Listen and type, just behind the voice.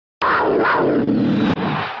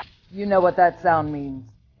You know what that sound means.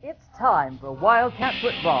 It's time for Wildcat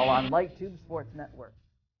Football on Light Tube Sports Network.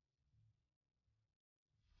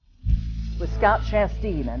 With Scott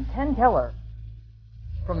Chastain and Ken Keller,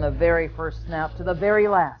 from the very first snap to the very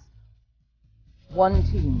last. One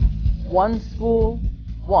team, one school,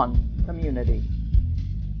 one community.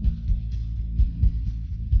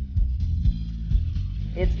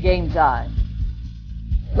 It's game time.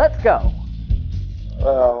 Let's go.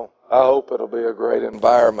 Well, I hope it'll be a great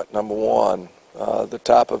environment, number one. The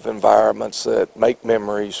type of environments that make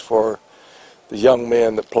memories for the young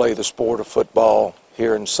men that play the sport of football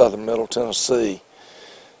here in southern Middle Tennessee.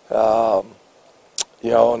 And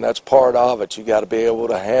that's part of it. You got to be able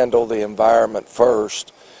to handle the environment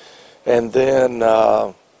first. And then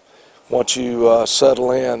once you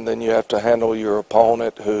settle in, then you have to handle your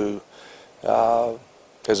opponent, who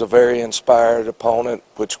is a very inspired opponent,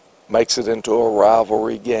 which makes it into a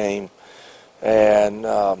rivalry game. And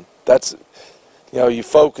that's, your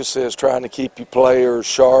focus is trying to keep your players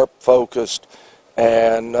sharp, focused,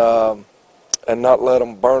 and not let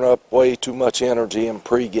them burn up way too much energy in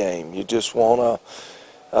pregame. You just want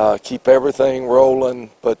to keep everything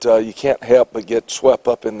rolling, but you can't help but get swept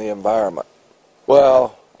up in the environment.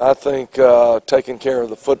 Well, I think taking care of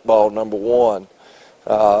the football, number one.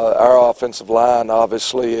 Our offensive line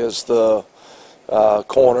obviously is the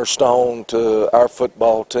cornerstone to our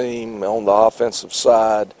football team on the offensive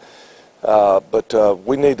side. But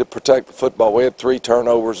we need to protect the football. We had 3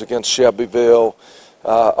 turnovers against Shelbyville,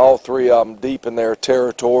 all 3 of them deep in their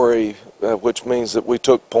territory, which means that we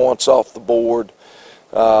took points off the board.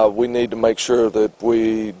 We need to make sure that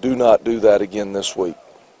we do not do that again this week.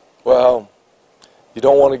 Well, you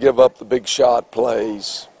don't want to give up the big shot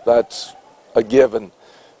plays. That's a given.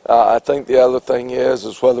 I think the other thing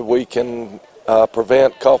is whether we can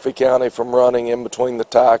prevent Coffee County from running in between the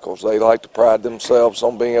tackles. They like to pride themselves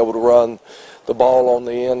on being able to run the ball on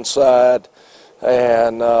the inside,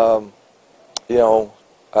 and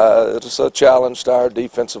it's a challenge to our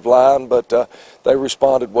defensive line, but they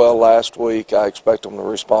responded well last week. I expect them to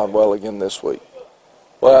respond well again this week.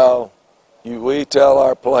 Well, we tell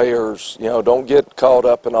our players, don't get caught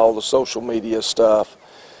up in all the social media stuff.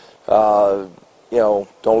 Don't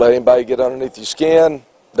let anybody get underneath your skin.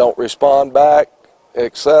 Don't respond back,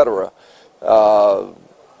 etc.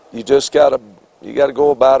 You just got to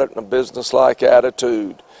go about it in a business-like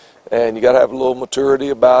attitude, and you got to have a little maturity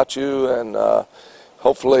about you, and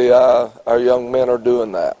hopefully our young men are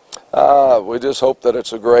doing that. We just hope that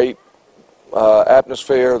it's a great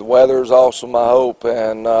atmosphere. The weather is awesome, I hope,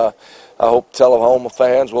 and I hope Tullahoma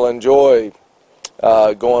fans will enjoy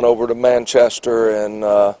going over to Manchester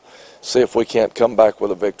and see if we can't come back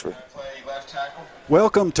with a victory.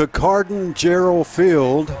 Welcome to Carden Jarrell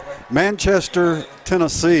Field, Manchester,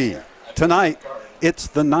 Tennessee. Tonight, it's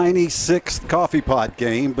the 96th Coffee Pot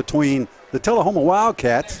game between the Tullahoma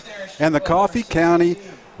Wildcats and the Coffee County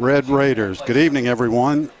Red Raiders. Good evening,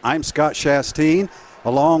 everyone. I'm Scott Chastain,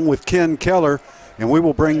 along with Ken Keller, and we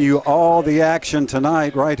will bring you all the action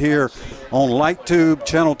tonight right here on Light Tube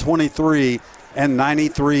Channel 23 and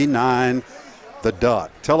 93.9 The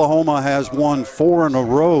Duck. Tullahoma has won 4 in a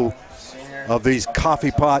row of these Coffee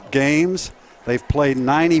Pot games. They've played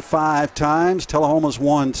 95 times. Tullahoma's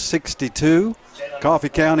won 62. Coffee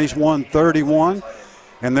County's won 31.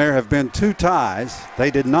 And there have been 2 ties. They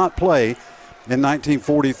did not play in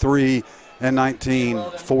 1943 and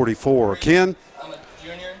 1944. Ken,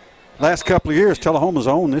 last couple of years, Tullahoma's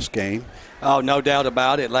owned this game. Oh, no doubt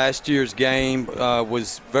about it. Last year's game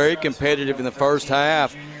was very competitive in the first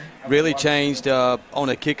half. Really changed on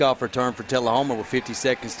a kickoff return for Tullahoma with 50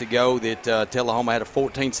 seconds to go that Tullahoma had a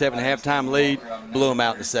 14-7 halftime lead, blew them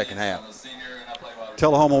out in the second half.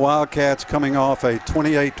 Tullahoma Wildcats coming off a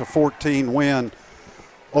 28-14 win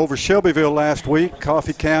over Shelbyville last week.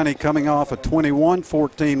 Coffee County coming off a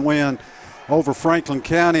 21-14 win over Franklin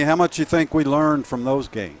County. How much do you think we learned from those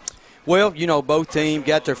games? Well, both teams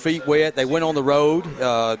got their feet wet. They went on the road,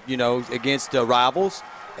 against rivals.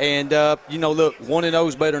 And, look, 1-0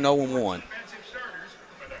 is better than 0-1.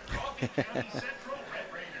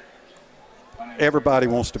 Everybody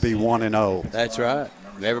wants to be 1-0. That's right.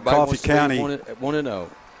 Everybody Coffee wants County to be 1-0.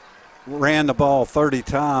 Ran the ball 30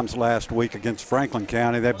 times last week against Franklin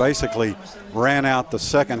County. They basically ran out the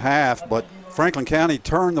second half, but Franklin County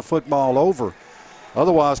turned the football over.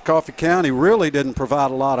 Otherwise, Coffee County really didn't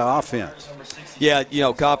provide a lot of offense. Yeah,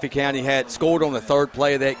 Coffee County had scored on the 3rd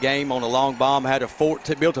play of that game on a long bomb, had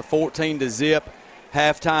built a 14-0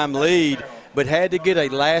 halftime lead, but had to get a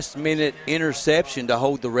last-minute interception to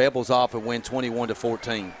hold the Rebels off and win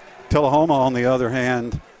 21-14. Tullahoma, on the other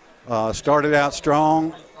hand, started out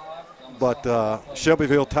strong, but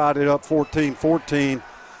Shelbyville tied it up 14-14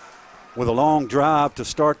 with a long drive to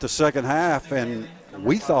start the second half, and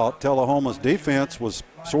we thought Tullahoma's defense was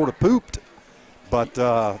sort of pooped. But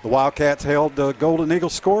the Wildcats held the Golden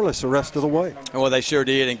Eagles scoreless the rest of the way. Well, they sure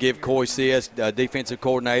did, and give Coy Sis, defensive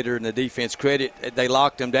coordinator, and the defense credit. They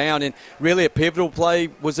locked them down, and really a pivotal play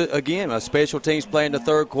was, again, a special teams play in the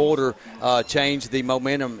third quarter changed the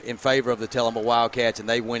momentum in favor of the Tullahoma Wildcats, and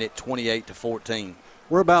they win it 28-14.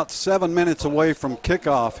 We're about 7 minutes away from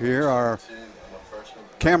kickoff here. Our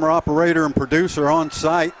camera operator and producer on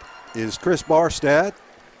site is Chris Barstad.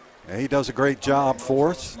 He does a great job for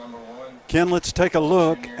us. Ken, let's take a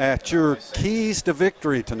look at your keys to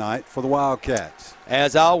victory tonight for the Wildcats.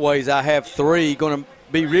 As always, I have three. Going to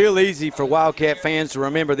be real easy for Wildcat fans to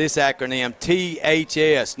remember this acronym,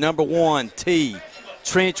 THS. Number one, T,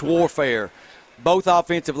 trench warfare. Both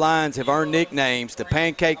offensive lines have earned nicknames, the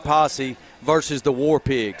Pancake Posse versus the War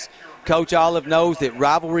Pigs. Coach Olive knows that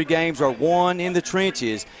rivalry games are won in the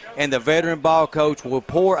trenches, and the veteran ball coach will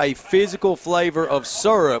pour a physical flavor of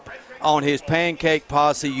syrup on his Pancake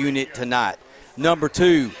Posse unit tonight. Number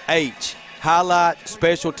two, H, highlight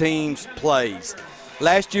special teams plays.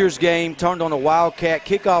 Last year's game turned on a Wildcat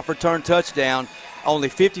kickoff return touchdown only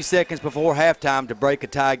 50 seconds before halftime to break a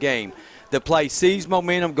tie game. The play seized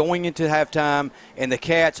momentum going into halftime, and the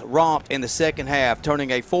Cats romped in the second half, turning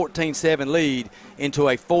a 14-7 lead into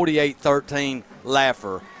a 48-13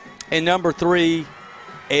 laugher. And number three,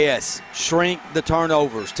 S, shrink the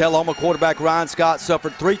turnovers. Tullahoma quarterback Ryan Scott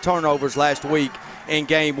suffered 3 turnovers last week in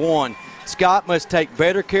game one. Scott must take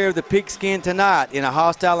better care of the pigskin tonight in a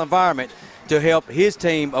hostile environment to help his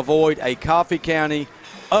team avoid a Coffee County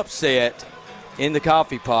upset in the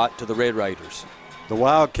coffee pot to the Red Raiders. The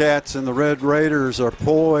Wildcats and the Red Raiders are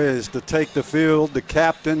poised to take the field. The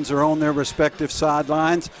captains are on their respective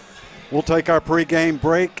sidelines. We'll take our pregame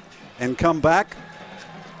break and come back.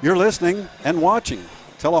 You're listening and watching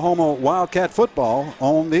Tullahoma Wildcat football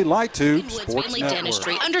on the Light2 Sports Family Network.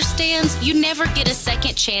 Dentistry understands you never get a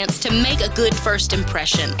second chance to make a good first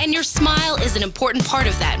impression, and your smile is an important part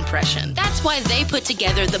of that impression. That's why they put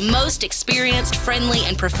together the most experienced, friendly,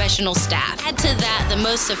 and professional staff. Add to that the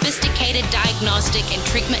most sophisticated diagnostic and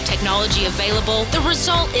treatment technology available. The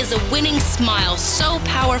result is a winning smile so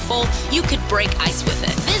powerful you could break ice with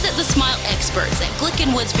it. Visit the smile experts at Glick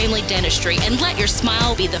 & Woods Family Dentistry and let your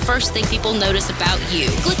smile be the first thing people notice about you.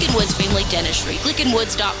 Glick & Woods Family Dentistry,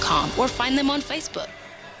 glickandwoods.com, or find them on Facebook.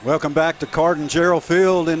 Welcome back to Carden Gerald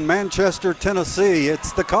Field in Manchester, Tennessee.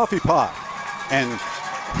 It's the Coffee Pot. And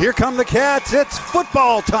here come the Cats. It's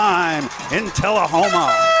football time in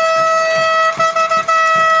Tullahoma.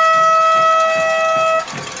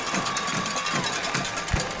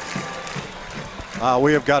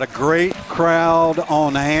 We have got a great crowd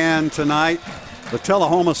on hand tonight. The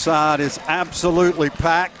Tullahoma side is absolutely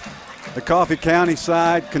packed. The Coffee County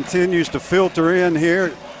side continues to filter in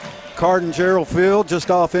here at Carden Gerald Field,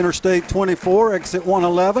 just off Interstate 24, exit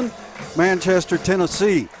 111, Manchester,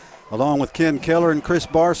 Tennessee. Along with Ken Keller and Chris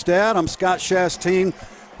Barstad, I'm Scott Chastain.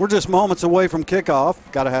 We're just moments away from kickoff.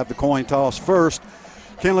 Got to have the coin toss first.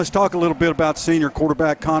 Ken, let's talk a little bit about senior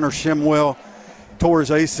quarterback Connor Shimwell. Tore his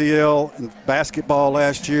ACL in basketball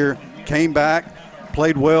last year, came back,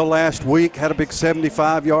 played well last week, had a big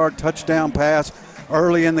 75-yard touchdown pass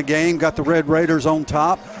early in the game, got the Red Raiders on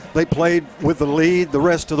top. They played with the lead the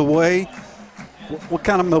rest of the way. What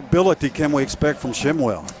kind of mobility can we expect from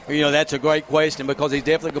Shimwell? You know, that's a great question because he's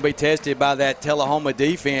definitely going to be tested by that Tullahoma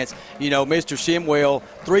defense. You know, Mr. Shimwell,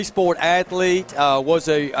 3-sport athlete, was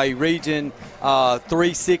a Region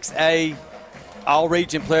 3-6A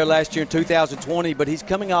all-region player last year in 2020, but he's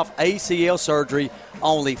coming off ACL surgery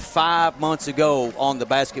only 5 months ago on the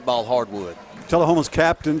basketball hardwood. Tullahoma's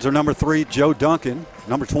captains are number 3, Joe Duncan,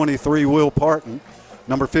 number 23, Will Parton,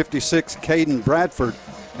 number 56, Caden Bradford,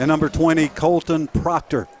 and number 20, Colton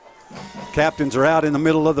Proctor. Captains are out in the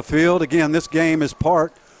middle of the field. Again, this game is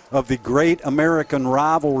part of the Great American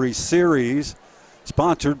Rivalry Series,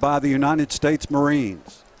 sponsored by the United States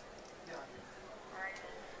Marines.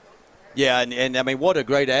 Yeah, and I mean, what a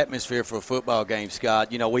great atmosphere for a football game,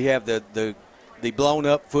 Scott. You know, we have the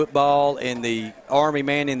blown-up football and the Army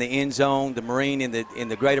man in the end zone, the Marine in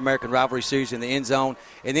the Great American Rivalry Series in the end zone,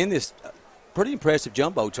 and then this pretty impressive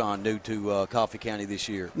Jumbotron new to Coffee County this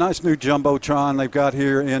year. Nice new Jumbotron they've got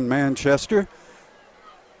here in Manchester.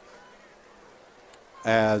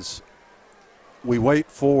 As we wait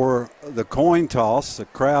for the coin toss, the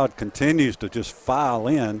crowd continues to just file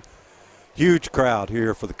in. Huge crowd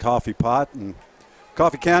here for the Coffee Pot. And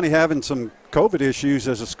Coffee County having some COVID issues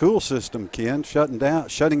as a school system, Ken,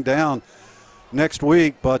 shutting down next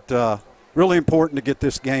week. But really important to get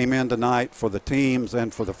this game in tonight for the teams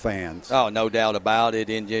and for the fans. Oh, no doubt about it.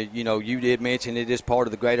 And, you did mention it is part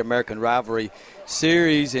of the Great American Rivalry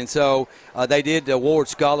Series. And so they did award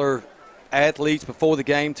scholar athletes before the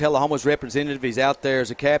game. Tullahoma's representative, he's out there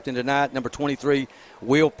as a captain tonight, number 23,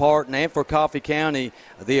 Will Parton. And for Coffee County,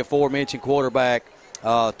 the aforementioned quarterback,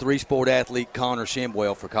 three-sport athlete Connor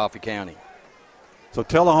Shimwell for Coffee County. So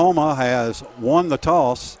Tullahoma has won the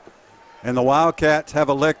toss, and the Wildcats have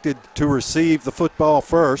elected to receive the football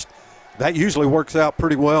first. That usually works out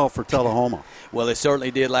pretty well for Tullahoma. Well, it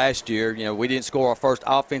certainly did last year. We didn't score our first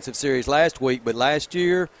offensive series last week, but last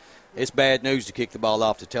year it's bad news to kick the ball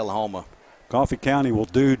off to Tullahoma. Coffee County will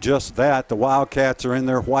do just that. The Wildcats are in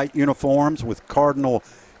their white uniforms with cardinal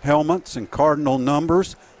helmets and cardinal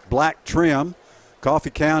numbers, black trim. Coffee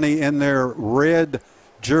County in their red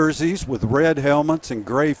jerseys with red helmets and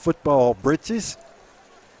gray football breeches.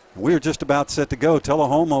 We're just about set to go.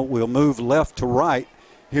 Tullahoma will move left to right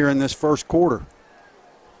here in this first quarter.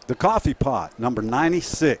 The coffee pot, number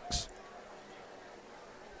 96.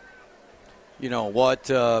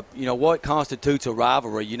 What constitutes a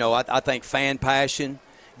rivalry? I think fan passion,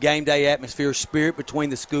 game day atmosphere, spirit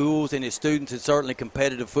between the schools and its students, and certainly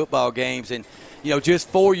competitive football games. And, just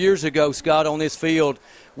 4 years ago, Scott, on this field,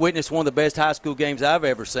 witnessed one of the best high school games I've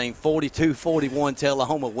ever seen, 42-41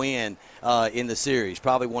 Tullahoma win in the series.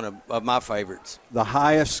 Probably one of my favorites. The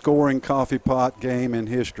highest scoring coffee pot game in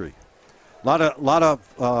history. A lot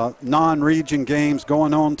of non-region games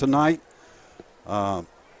going on tonight.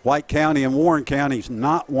 White County and Warren County is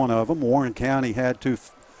not one of them. Warren County had to,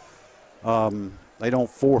 they don't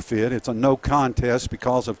forfeit. It's a no contest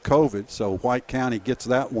because of COVID, so White County gets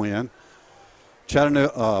that win.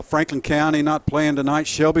 Franklin County not playing tonight.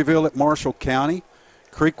 Shelbyville at Marshall County.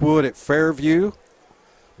 Creekwood at Fairview.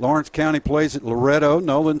 Lawrence County plays at Loretto.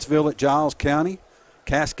 Nolensville at Giles County.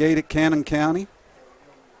 Cascade at Cannon County.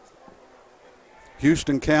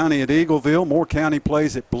 Houston County at Eagleville. Moore County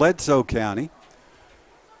plays at Bledsoe County.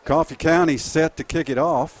 Coffee County set to kick it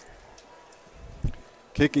off.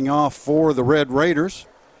 Kicking off for the Red Raiders,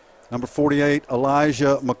 number 48,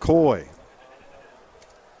 Elijah McCoy.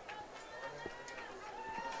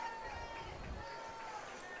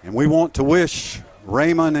 And we want to wish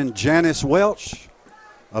Raymond and Janice Welch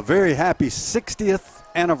a very happy 60th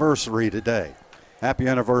anniversary today. Happy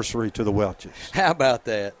anniversary to the Welches. How about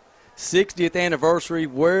that? 60th anniversary.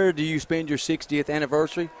 Where do you spend your 60th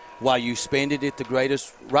anniversary? Why, you spend it at the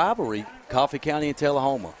greatest rivalry, Coffee County and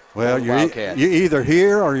Tullahoma. Well, you're either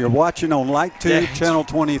here or you're watching on Light Tube, Channel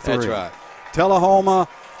 23. That's right. Tullahoma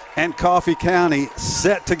and Coffee County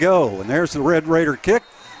set to go. And there's the Red Raider kick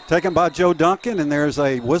taken by Joe Duncan, and there's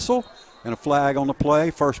a whistle and a flag on the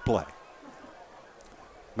play, first play.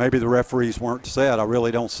 Maybe the referees weren't set. I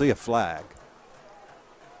really don't see a flag.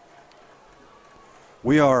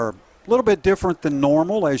 We are a little bit different than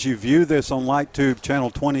normal as you view this on Light Tube Channel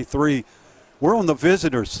 23. We're on the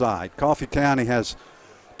visitor side. Coffee County has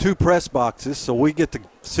two press boxes, so we get to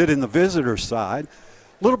sit in the visitor side.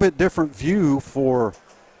 A little bit different view for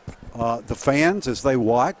the fans as they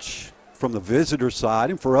watch from the visitor side,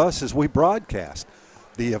 and for us as we broadcast.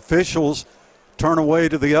 The officials turn away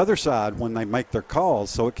to the other side when they make their calls,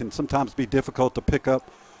 so it can sometimes be difficult to pick up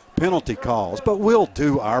penalty calls, but we'll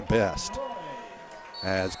do our best.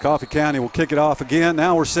 As Coffee County will kick it off again.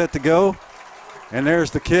 Now we're set to go. And there's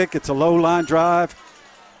the kick. It's a low line drive.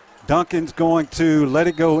 Duncan's going to let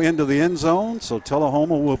it go into the end zone. So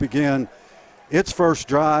Tullahoma will begin its first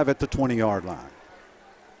drive at the 20-yard line.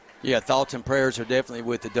 Yeah, thoughts and prayers are definitely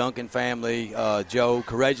with the Duncan family. Joe,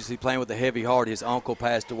 courageously playing with a heavy heart. His uncle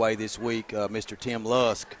passed away this week, Mr. Tim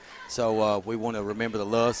Lusk. So we want to remember the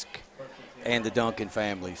Lusk and the Duncan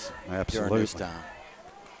families during this time.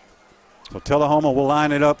 So Tullahoma will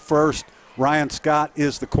line it up first. Ryan Scott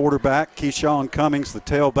is the quarterback. Keyshawn Cummings, the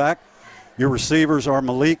tailback. Your receivers are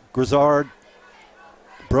Malik Grizzard,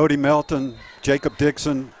 Brody Melton, Jacob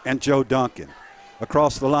Dixon, and Joe Duncan.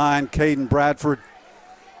 Across the line, Caden Bradford,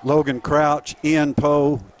 Logan Crouch, Ian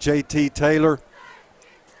Poe, J.T. Taylor,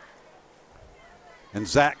 and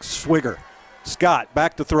Zach Swigger. Scott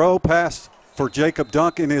back to throw. Pass for Jacob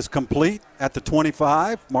Duncan is complete at the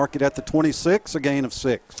 25. Mark it at the 26, a gain of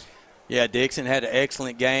 6. Yeah, Dixon had an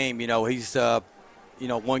excellent game. He's,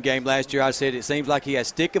 one game last year I said it seems like he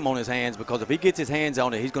has stickum on his hands because if he gets his hands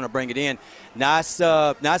on it, he's going to bring it in. Nice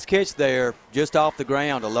catch there, just off the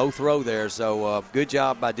ground, a low throw there. So good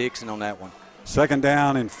job by Dixon on that one. Second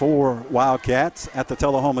down and 4 Wildcats at the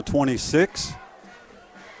Tullahoma 26.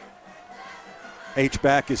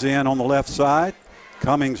 H-back is in on the left side.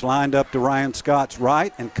 Cummings lined up to Ryan Scott's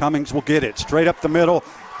right, and Cummings will get it straight up the middle.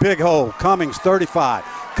 Big hole. Cummings 35.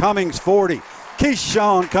 Cummings 40.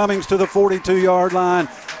 Keyshawn Cummings to the 42-yard line.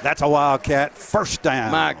 That's a Wildcat first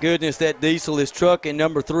down. My goodness, that Diesel is trucking.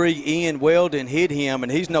 Number 3, Ian Weldon, hit him,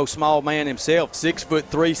 and he's no small man himself.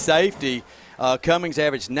 6'3" safety. Cummings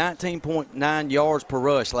averaged 19.9 yards per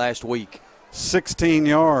rush last week. 16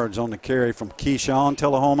 yards on the carry from Keyshawn.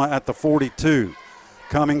 Tullahoma at the 42.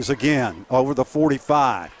 Cummings again over the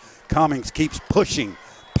 45. Cummings keeps pushing,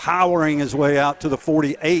 powering his way out to the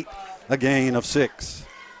 48, a gain of 6.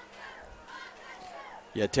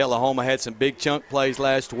 Yeah, Tullahoma had some big chunk plays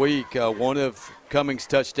last week. One of Cummings'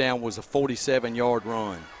 touchdown was a 47-yard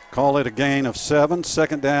run. Call it a gain of 7.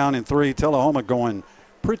 Second down and 3. Tullahoma going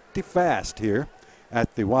pretty fast here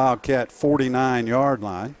at the Wildcat 49-yard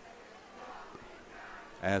line.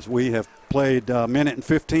 As we have played a minute and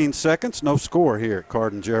 15 seconds, no score here at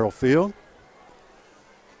Carden-Gerald Field.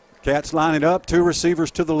 Cats line it up, 2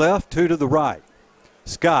 receivers to the left, 2 to the right.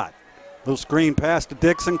 Scott, little screen pass to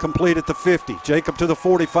Dixon, complete at the 50. Jacob to the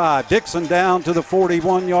 45. Dixon down to the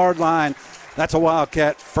 41-yard line. That's a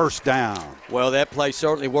Wildcat first down. Well, that play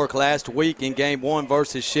certainly worked last week in Game 1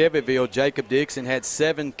 versus Chevyville. Jacob Dixon had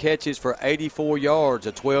 7 catches for 84 yards,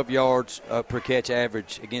 a 12 yards per catch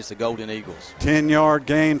average against the Golden Eagles. 10-yard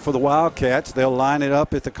gain for the Wildcats. They'll line it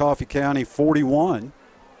up at the Coffee County 41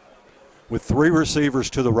 with 3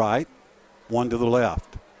 receivers to the right, 1 to the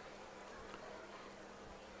left.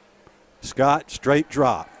 Scott, straight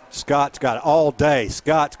drop. Scott's got it all day.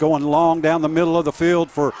 Scott's going long down the middle of the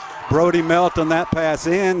field for Brody Melton. That pass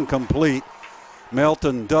incomplete.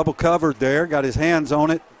 Melton double covered there, got his hands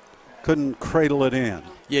on it, couldn't cradle it in.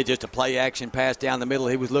 Yeah, just a play action pass down the middle.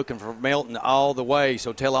 He was looking for Melton all the way.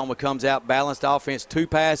 So Tullahoma comes out, balanced offense, 2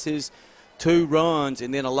 passes, 2 runs,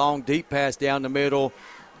 and then a long deep pass down the middle.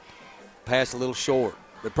 Pass a little short,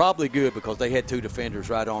 but probably good because they had 2 defenders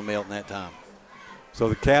right on Melton that time. So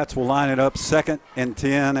the Cats will line it up 2nd and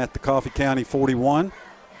 10 at the Coffee County 41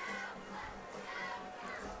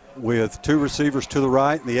 with 2 receivers to the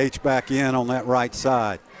right and the H-back in on that right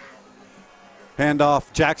side.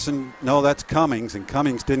 Handoff, Jackson, no, that's Cummings, and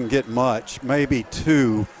Cummings didn't get much, maybe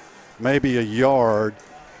 2, maybe a yard.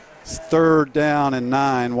 It's 3rd down and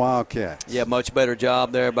 9, Wildcats. Yeah, much better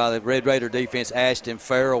job there by the Red Raider defense. Ashton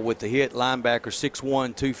Farrell with the hit, linebacker,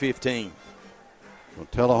 6'1", 215. Well,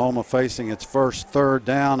 Tullahoma facing its first 3rd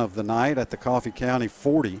down of the night at the Coffee County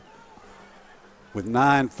 40 with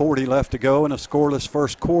 9:40 left to go in a scoreless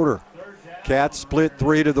first quarter. Cats split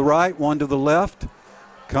 3 to the right, 1 to the left.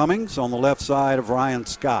 Cummings on the left side of Ryan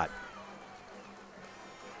Scott.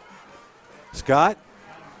 Scott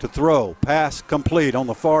to throw, pass complete on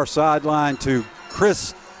the far sideline to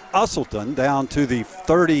Chris Usselton down to the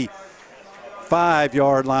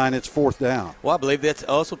 35-yard line. It's 4th down. Well, I believe that's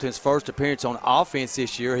Usselton's first appearance on offense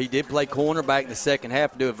this year. He did play cornerback in the second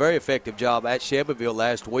half and do a very effective job at Chevyville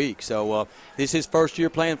last week. So this is his first year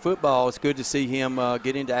playing football. It's good to see him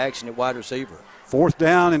get into action at wide receiver. 4th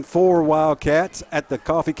down and 4, Wildcats at the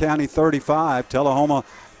Coffee County 35. Tullahoma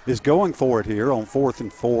is going for it here on 4th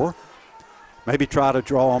and 4. Maybe try to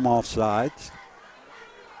draw them off sides.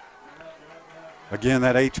 Again,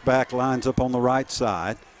 that H-back lines up on the right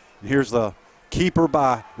side. And here's the keeper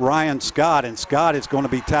by Ryan Scott, and Scott is going to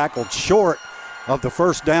be tackled short of the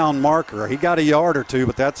first down marker. He got a yard or 2,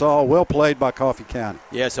 but that's all. Well played by Coffee County.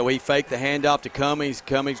 Yeah, so he faked the handoff to Cummings.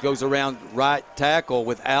 Cummings goes around right tackle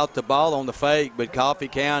without the ball on the fake, but Coffee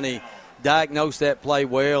County diagnosed that play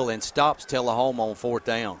well and stops Tullahoma on 4th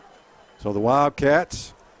down. So the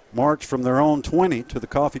Wildcats march from their own 20 to the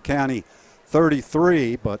Coffee County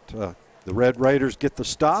 33, but the Red Raiders get the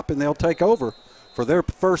stop, and they'll take over for their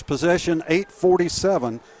first possession.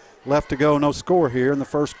 8:47 left to go. No score here in the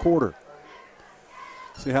first quarter.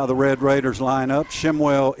 See how the Red Raiders line up.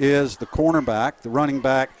 Shimwell is the cornerback. The running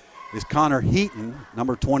back is Connor Heaton,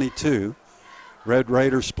 number 22. Red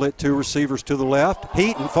Raiders split 2 receivers to the left.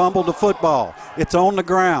 Heaton fumbled the football. It's on the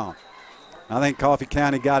ground. I think Coffee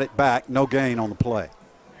County got it back. No gain on the play.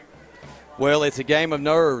 Well, it's a game of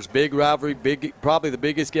nerves, big rivalry, probably the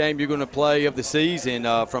biggest game you're going to play of the season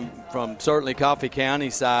from certainly Coffee County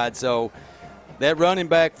side. So that running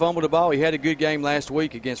back fumbled the ball. He had a good game last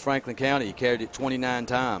week against Franklin County. He carried it 29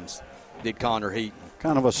 times, did Connor Heaton.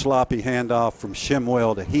 Kind of a sloppy handoff from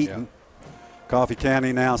Shimwell to Heaton. Yeah. Coffee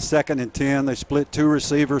County now 2nd and 10. They split 2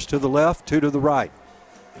 receivers to the left, 2 to the right.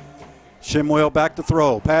 Shimwell back to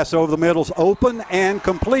throw. Pass over the middle's open and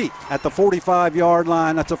complete at the 45-yard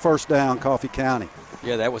line. That's a first down, Coffee County.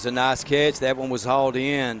 Yeah, that was a nice catch. That one was hauled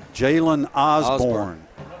in. Jalen Osborne.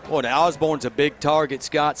 Boy, now Osborne's a big target,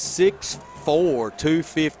 Scott. 6'4",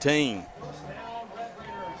 215.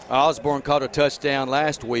 Osborne caught a touchdown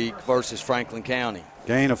last week versus Franklin County.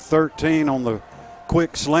 Gain of 13 on the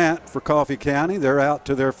quick slant for Coffee County. They're out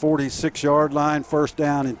to their 46-yard line, first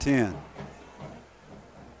down and 10.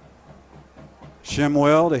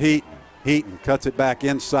 Shimwell to Heaton. Heaton cuts it back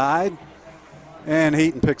inside, and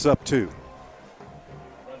Heaton picks up 2.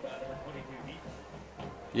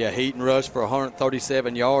 Yeah, Heaton rushed for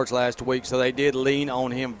 137 yards last week, so they did lean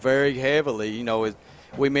on him very heavily. You know, as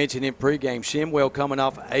we mentioned in pregame, Shimwell coming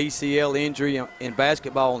off ACL injury in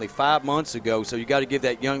basketball only 5 months ago, so you got to give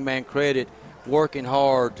that young man credit, working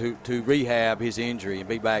hard to rehab his injury and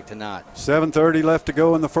be back tonight. 7:30 left to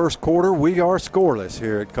go in the first quarter. We are scoreless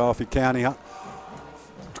here at Coffee County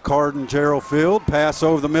Carden Gerald Field. Pass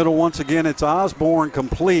over the middle once again. It's Osborne,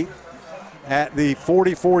 complete at the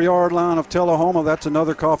 44-yard line of Tullahoma. That's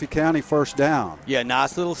another Coffee County first down. Yeah,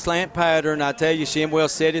 nice little slant pattern. I tell you, Shimwell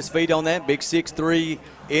set his feet on that. Big 6'3"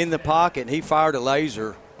 in the pocket, and he fired a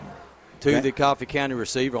laser to the Coffee County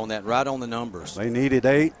receiver on that, right on the numbers. They needed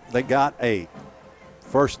 8. They got 8.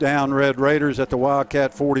 First down, Red Raiders at the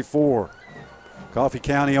Wildcat 44. Coffee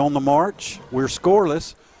County on the march. We're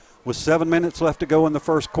scoreless with 7 minutes left to go in the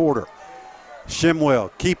first quarter.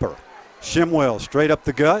 Shimwell, keeper. Shimwell straight up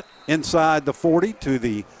the gut, inside the 40 to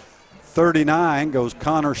the 39 goes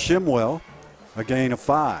Connor Shimwell, a gain of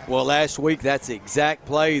 5. Well, last week, that's the exact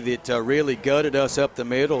play that really gutted us up the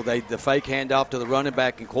middle. The fake handoff to the running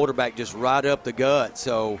back and quarterback just right up the gut.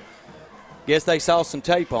 So, guess they saw some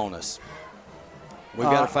tape on us. We've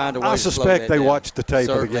got to find a way to slow that down. I suspect they watched the tape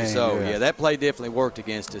Certainly of the game. So, yeah, that play definitely worked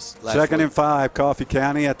against us last Second week. and 5, Coffee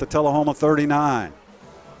County at the Tullahoma 39.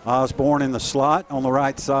 Osborne in the slot on the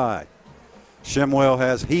right side. Shimwell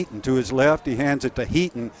has Heaton to his left. He hands it to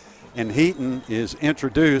Heaton, and Heaton is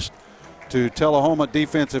introduced to Tullahoma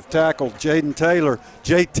defensive tackle Jaden Taylor.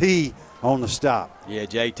 JT on the stop. Yeah,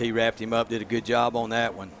 JT wrapped him up, did a good job on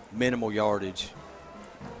that one. Minimal yardage.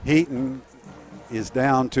 Heaton is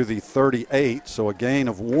down to the 38, so a gain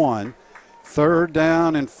of 1. Third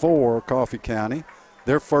down and 4, Coffee County.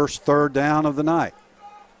 Their first third down of the night.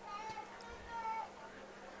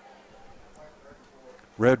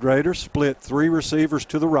 Red Raiders split 3 receivers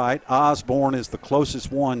to the right. Osborne is the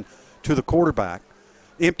closest one to the quarterback.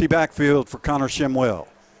 Empty backfield for Connor Shimwell.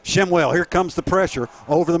 Shimwell, here comes the pressure.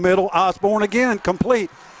 Over the middle, Osborne again,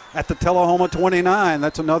 complete at the Tullahoma 29.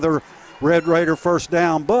 That's another Red Raider first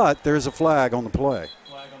down, but there's a flag on the play.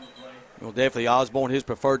 Well, definitely Osborne, his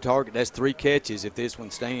preferred target. That's 3 catches if this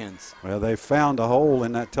one stands. Well, they found a hole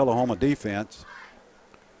in that Tullahoma defense,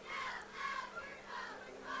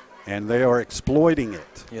 and they are exploiting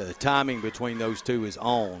it. Yeah, the timing between those two is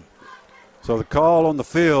on. So the call on the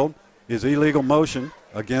field is illegal motion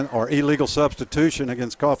again, or illegal substitution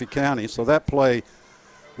against Coffee County. So that play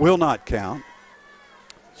will not count.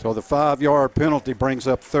 So the 5-yard penalty brings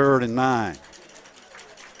up 3rd and 9.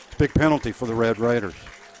 Big penalty for the Red Raiders.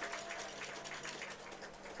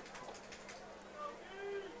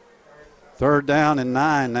 Third down and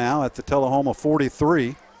 9 now at the Tullahoma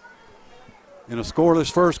 43. In a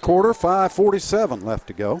scoreless first quarter, 5:47 left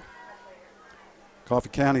to go. Coffee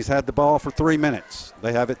County's had the ball for 3 minutes.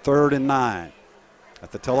 They have it 3rd and 9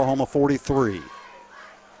 at the Tullahoma 43.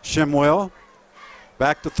 Shimwell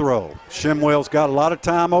back to throw. Shimwell's got a lot of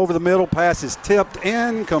time over the middle. Pass is tipped,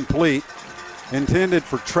 incomplete. Intended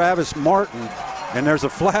for Travis Martin, and there's a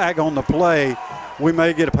flag on the play. We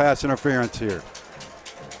may get a pass interference here.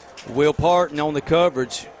 Will Parton on the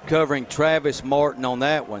coverage, covering Travis Martin on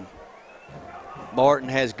that one. Martin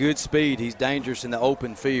has good speed. He's dangerous in the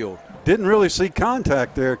open field. Didn't really see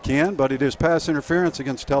contact there, Ken, but it is pass interference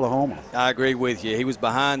against Tullahoma. I agree with you. He was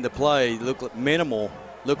behind the play. Looked like minimal.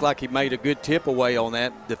 Looked like he made a good tip away on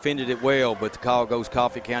that. Defended it well, but the call goes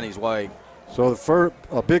Coffee County's way. So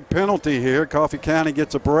a big penalty here. Coffee County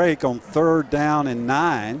gets a break on 3rd down and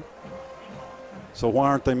 9. So why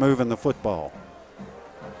aren't they moving the football?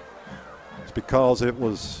 It's because it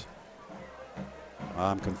was –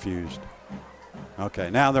 I'm confused.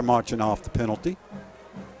 Okay, now they're marching off the penalty.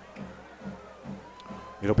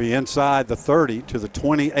 It'll be inside the 30 to the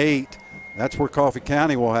 28. That's where Coffee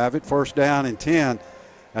County will have it. First down and 10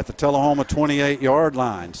 at the Tullahoma 28-yard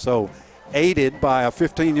line. So aided by a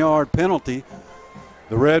 15-yard penalty,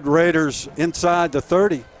 the Red Raiders inside the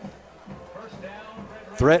 30,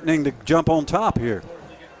 threatening to jump on top here.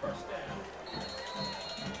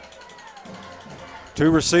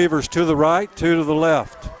 2 receivers to the right, 2 to the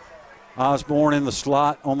left. Osborne in the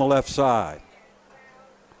slot on the left side.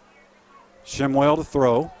 Shimwell to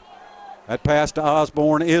throw. That pass to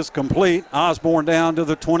Osborne is complete. Osborne down to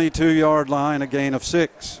the 22-yard line, a gain of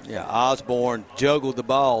 6. Yeah, Osborne juggled the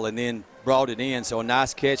ball and then brought it in. So a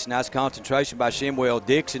nice catch, nice concentration by Shimwell.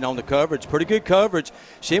 Dixon on the coverage. Pretty good coverage.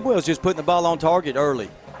 Shimwell's just putting the ball on target early.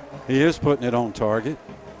 He is putting it on target.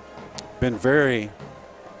 Been very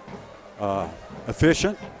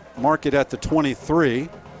efficient. Mark it at the 23.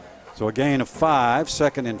 So a gain of 5,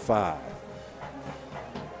 2nd and 5.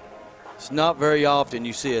 It's not very often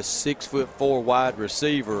you see a 6'4" wide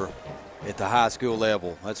receiver at the high school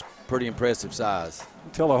level. That's pretty impressive size.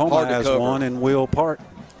 Tullahoma has one in Will Park.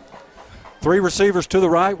 3 receivers to the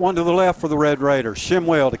right, 1 to the left for the Red Raiders.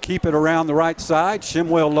 Shimwell to keep it around the right side.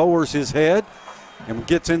 Shimwell lowers his head and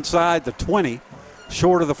gets inside the 20,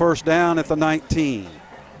 short of the first down at the 19.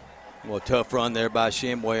 Well, tough run there by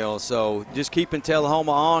Shimwell. So just keeping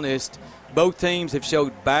Tullahoma honest. Both teams have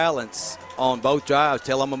showed balance on both drives.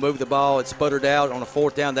 Tullahoma moved the ball. It sputtered out on a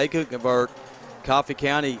 4th down. They could convert. Coffee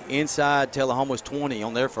County inside Tullahoma's 20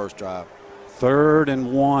 on their first drive. 3rd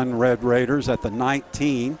and 1, Red Raiders at the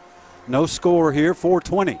 19. No score here,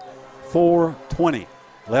 4:20. 4:20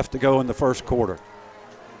 left to go in the first quarter.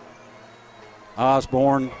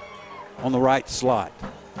 Osborne on the right slot.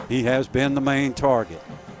 He has been the main target.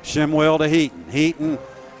 Shimwell to Heaton. Heaton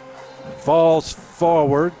falls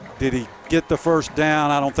forward. Did he get the first down?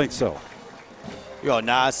 I don't think so.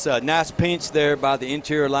 Nice pinch there by the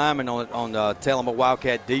interior lineman on the Tullahoma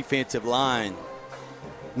Wildcat defensive line.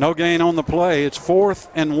 No gain on the play. It's 4th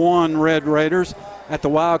and 1, Red Raiders at the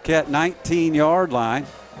Wildcat 19-yard line.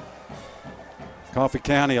 Coffee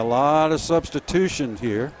County, a lot of substitutions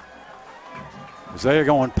here. As they're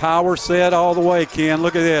going power set all the way, Ken.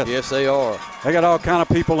 Look at this. Yes, they are. They got all kind of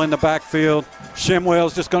people in the backfield.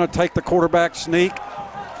 Shimwell's just going to take the quarterback sneak.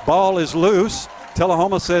 Ball is loose.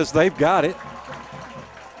 Tullahoma says they've got it.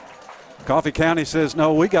 Coffee County says,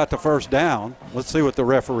 no, we got the first down. Let's see what the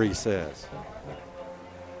referee says.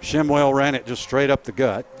 Shimwell ran it just straight up the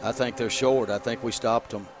gut. I think they're short. I think we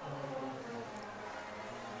stopped them.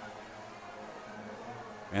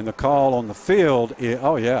 And the call on the field is,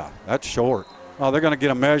 oh, yeah, that's short. Oh, they're going to get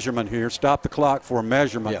a measurement here. Stop the clock for a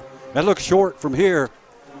measurement. Yeah. That looks short from here.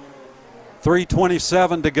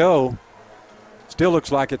 3:27 to go. Still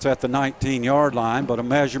looks like it's at the 19-yard line, but a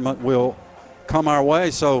measurement will come our way.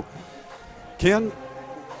 So, Ken,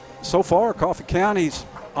 so far, Coffee County's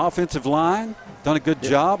offensive line done a good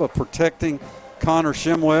job of protecting Connor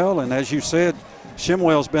Shimwell, and as you said,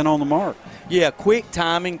 Shimwell's been on the mark. Yeah, quick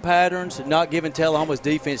timing patterns, not giving Tullahoma's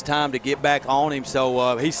defense time to get back on him.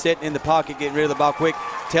 So he's sitting in the pocket, getting rid of the ball quick.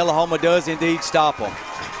 Tullahoma does indeed stop him.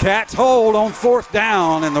 Cats hold on 4th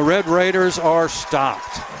down, and the Red Raiders are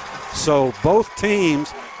stopped. So both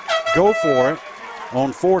teams go for it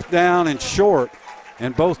on 4th down and short,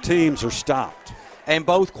 and both teams are stopped. And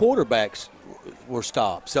both quarterbacks were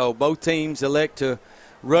stopped. So both teams elect to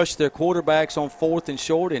rush their quarterbacks on 4th and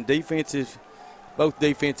short, and both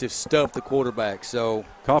defensive stuff the quarterback. So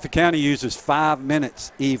Coffee County uses 5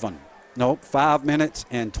 minutes even. Nope, 5 minutes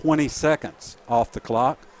and 20 seconds off the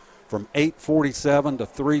clock from 8:47 to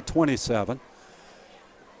 3:27.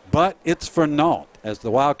 But it's for naught, as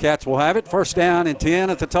the Wildcats will have it. First down and 10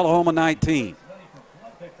 at the Tullahoma 19.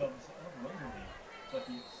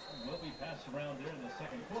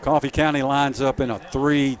 Coffee County lines up in a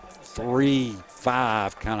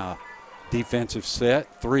 3-3-5 kind of defensive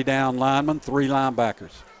set. 3 down linemen, 3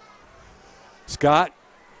 linebackers. Scott,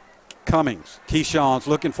 Cummings, Keyshawn's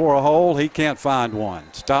looking for a hole. He can't find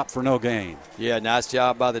one. Stop for no gain. Yeah, nice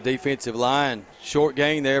job by the defensive line. Short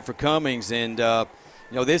gain there for Cummings. And,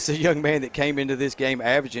 this is a young man that came into this game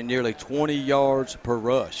averaging nearly 20 yards per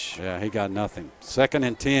rush. Yeah, he got nothing. 2nd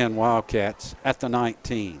and 10, Wildcats at the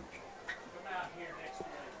 19.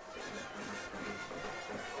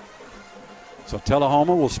 So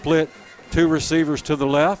Tullahoma will split 2 receivers to the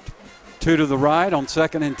left, 2 to the right on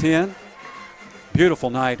 2nd and 10. Beautiful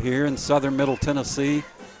night here in southern Middle Tennessee.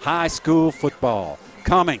 High school football.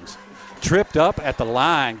 Cummings tripped up at the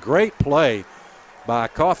line. Great play by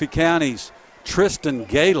Coffee County's Tristan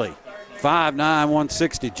Gailey, 5'9",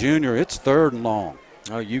 160 junior. It's 3rd and long.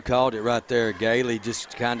 Oh, you called it right there. Gailey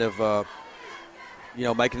just kind of,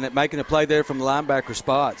 making a play there from the linebacker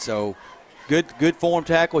spot. So good form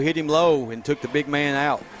tackle, hit him low and took the big man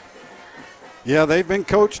out. Yeah, they've been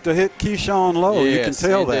coached to hit Keyshawn low. Yes, you can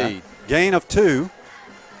tell indeed. that. Gain of 2.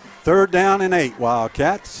 3rd down and 8,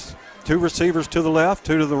 Wildcats. 2 receivers to the left,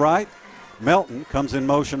 2 to the right. Melton comes in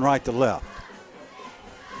motion right to left.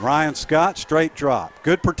 Ryan Scott, straight drop.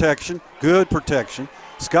 Good protection, good protection.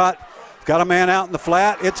 Scott got a man out in the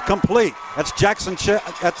flat. It's complete. That's Jackson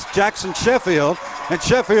Sheffield. And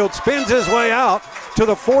Sheffield spins his way out to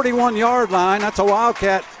the 41-yard line. That's a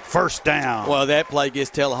Wildcat first down. Well, that play gets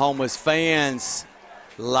Tullahoma's fans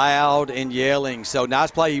loud and yelling. So nice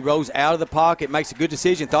play. He rose out of the pocket, makes a good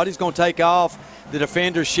decision. Thought he was going to take off. The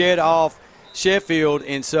defender shed off, Sheffield,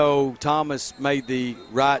 and so Thomas made the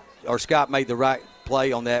right, or Scott made the right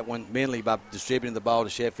play on that one mentally by distributing the ball to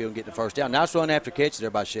Sheffield and getting the first down. Nice run after catch there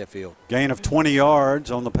by Sheffield. Gain of 20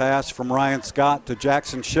 yards on the pass from Ryan Scott to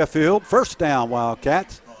Jackson Sheffield. First down,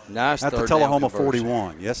 Wildcats. Nice at the Tullahoma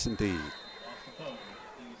 41. Yes, indeed.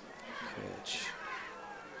 Catch.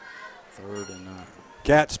 3rd and 9.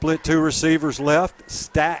 Cat split 2 receivers left.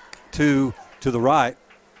 Stack 2 to the right.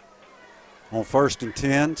 On 1st and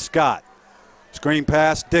 10, Scott. Screen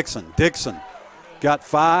pass, Dixon. Dixon got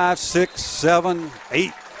 5, 6, 7,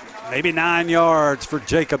 8, maybe 9 yards for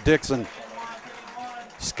Jacob Dixon.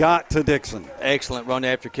 Scott to Dixon. Excellent run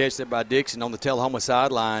after catch there by Dixon on the Tullahoma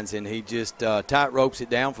sidelines, and he just tight ropes it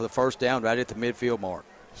down for the first down right at the midfield mark.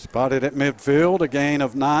 Spotted at midfield, a gain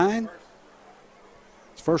of 9.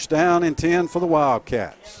 It's first down and 10 for the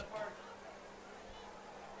Wildcats.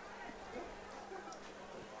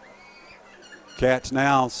 Cats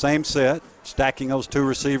now same set, stacking those 2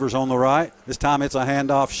 receivers on the right. This time it's a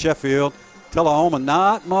handoff Sheffield. Tullahoma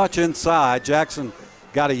not much inside. Jackson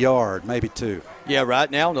got a yard, maybe 2. Yeah, right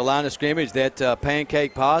now on the line of scrimmage, that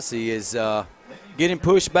pancake posse is getting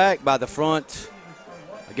pushed back by the front,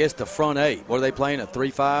 I guess the front 8. What are they playing, a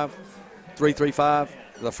 3-5? 3-3-5?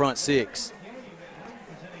 The front 6.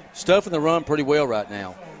 Stuffing the run pretty well right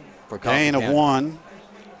now for Coffee Gain of County. 1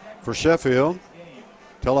 for Sheffield.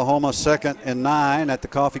 Tullahoma 2nd and 9 at the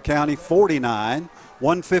Coffee County 49.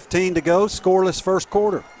 1:15 to go, scoreless first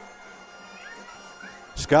quarter.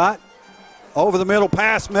 Scott over the middle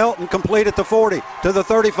pass, Melton complete at the 40 to the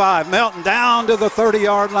 35. Melton down to the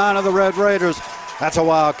 30-yard line of the Red Raiders. That's a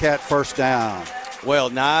Wildcat first down.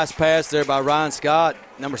 Well, nice pass there by Ryan Scott.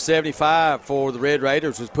 Number 75 for the Red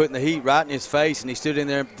Raiders was putting the heat right in his face, and he stood in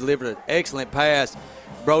there and delivered an excellent pass.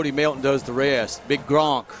 Brody Melton does the rest. Big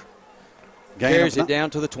Gronk carries it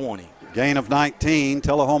down to the 20. Gain of 19.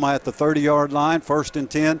 Tullahoma at the 30-yard line. 1st and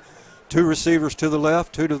 10. 2 receivers to the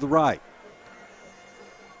left, 2 to the right.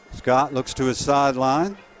 Scott looks to his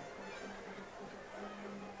sideline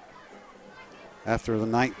after the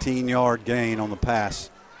 19-yard gain on the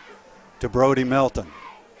pass to Brody Melton.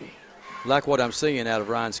 Like what I'm seeing out of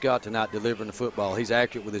Ryan Scott tonight delivering the football. He's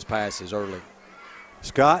accurate with his passes early.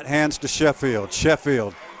 Scott hands to Sheffield.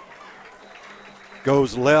 Sheffield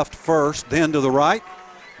goes left first, then to the right.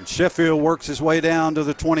 And Sheffield works his way down to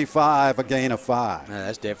the 25, a gain of 5.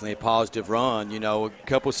 That's definitely a positive run. You know, a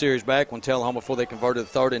couple series back when Tullahoma, before they converted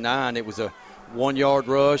to 3rd and 9, it was a 1-yard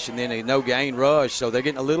rush and then a no-gain rush. So they're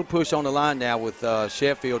getting a little push on the line now with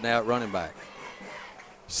Sheffield now at running back.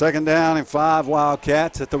 2nd down and 5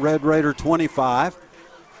 Wildcats at the Red Raider 25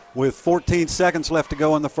 with 14 seconds left to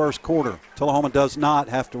go in the first quarter. Tullahoma does not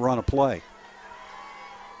have to run a play,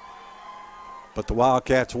 but the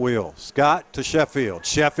Wildcats will. Scott to Sheffield.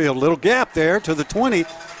 Sheffield, little gap there to the 20,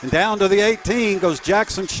 and down to the 18 goes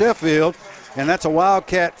Jackson Sheffield, and that's a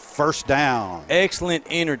Wildcat first down. Excellent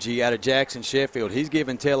energy out of Jackson Sheffield. He's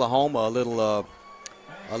giving Tullahoma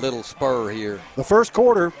a little spur here. The first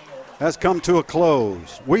quarter has come to a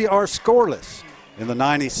close. We are scoreless in the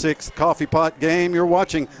 96th Coffee Pot game. You're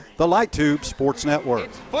watching the Light Tube Sports Network.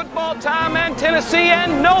 It's football time in Tennessee,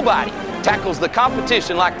 and nobody tackles the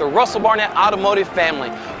competition like the Russell Barnett Automotive family.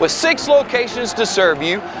 With 6 locations to serve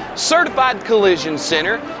you, certified collision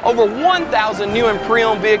center, over 1,000 new and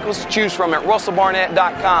pre-owned vehicles to choose from at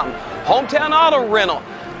russellbarnett.com, hometown auto rental,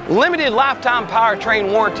 limited lifetime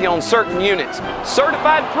powertrain warranty on certain units,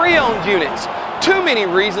 certified pre-owned units. Too many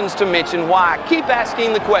reasons to mention why. Keep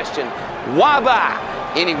asking the question, why buy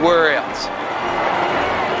anywhere else?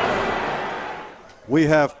 We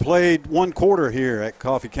have played 1 quarter here at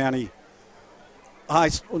Coffee County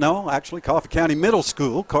Coffee County Middle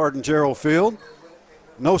School, Carden Gerald Field.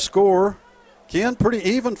 No score. Ken, pretty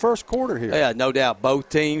even first quarter here. Yeah, no doubt. Both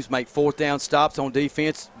teams make 4th down stops on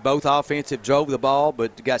defense. Both offensive drove the ball,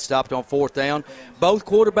 but got stopped on 4th down. Both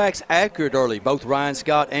quarterbacks accurate early, both Ryan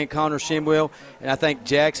Scott and Connor Shimwell. And I think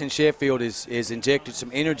Jackson Sheffield is injected some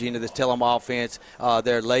energy into this Tullahoma offense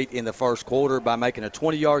there late in the first quarter by making a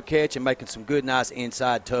 20-yard catch and making some good, nice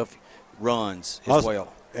inside tough runs as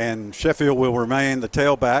well. And Sheffield will remain the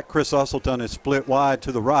tailback. Chris Usselton is split wide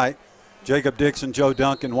to the right. Jacob Dixon, Joe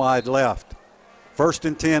Duncan wide left. 1st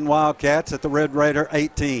and 10 Wildcats at the Red Raider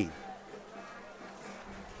 18.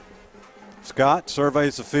 Scott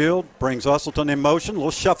surveys the field, brings Usselton in motion.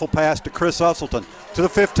 Little shuffle pass to Chris Usselton to the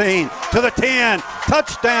 15, to the 10.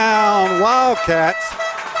 Touchdown Wildcats.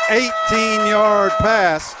 18-yard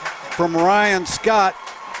pass from Ryan Scott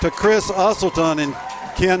to Chris Usselton. And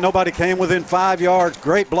Ken, nobody came within 5 yards.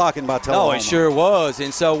 Great blocking by Tullahoma. Oh, it sure was.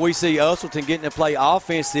 And so we see Usselton getting to play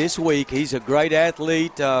offense this week. He's a great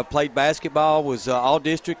athlete, played basketball, was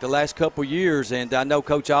all-district the last couple years. And I know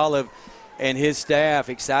Coach Olive and his staff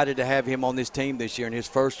excited to have him on this team this year in his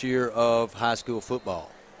first year of high school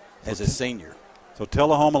football as a senior. So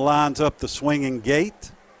Tullahoma lines up the swinging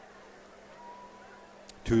gate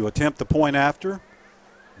to attempt the point after.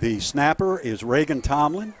 The snapper is Reagan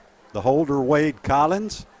Tomlin, the holder Wade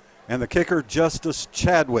Collins, and the kicker Justice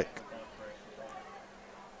Chadwick.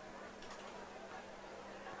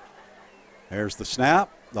 There's the snap,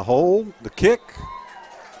 the hold, the kick,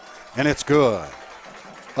 and it's good.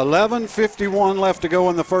 11:51 left to go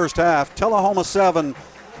in the first half. Tullahoma 7,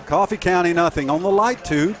 Coffee County nothing on the Light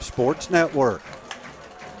Tube Sports Network.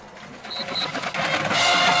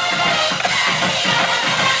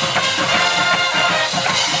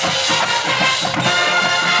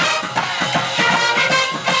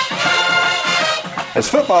 As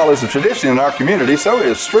football is a tradition in our community, so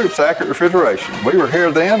is Stroop's Accurate Refrigeration. We were here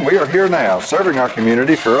then, we are here now, serving our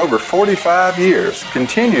community for over 45 years.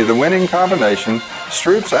 Continue the winning combination,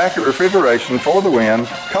 Stroop's Accurate Refrigeration for the win.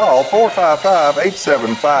 Call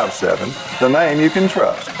 455-8757, the name you can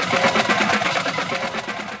trust.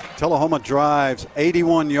 Tullahoma drives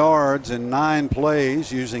 81 yards in 9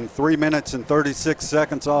 plays using 3 minutes and 36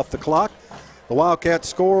 seconds off the clock. The Wildcats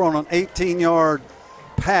score on an 18-yard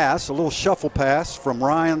pass, a little shuffle pass from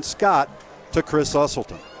Ryan Scott to Chris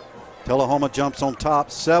Usselton. Tullahoma jumps on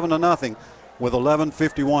top 7-0 with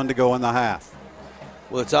 11:51 to go in the half.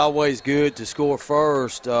 Well, it's always good to score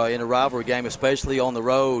first in a rivalry game, especially on the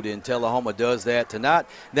road, and Tullahoma does that tonight.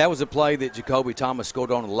 That was a play that Jacoby Thomas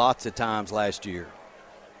scored on lots of times last year.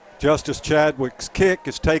 Justice Chadwick's kick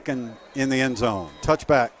is taken in the end zone.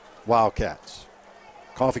 Touchback, Wildcats.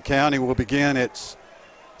 Coffee County will begin its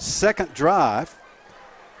second drive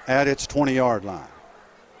at its 20-yard line.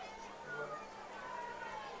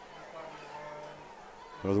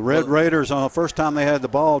 So the Red Raiders, on the first time they had the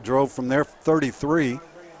ball, drove from their 33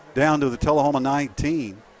 down to the Tullahoma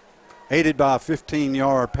 19, aided by a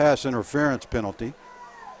 15-yard pass interference penalty.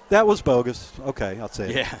 That was bogus. Okay, I'll say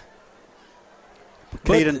it. Yeah.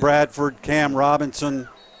 Caden Bradford, Cam Robinson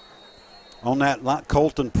on that line,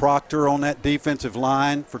 Colton Proctor on that defensive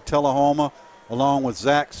line for Tullahoma, along with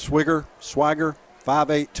Zach Swigger,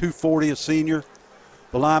 5'8", 240, a senior.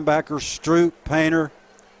 The linebackers, Stroop, Painter,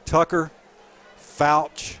 Tucker,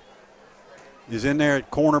 Fouch is in there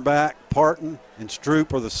at cornerback. Parton and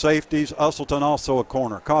Stroop are the safeties. Usselton also a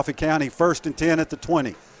corner. Coffee County 1st and 10 at the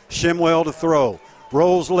 20. Shimwell to throw.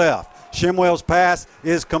 Rolls left. Shimwell's pass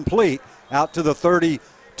is complete out to the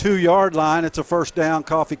 32-yard line. It's a first down,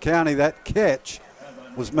 Coffee County. That catch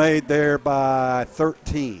was made there by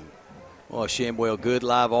 13. Well, Shimwell, good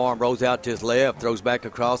live arm, rolls out to his left, throws back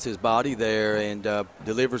across his body there, and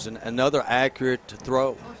delivers another accurate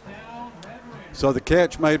throw. So the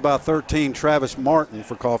catch made by 13, Travis Martin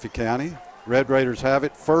for Coffee County. Red Raiders have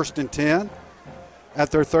it 1st and 10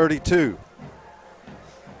 at their 32.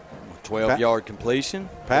 12-yard completion.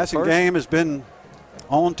 Passing game has been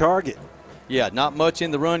on target. Yeah, not much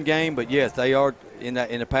in the run game, but yes, they are in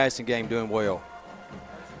the passing game doing well.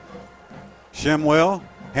 Shimwell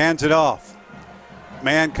hands it off.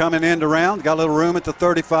 Man coming in to round, got a little room at the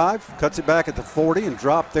 35, cuts it back at the 40 and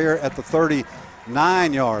dropped there at the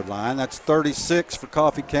 39-yard line. That's 36 for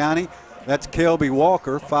Coffee County. That's Kelby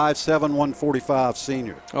Walker, 5'7", 145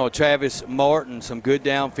 senior. Oh, Travis Martin, some good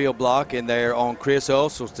downfield blocking there on Chris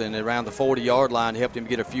Usselton around the 40-yard line, helped him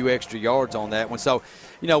get a few extra yards on that one. So,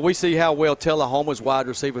 you know, we see how well Tullahoma's wide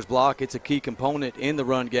receivers block. It's a key component in the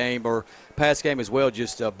run game or pass game as well,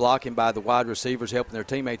 just blocking by the wide receivers, helping their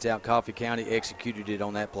teammates out. Coffee County executed it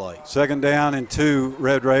on that play. 2nd down and 2,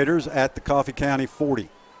 Red Raiders at the Coffee County 40.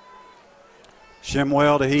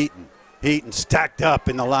 Shimwell to Heaton. Heaton stacked up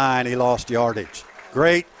in the line. He lost yardage.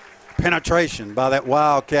 Great penetration by that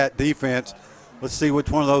Wildcat defense. Let's see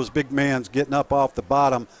which one of those big men's getting up off the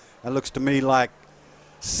bottom. That looks to me like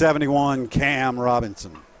 71 Cam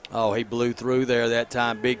Robinson. Oh, he blew through there that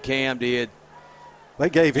time. Big Cam did.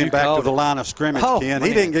 They gave him back to the line of scrimmage, Ken. Man.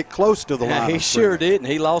 He didn't get close to the line of scrimmage. He sure didn't.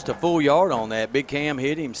 He lost a full yard on that. Big Cam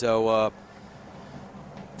hit him. So,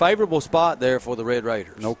 favorable spot there for the Red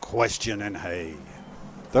Raiders. No question in hay.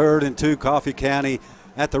 3rd and 2, Coffee County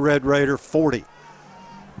at the Red Raider 40.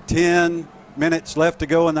 10 minutes left to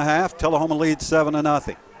go in the half. Tullahoma leads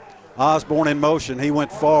 7-0. Osborne in motion. He went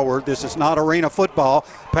forward. This is not arena football.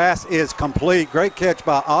 Pass is complete. Great catch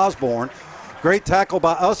by Osborne. Great tackle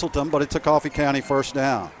by Usselton, but it's a Coffee County first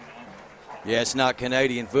down. Yeah, it's not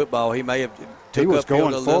Canadian football. He may have He was took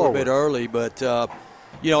going upfield a forward little bit early, but,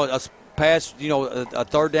 you know, pass, a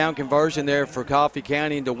third down conversion there for Coffee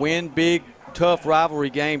County. And to win big, tough rivalry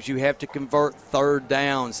games, you have to convert third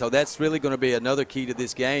down. So that's really going to be another key to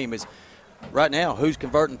this game is right now who's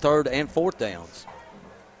converting third and fourth downs.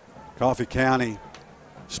 Coffee County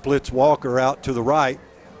splits Walker out to the right.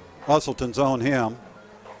 Usselton's on him.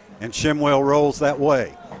 And Shimwell rolls that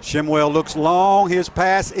way. Shimwell looks long. His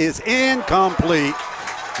pass is incomplete.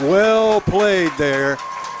 Well played there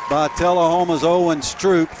by Tullahoma's Owen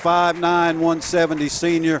Stroop, 5'9", 170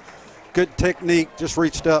 senior. Good technique, just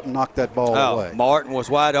reached up and knocked that ball away. Martin was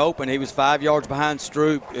wide open. He was 5 yards behind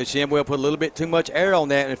Stroop. Shimwell put a little bit too much air on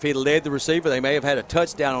that, and if he'd led the receiver, they may have had a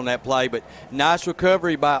touchdown on that play. But nice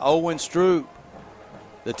recovery by Owen Stroop.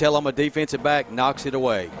 The Tullahoma defensive back knocks it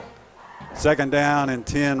away. 2nd down and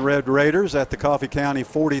 10 Red Raiders at the Coffee County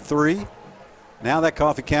 43. Now that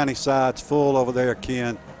Coffee County side's full over there,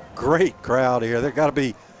 Ken. Great crowd here.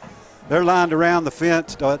 They're lined around the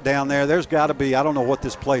fence down there. There's got to be, I don't know what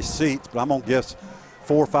this place seats, but I'm going to guess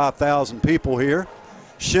 4,000 or 5,000 people here.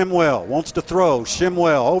 Shimwell wants to throw.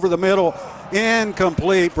 Shimwell over the middle,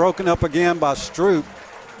 incomplete, broken up again by Stroop.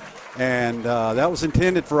 And that was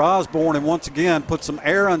intended for Osborne, and once again put some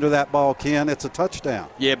air under that ball, Ken. It's a touchdown.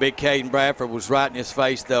 Yeah, big Caden Bradford was right in his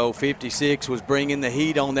face, though. 56 was bringing the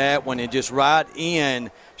heat on that one and just right in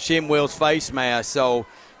Shimwell's face mask. So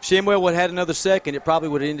if Shimwell would have had another second, it probably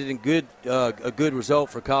would have ended in a good result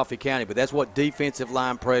for Coffee County. But that's what defensive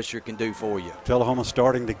line pressure can do for you. Tullahoma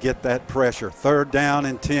starting to get that pressure. 3rd down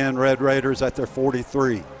and 10 Red Raiders at their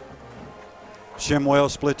 43. Shimwell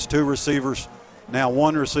splits 2 receivers. Now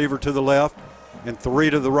 1 receiver to the left and 3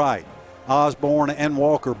 to the right. Osborne and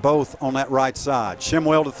Walker both on that right side.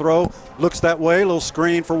 Shimwell to throw, looks that way, little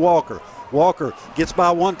screen for Walker. Walker gets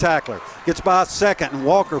by 1 tackler, gets by a second, and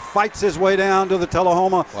Walker fights his way down to the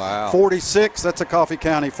Tullahoma 46. That's a Coffee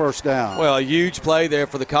County first down. Well, a huge play there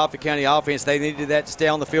for the Coffee County offense. They needed that to stay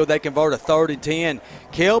on the field. They convert a 3rd and 10.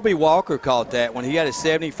 Kelby Walker caught that when he had a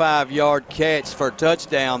 75-yard catch for a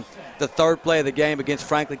touchdown. The 3rd play of the game against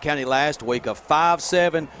Franklin County last week. A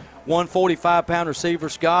 5'7", 145-pound receiver,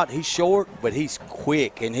 Scott. He's short, but he's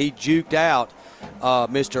quick, and he juked out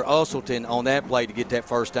Mr. Usselton on that play to get that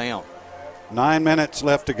first down. 9 minutes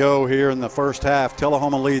left to go here in the first half.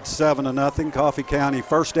 Tullahoma leads 7-0. Coffee County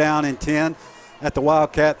 1st down and 10 at the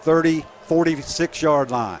Wildcat 30, 46-yard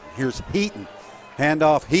line. Here's Heaton.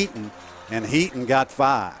 Handoff Heaton, and Heaton got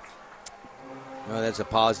 5. Well, that's a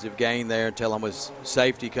positive gain there. Tullahoma's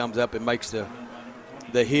safety comes up and makes the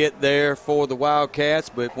hit there for the Wildcats.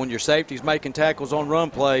 But when your safety's making tackles on run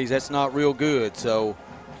plays, that's not real good. So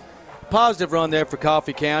positive run there for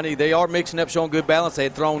Coffee County. They are mixing up, showing good balance. They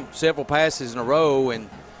had thrown several passes in a row, and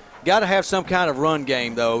got to have some kind of run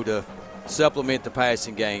game, though, to supplement the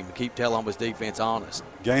passing game to keep Tullahoma's defense honest.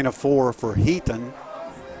 Gain of 4 for Heaton.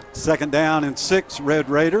 2nd down and 6 Red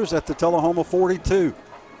Raiders at the Tullahoma 42.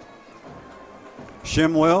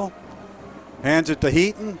 Shimwell hands it to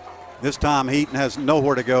Heaton. This time Heaton has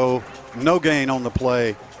nowhere to go. No gain on the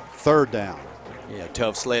play. 3rd down. Yeah,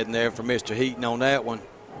 tough sledding there for Mr. Heaton on that one.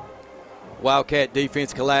 Wildcat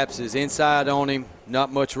defense collapses inside on him.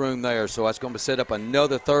 Not much room there, so that's going to set up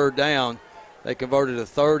another 3rd down. They converted a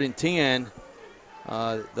 3rd and 10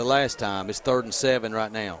 the last time. It's 3rd and 7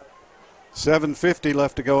 right now. 7:50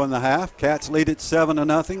 left to go in the half. Cats lead it 7-0.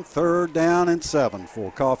 3rd down and 7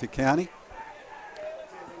 for Coffee County.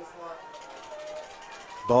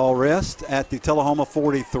 Ball rest at the Tullahoma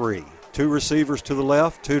 43. 2 receivers to the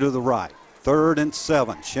left, 2 to the right. 3rd and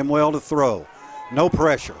 7. Shimwell to throw. No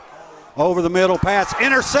pressure. Over the middle, pass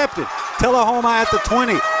intercepted. Tullahoma at the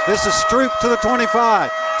 20. This is Stroop to the 25.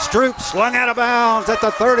 Stroop slung out of bounds at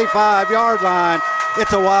the 35-yard line.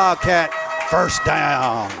 It's a Wildcat first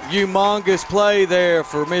down. Humongous play there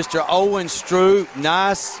for Mr. Owen Stroop.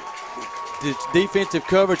 Nice defensive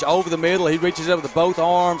coverage over the middle. He reaches up with both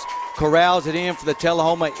arms, corrals it in for the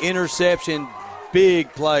Tullahoma interception.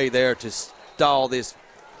 Big play there to stall this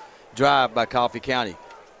drive by Coffee County.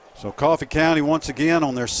 So Coffee County once again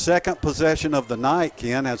on their 2nd possession of the night,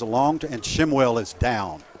 Ken, has a long and Shimwell is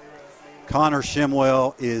down. Connor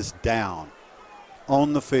Shimwell is down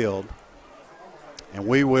on the field. And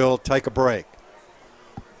we will take a break.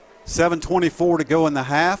 7:24 to go in the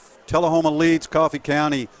half. Tullahoma leads Coffee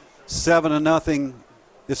County 7-0.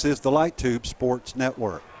 This is the Light Tube Sports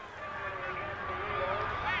Network.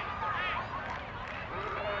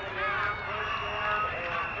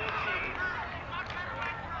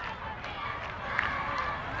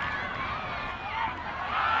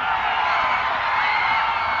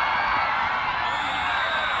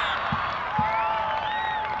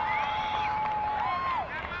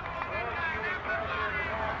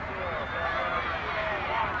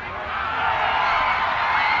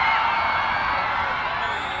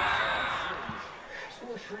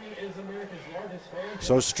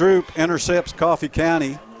 So Stroop intercepts Coffee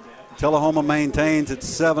County. Tullahoma maintains its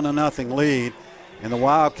 7-0 lead, and the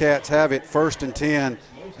Wildcats have it 1st and 10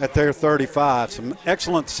 at their 35. Some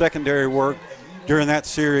excellent secondary work during that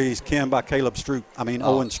series, Kim, by Owen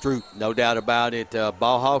Stroop. No doubt about it.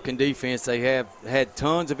 Ball hawking defense, they have had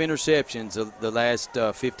tons of interceptions the last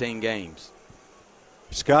 15 games.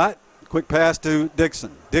 Scott, quick pass to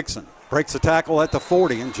Dixon. Dixon breaks a tackle at the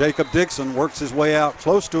 40, and Jacob Dixon works his way out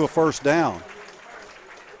close to a first down.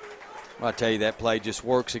 Well, I tell you, that play just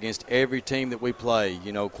works against every team that we play.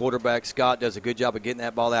 You know, quarterback Scott does a good job of getting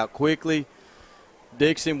that ball out quickly.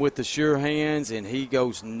 Dixon with the sure hands, and he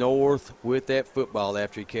goes north with that football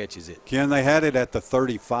after he catches it. Ken, they had it at the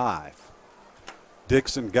 35.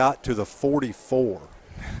 Dixon got to the 44.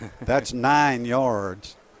 That's 9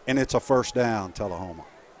 yards, and it's a first down, Tullahoma.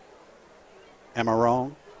 Am I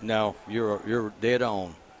wrong? No, you're dead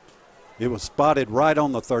on. It was spotted right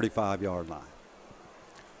on the 35-yard line.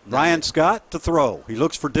 Ryan Scott to throw. He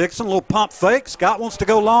looks for Dixon, a little pump fake. Scott wants to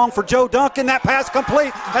go long for Joe Duncan. That pass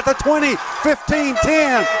complete at the 20, 15,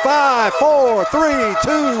 10, 5, 4, 3,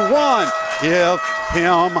 2, 1. Give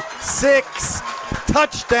him 6.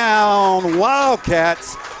 Touchdown,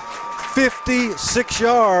 Wildcats. 56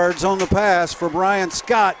 yards on the pass from Ryan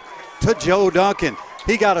Scott to Joe Duncan.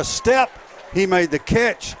 He got a step. He made the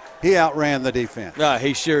catch. He outran the defense.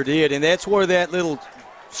 He sure did, and that's where that little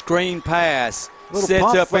screen pass Little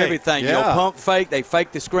sets up fake. everything. Yeah. You know, pump fake. They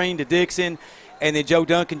fake the screen to Dixon, and then Joe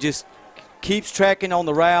Duncan just keeps tracking on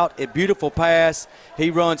the route. A beautiful pass.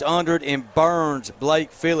 He runs under it and burns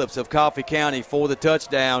Blake Phillips of Coffee County for the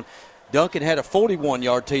touchdown. Duncan had a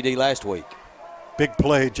 41-yard TD last week. Big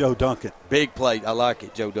play, Joe Duncan. Big play. I like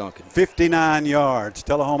it, Joe Duncan. 59 yards.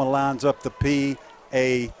 Tullahoma lines up the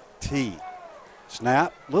PAT.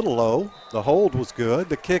 Snap, little low. The hold was good.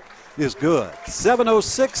 The kick is good.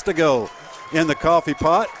 7:06 to go in the coffee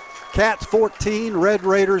pot. Cats 14, Red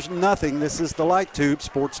Raiders nothing. This is the Light Tube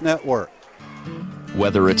Sports Network.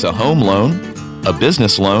 Whether it's a home loan, a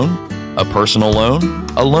business loan, a personal loan,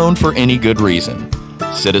 a loan for any good reason,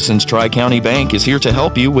 Citizens Tri-County Bank is here to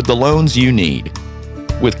help you with the loans you need.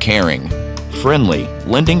 With caring, friendly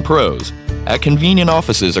lending pros at convenient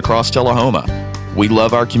offices across Tullahoma, we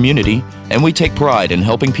love our community and we take pride in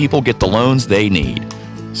helping people get the loans they need.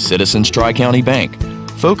 Citizens Tri-County Bank,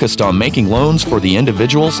 focused on making loans for the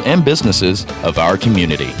individuals and businesses of our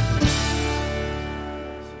community.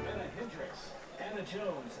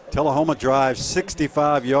 Tullahoma drives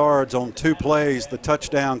 65 yards on 2 plays. The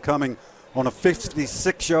touchdown coming on a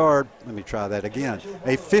 56-yard, let me try that again,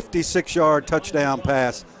 a 56-yard touchdown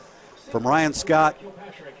pass from Ryan Scott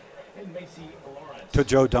to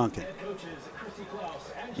Joe Duncan.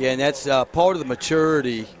 Yeah, and that's part of the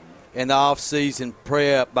maturity in the offseason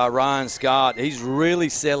prep by Ryan Scott. He's really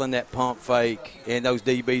selling that pump fake, and those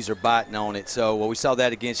DBs are biting on it. So we saw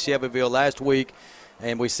that against Shelbyville last week,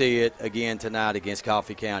 and we see it again tonight against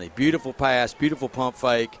Coffee County. Beautiful pass, beautiful pump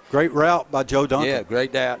fake. Great route by Joe Duncan. Yeah,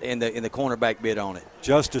 great route, and the cornerback bit on it.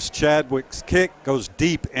 Justice Chadwick's kick goes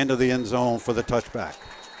deep into the end zone for the touchback.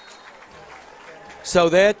 So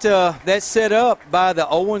that's set up by the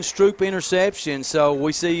Owen Stroop interception. So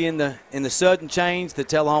we see in the sudden change, the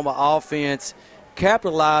Tullahoma offense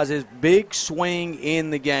capitalizes, big swing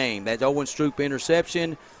in the game. That Owen Stroop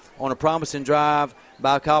interception on a promising drive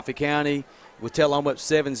by Coffee County with Tullahoma up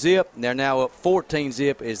 7-zip. And they're now up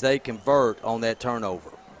 14-zip as they convert on that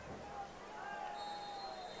turnover.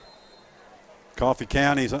 Coffee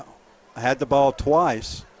County's had the ball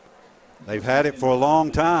twice. They've had it for a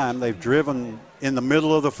long time. They've driven in the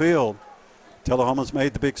middle of the field. Tullahoma's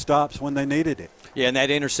made the big stops when they needed it. Yeah, and that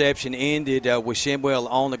interception ended with Shimwell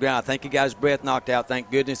on the ground. I think he got his breath knocked out. Thank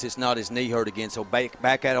goodness it's not his knee hurt again. So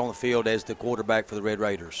back out on the field as the quarterback for the Red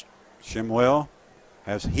Raiders. Shimwell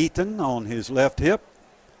has Heaton on his left hip.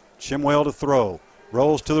 Shimwell to throw.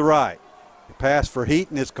 Rolls to the right. The pass for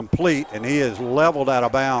Heaton is complete, and he is leveled out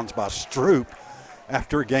of bounds by Stroop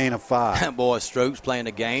after a gain of 5. Boy, Stroop's playing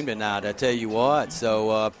a game tonight, I tell you what.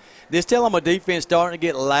 So this Tullahoma defense starting to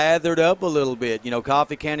get lathered up a little bit. You know,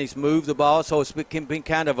 Coffee County's moved the ball, so it's been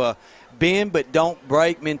kind of a bend but don't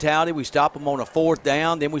break mentality. We stop them on a 4th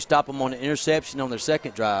down, then we stop them on an interception on their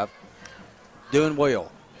second drive. Doing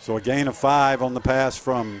well. So a gain of 5 on the pass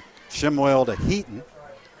from Shimwell to Heaton.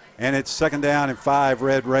 And it's 2nd down and 5,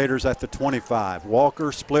 Red Raiders at the 25.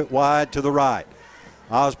 Walker split wide to the right.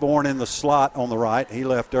 Osborne in the slot on the right. He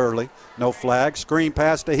left early. No flag. Screen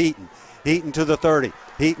pass to Heaton. Heaton to the 30.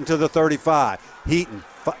 Heaton to the 35. Heaton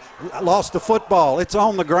lost the football. It's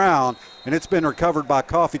on the ground, and it's been recovered by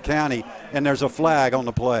Coffee County, and there's a flag on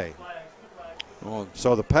the play.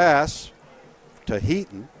 So the pass to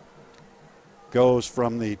Heaton goes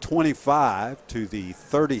from the 25 to the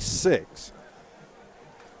 36.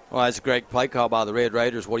 Well, that's a great play call by the Red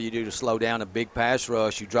Raiders. What do you do to slow down a big pass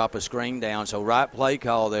rush? You drop a screen down. So right play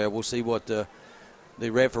call there. We'll see what the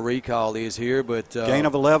referee call is here. But gain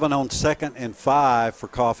of 11 on 2nd and 5 for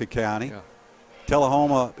Coffee County. Yeah.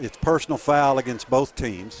 Tullahoma, it's personal foul against both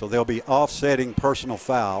teams, so they'll be offsetting personal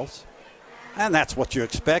fouls. And that's what you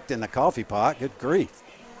expect in the coffee pot. Good grief.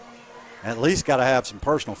 At least got to have some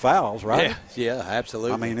personal fouls, right? Yeah,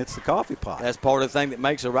 absolutely. I mean, it's the coffee pot. That's part of the thing that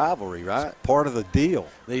makes a rivalry, right? It's part of the deal.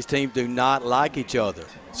 These teams do not like each other.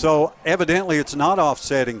 So evidently it's not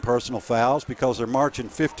offsetting personal fouls because they're marching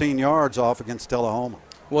 15 yards off against Tullahoma.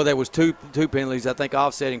 Well, there was two penalties, I think,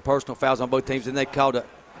 offsetting personal fouls on both teams, and they called they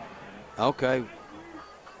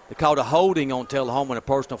called a holding on Tullahoma and a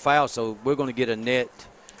personal foul, so we're going to get a net.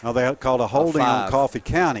 No, they called a holding on Coffee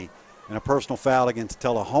County and a personal foul against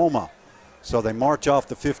Tullahoma. So they march off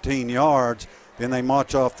the 15 yards, then they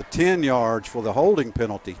march off the 10 yards for the holding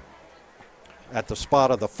penalty at the spot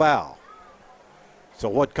of the foul. So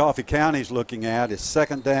what Coffee County's looking at is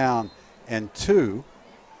 2nd down and 2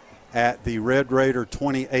 at the Red Raider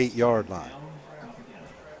 28-yard line.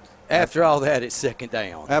 After all that, it's 2nd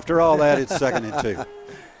down. After all that, it's 2nd and 2.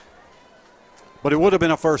 But it would have been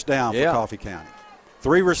a first down for Coffee County.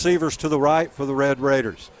 3 receivers to the right for the Red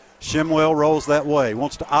Raiders. Shimwell rolls that way.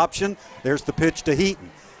 Wants to option. There's the pitch to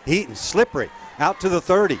Heaton. Heaton, slippery. Out to the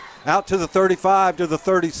 30. Out to the 35 to the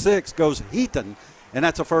 36 goes Heaton. And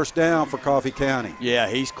that's a first down for Coffee County. Yeah,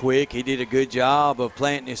 he's quick. He did a good job of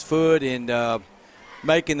planting his foot and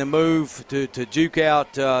making the move to juke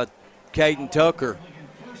out Caden Tucker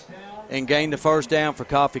and gain the first down for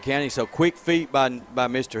Coffee County. So quick feet by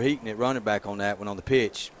Mr. Heaton at running back on that one on the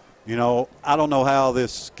pitch. You know, I don't know how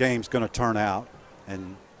this game's going to turn out.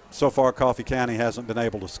 And so far, Coffee County hasn't been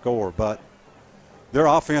able to score, but their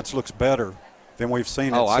offense looks better than we've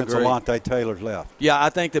seen it since Alante Taylor's left. Yeah, I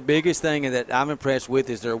think the biggest thing that I'm impressed with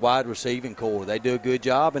is their wide receiving core. They do a good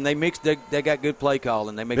job, and they got good play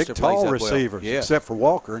calling. They mix their plays up well. Big, tall receivers, yeah. Except for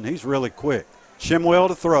Walker, and he's really quick. Shimwell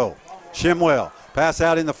to throw. Shimwell, pass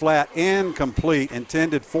out in the flat, incomplete,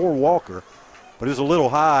 intended for Walker, but it was a little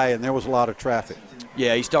high, and there was a lot of traffic.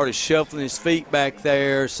 Yeah, he started shuffling his feet back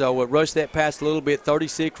there, so it rushed that pass a little bit.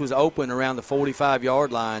 36 was open around the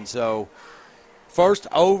 45-yard line, so first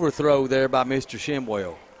overthrow there by Mr.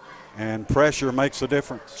 Shimwell. And pressure makes a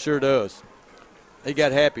difference. Sure does. He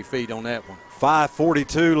got happy feet on that one.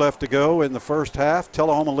 5:42 left to go in the first half.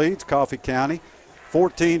 Tullahoma leads Coffee County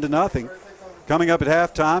 14-0. Coming up at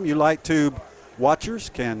halftime, you Light Tube watchers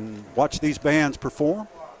can watch these bands perform.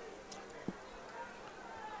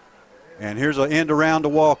 And here's an end around to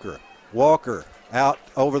Walker. Walker out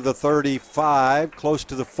over the 35, close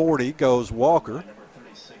to the 40 goes Walker.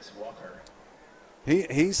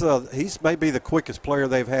 He's maybe the quickest player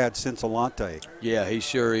they've had since Alante. Yeah, he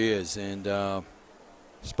sure is. And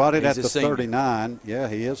spotted at the 39. Yeah,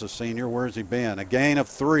 he is a senior. Where's he been? A gain of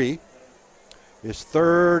 3. It's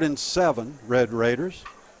 3rd and 7, Red Raiders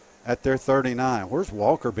at their 39. Where's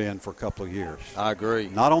Walker been for a couple of years? I agree.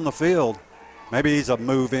 Not on the field. Maybe he's a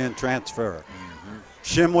move-in transfer.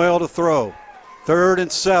 Shimwell to throw. 3rd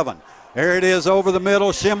and 7. There it is over the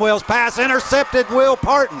middle. Shimwell's pass intercepted. Will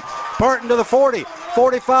Parton. Parton to the 40,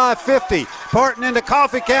 45, 50. Parton into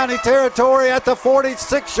Coffee County territory at the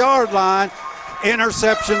 46-yard line.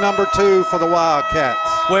 Interception number 2 for the Wildcats.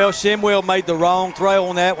 Well, Shimwell made the wrong throw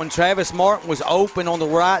on that one. Travis Martin was open on the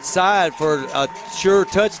right side for a sure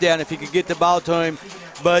touchdown if he could get the ball to him.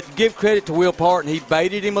 But give credit to Will Parton. He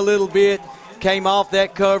baited him a little bit, came off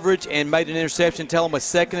that coverage, and made an interception, tell him a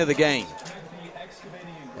second of the game.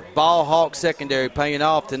 Ball Hawk secondary paying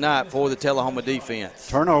off tonight for the Tullahoma defense.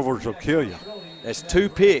 Turnovers will kill you. That's 2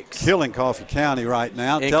 picks. Killing Coffee County right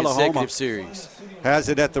now. In Tullahoma consecutive series. Has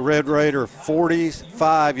it at the Red Raider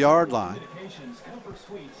 45-yard line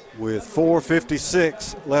with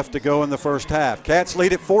 4:56 left to go in the first half. Cats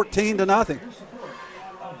lead at 14-0.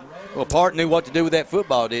 Well, Parton knew what to do with that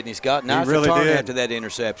football, didn't he, Scott? Nice really return did. after that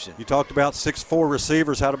interception. You talked about 6'4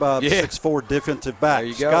 receivers. How about 6'4 defensive back? There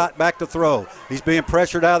you go. Scott back to throw. He's being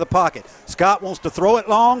pressured out of the pocket. Scott wants to throw it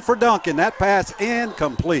long for Duncan. That pass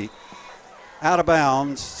incomplete. Out of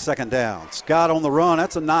bounds, 2nd down. Scott on the run.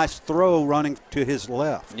 That's a nice throw running to his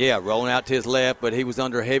left. Yeah, rolling out to his left, but he was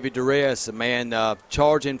under heavy duress. A man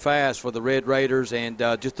charging fast for the Red Raiders and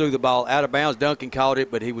just threw the ball out of bounds. Duncan caught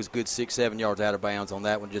it, but he was good 6-7 yards out of bounds on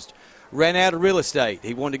that one. Just ran out of real estate.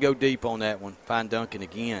 He wanted to go deep on that one. Find Duncan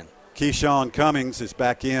again. Keyshawn Cummings is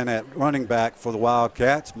back in at running back for the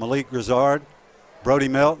Wildcats. Malik Grizzard, Brody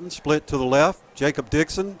Melton split to the left. Jacob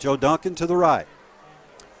Dixon, Joe Duncan to the right.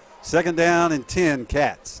 Second down and 10,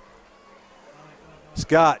 Cats.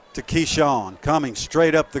 Scott to Keyshawn, coming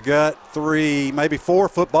straight up the gut. 3, maybe 4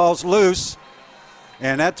 footballs loose.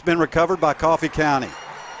 And that's been recovered by Coffee County.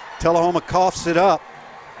 Tullahoma coughs it up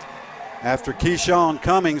after Keyshawn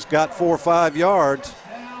Cummings got 4 or 5 yards.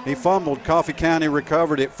 He fumbled. Coffee County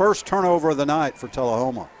recovered it. First turnover of the night for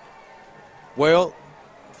Tullahoma. Well,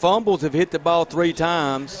 fumbles have hit the ball 3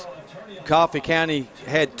 times. Coffee County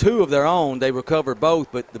had 2 of their own. They recovered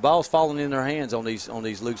both, but the ball's falling in their hands on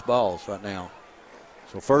these loose balls right now.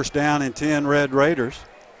 So first down and 10, Red Raiders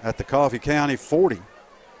at the Coffee County 40.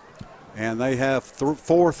 And they have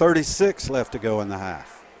 4:36 left to go in the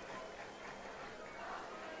half.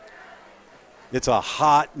 It's a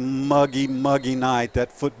hot, muggy night.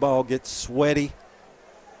 That football gets sweaty,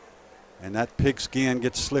 and that pigskin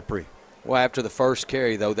gets slippery. Well, after the first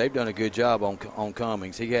carry, though, they've done a good job on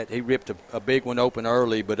Cummings. He ripped a big one open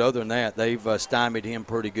early, but other than that, they've stymied him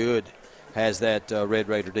pretty good, has that Red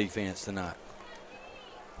Raider defense tonight.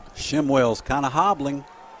 Shimwell's kind of hobbling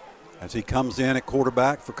as he comes in at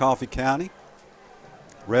quarterback for Coffee County.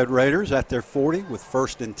 Red Raiders at their 40 with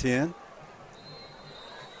first and 10.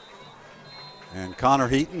 And Connor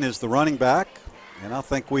Heaton is the running back. And I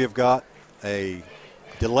think we have got a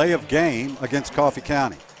delay of game against Coffee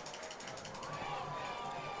County.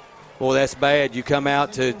 Well, that's bad. You come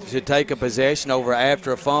out to take a possession over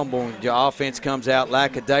after a fumble, and your offense comes out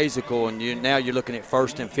lackadaisical, and now you're looking at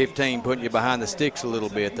first and 15, putting you behind the sticks a little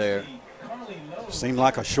bit there. Seemed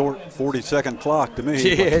like a short 40-second clock to me.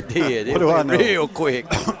 Yeah, it did. What do I know? Real quick.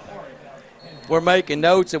 We're making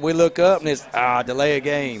notes, and we look up, and it's delay of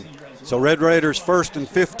game. So Red Raiders first and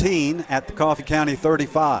 15 at the Coffee County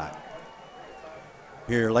 35.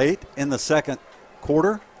 Here late in the second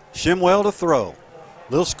quarter, Shimwell to throw.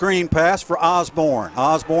 Little screen pass for Osborne.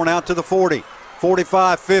 Osborne out to the 40,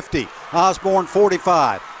 45, 50. Osborne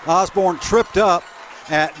 45. Osborne tripped up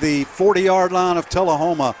at the 40-yard line of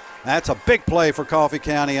Tullahoma. That's a big play for Coffee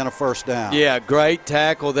County and a first down. Yeah, great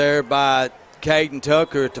tackle there by Caden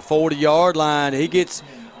Tucker at the 40-yard line. He gets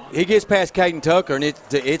past Caden Tucker, and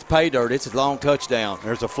it's pay dirt. It's a long touchdown.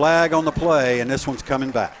 There's a flag on the play, and this one's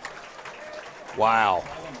coming back. Wow.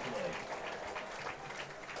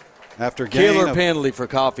 After Killer penalty for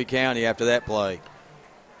Coffee County after that play.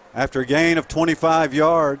 After a gain of 25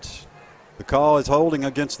 yards, the call is holding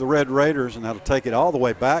against the Red Raiders, and that'll take it all the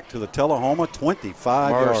way back to the Tullahoma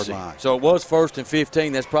 25-yard line. So it was first and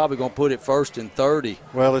 15. That's probably going to put it first and 30.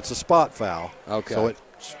 Well, it's a spot foul. Okay. So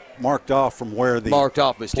it's marked off from where the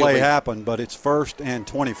play happened, but it's first and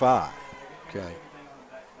 25. Okay.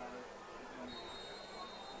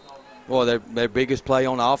 Well, their biggest play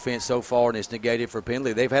on offense so far, and it's negated for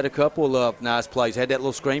penalty. They've had a couple of nice plays. Had that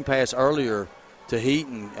little screen pass earlier to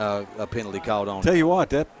Heaton, a penalty called on. Tell you what,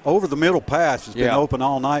 that over-the-middle pass has been open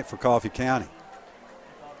all night for Coffee County.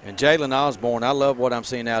 And Jalen Osborne, I love what I'm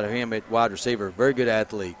seeing out of him at wide receiver. Very good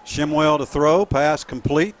athlete. Shimwell to throw, pass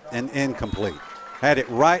complete and incomplete. Had it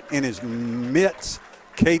right in his mitts.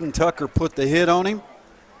 Caden Tucker put the hit on him,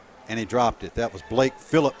 and he dropped it. That was Blake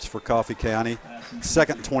Phillips for Coffee County.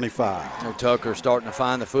 Second and 25. Tucker starting to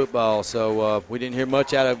find the football, so we didn't hear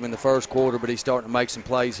much out of him in the first quarter, but he's starting to make some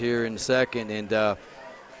plays here in the second. And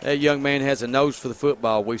that young man has a nose for the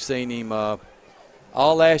football. We've seen him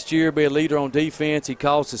all last year be a leader on defense. He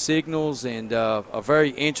calls the signals, and a very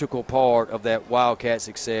integral part of that Wildcat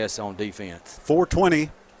success on defense.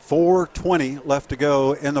 4:20 left to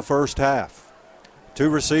go in the first half. 2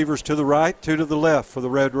 receivers to the right, 2 to the left for the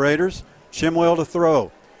Red Raiders. Shimwell to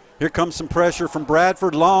throw. Here comes some pressure from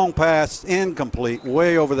Bradford. Long pass, incomplete,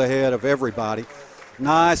 way over the head of everybody.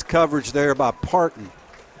 Nice coverage there by Parton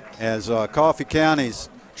as Coffee County's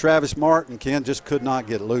Travis Martin, Ken, just could not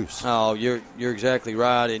get loose. Oh, you're exactly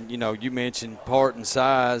right. And, you mentioned Parton's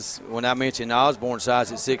size. When I mentioned Osborne's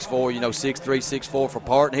size at 6'4", 6'3", 6'4" for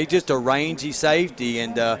Parton. He's just a rangy safety,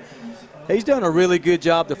 and he's done a really good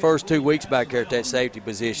job the first 2 weeks back there at that safety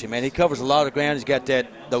position. Man, he covers a lot of ground. He's got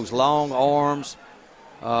those long arms.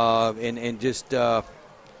 And just,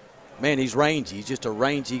 man, he's rangy. He's just a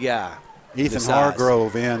rangy guy. Ethan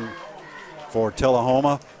Hargrove in for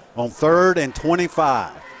Tullahoma on 3rd and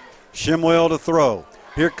 25. Shimwell to throw.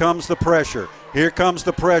 Here comes the pressure.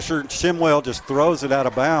 Shimwell just throws it out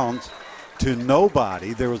of bounds to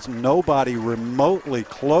nobody. There was nobody remotely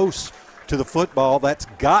close to the football. That's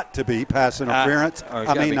got to be pass interference.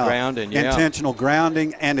 Grounding, intentional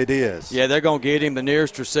grounding, and it is. Yeah, they're going to get him. The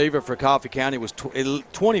nearest receiver for Coffee County was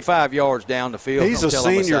 25 yards down the field. He's a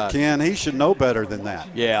senior, Ken. He should know better than that.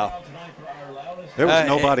 Yeah. There was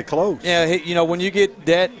nobody close. Yeah, when you get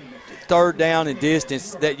that 3rd down and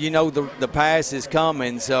distance, that the pass is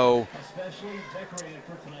coming. So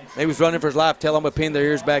He was running for his life. Tullahoma pinned their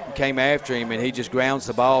ears back and came after him, and he just grounds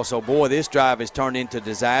the ball. So, boy, this drive has turned into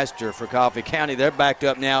disaster for Coffee County. They're backed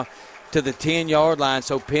up now to the 10-yard line,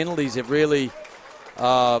 so penalties have really,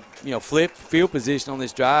 flipped field position on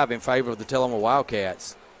this drive in favor of the Tullahoma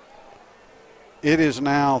Wildcats. It is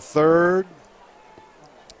now 3rd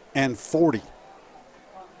and 40.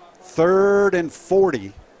 3rd and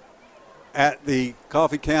 40 at the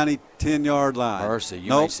Coffee County 10-yard line. Mercy, you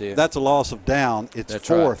nope, may see it. That's a loss of down. It's That's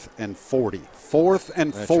 4th and 40. 4th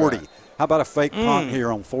and That's 40. right. How about a fake punt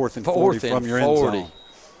here on 4th and 40 from your end zone?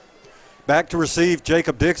 Back to receive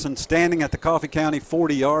Jacob Dixon standing at the Coffee County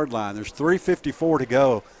 40-yard line. There's 3:54 to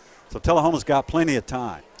go, so Tullahoma's got plenty of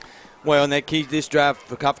time. Well, and this drive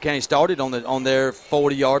for Coffee County started on their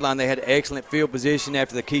 40-yard line. They had excellent field position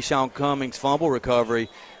after the Keyshawn Cummings fumble recovery.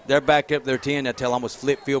 They're backed up their 10. Now Tullahoma's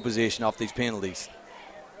flipped field position off these penalties.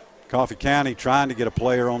 Coffee County trying to get a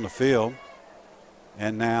player on the field,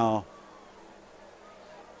 and now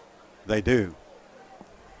they do.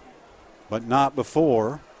 But not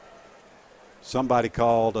before somebody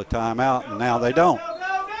called a timeout, and now they don't.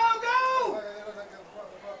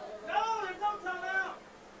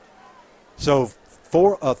 So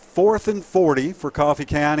for a 4th and 40 for Coffee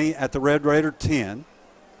County at the Red Raider 10.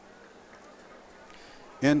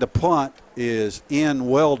 Into punt is Ian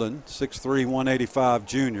Weldon, 6'3", 185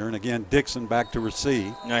 junior. And again, Dixon back to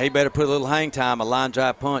receive. Now he better put a little hang time, a line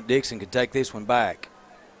drive punt. Dixon could take this one back.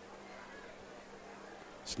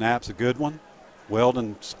 Snap's a good one.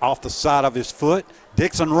 Weldon's off the side of his foot.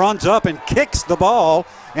 Dixon runs up and kicks the ball,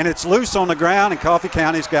 and it's loose on the ground, and Coffee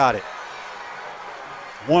County's got it.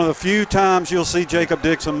 One of the few times you'll see Jacob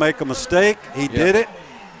Dixon make a mistake. He did it.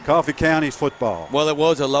 Coffee County's football. Well, it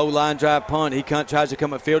was a low line drive punt. He tries to come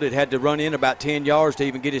upfield. It had to run in about 10 yards to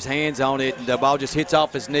even get his hands on it. And the ball just hits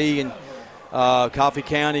off his knee, and Coffee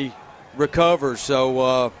County recovers.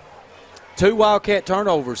 So 2 Wildcat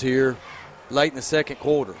turnovers here late in the second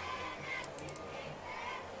quarter.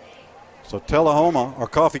 So Tullahoma, or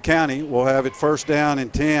Coffee County, will have it 1st down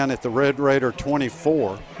and 10 at the Red Raider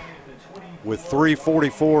 24 with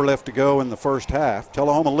 3:44 left to go in the first half.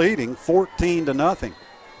 Tullahoma leading 14-0.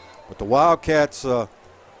 But the Wildcats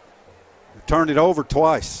turned it over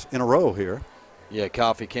twice in a row here. Yeah,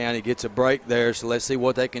 Coffee County gets a break there, so let's see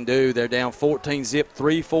what they can do. They're down 14-zip,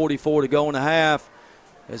 3:44 to go in the half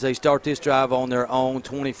as they start this drive on their own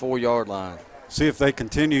 24-yard line. See if they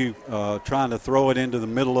continue trying to throw it into the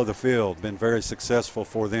middle of the field. Been very successful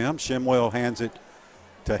for them. Shimwell hands it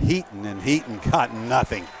to Heaton, and Heaton got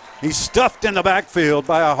nothing. He's stuffed in the backfield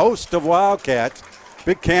by a host of Wildcats.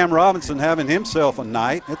 Big Cam Robinson having himself a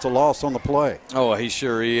night. It's a loss on the play. Oh, he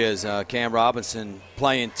sure is. Cam Robinson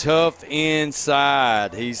playing tough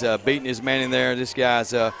inside. He's beating his man in there. This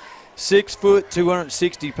guy's 6 foot,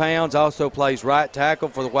 260 pounds, also plays right tackle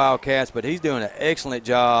for the Wildcats, but he's doing an excellent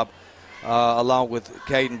job along with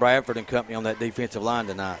Caden Bradford and company on that defensive line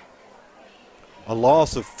tonight. A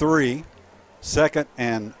loss of 3, 2nd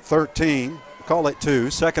and 13. Call it 2,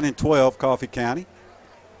 2nd and 12, Coffee County.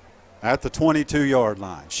 At the 22-yard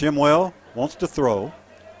line. Shimwell wants to throw,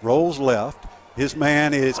 rolls left. His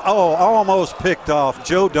man is, almost picked off.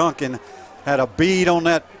 Joe Duncan had a bead on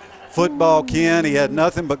that football, Ken. He had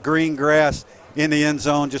nothing but green grass in the end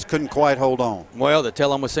zone, just couldn't quite hold on. Well, the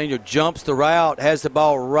Tullahoma senior jumps the route, has the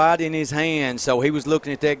ball right in his hand, so he was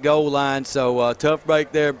looking at that goal line. So tough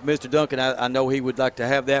break there, Mr. Duncan. I know he would like to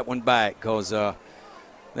have that one back because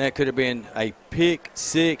that could have been a pick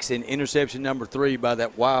 6 and interception number 3 by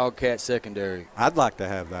that Wildcat secondary. I'd like to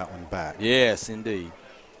have that one back. Yes, indeed.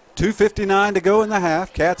 2:59 to go in the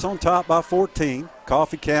half. Cats on top by 14.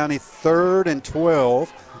 Coffee County 3rd and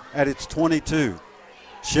 12 at its 22.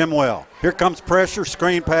 Shimwell. Here comes pressure.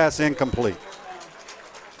 Screen pass incomplete.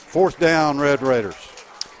 4th down, Red Raiders.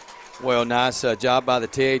 Well, nice job by the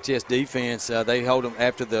THS defense. They hold them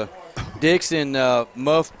after the Dixon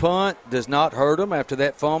muff punt. Does not hurt them after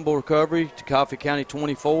that fumble recovery to Coffee County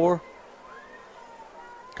 24.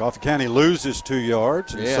 Coffee County loses 2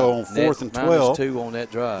 yards, and so on 4th and 12, -2 on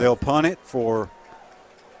that drive. They'll punt it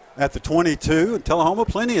at the 22. And Tullahoma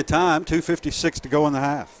plenty of time, 2:56 to go in the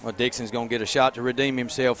half. Well, Dixon's going to get a shot to redeem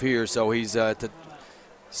himself here, so he's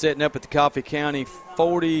setting up at the Coffee County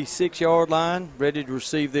 46-yard line, ready to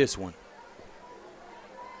receive this one.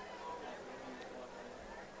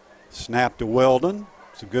 Snap to Weldon.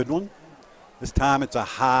 It's a good one. This time it's a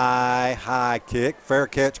high kick. Fair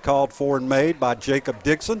catch called for and made by Jacob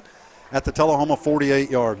Dixon at the Tullahoma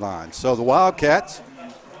 48-yard line. So the Wildcats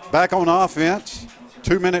back on offense.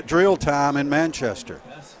 2-minute drill time in Manchester.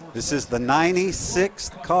 This is the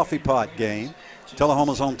 96th Coffee Pot game.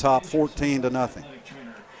 Tullahoma's on top 14-0.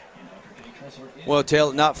 Well,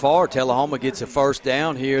 not far. Tullahoma gets a first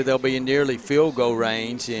down here. They'll be in nearly field goal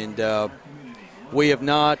range, and we have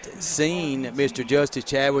not seen Mr. Justice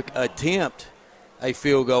Chadwick attempt a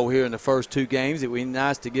field goal here in the first 2 games. It would be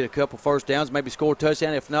nice to get a couple first downs, maybe score a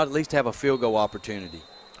touchdown. If not, at least have a field goal opportunity.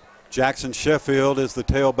 Jackson Sheffield is the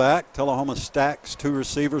tailback. Tullahoma stacks 2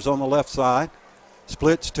 receivers on the left side,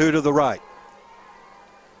 splits 2 to the right.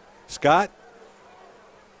 Scott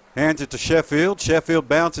hands it to Sheffield. Sheffield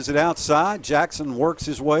bounces it outside. Jackson works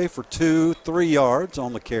his way for 2-3 yards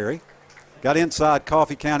on the carry. Got inside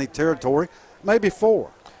Coffee County territory, maybe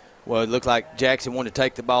 4. Well, it looked like Jackson wanted to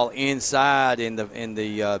take the ball inside, and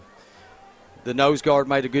the nose guard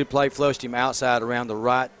made a good play, flushed him outside around the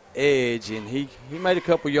right edge, and he made a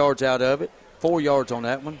couple yards out of it. 4 yards on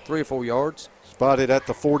that one, 3 or 4 yards. Spotted at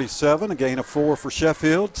the 47, a gain of 4 for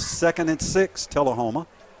Sheffield. 2nd and 6, Tullahoma,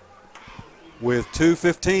 with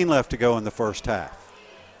 2:15 left to go in the first half.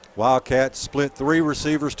 Wildcats split 3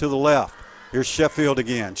 receivers to the left. Here's Sheffield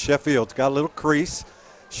again. Sheffield's got a little crease.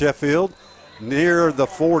 Sheffield near the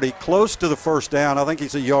 40, close to the first down. I think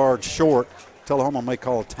he's a yard short. Tullahoma may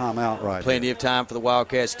call a timeout right Plenty here. of time for the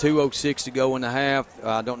Wildcats. 2:06 to go in the half.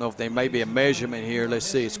 I don't know if there may be a measurement here. Let's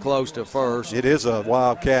see. It's close to first. It is a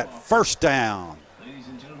Wildcat first down.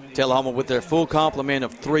 Tullahoma with their full complement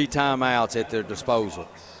of 3 timeouts at their disposal.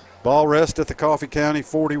 Ball rest at the Coffee County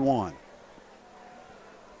 41.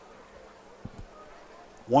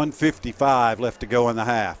 1:55 left to go in the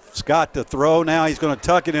half. Scott to throw. Now he's going to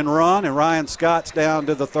tuck it and run, and Ryan Scott's down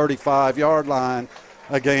to the 35-yard line,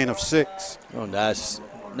 a gain of 6. Oh, nice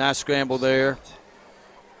scramble there.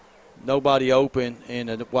 Nobody open, and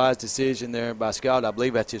a wise decision there by Scott. I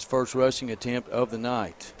believe that's his first rushing attempt of the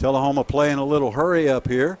night. Tullahoma playing a little hurry up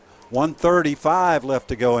here. 1:35 left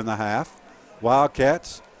to go in the half.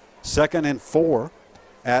 Wildcats 2nd and 4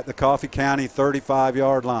 at the Coffee County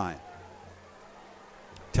 35-yard line.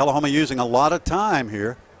 Tullahoma using a lot of time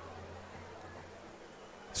here.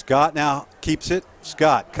 Scott now keeps it.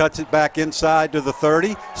 Scott cuts it back inside to the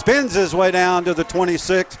 30, spins his way down to the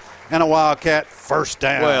 26, and a Wildcat first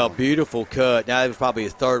down. Well, beautiful cut. Now, it was probably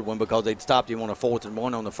his 3rd one because they stopped him on a 4th and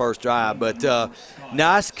 1 on the first drive. But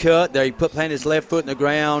nice cut there. He planted his left foot in the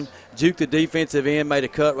ground, juked the defensive end, made a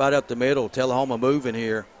cut right up the middle. Tullahoma moving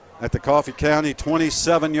here. At the Coffee County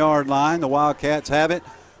 27-yard line, the Wildcats have it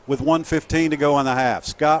with 1:15 to go in the half.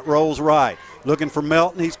 Scott rolls right, looking for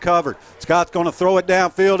Melton. He's covered. Scott's going to throw it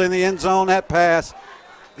downfield in the end zone. That pass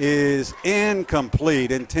is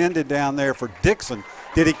incomplete, intended down there for Dixon.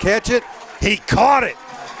 Did he catch it? He caught it.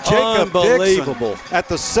 Jacob Unbelievable. Dixon at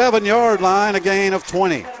the 7-yard line, a gain of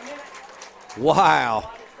 20.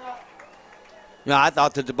 Wow. I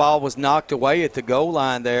thought that the ball was knocked away at the goal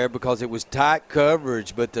line there because it was tight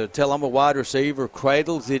coverage, but the Tullahoma wide receiver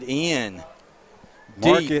cradles it in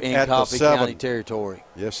deep in Coffee County territory.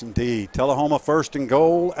 Yes, indeed. Tullahoma 1st and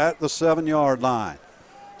goal at the 7-yard line.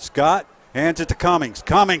 Scott hands it to Cummings.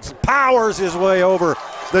 Cummings powers his way over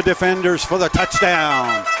the defenders for the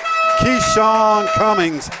touchdown. Keyshawn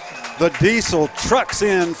Cummings, the diesel, trucks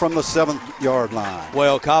in from the 7th-yard line.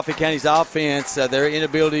 Well, Coffee County's offense, their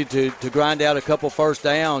inability to grind out a couple first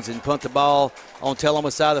downs and punt the ball on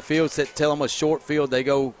Tullahoma's side of the field, set Tullahoma's short field. They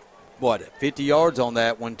go, 50 yards on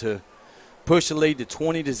that one to push the lead to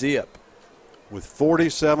 20-0. With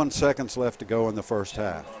 47 seconds left to go in the first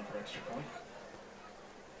half.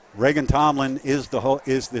 Reagan Tomlin is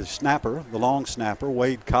the snapper, the long snapper.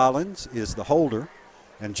 Wade Collins is the holder.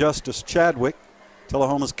 And Justice Chadwick,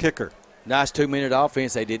 Tullahoma's kicker. Nice 2-minute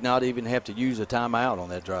offense. They did not even have to use a timeout on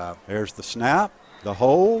that drive. There's the snap, the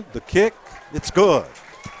hold, the kick. It's good.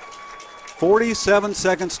 47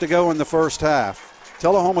 seconds to go in the first half.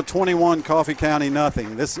 Tullahoma 21, Coffee County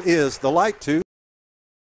nothing. This is the Light 2.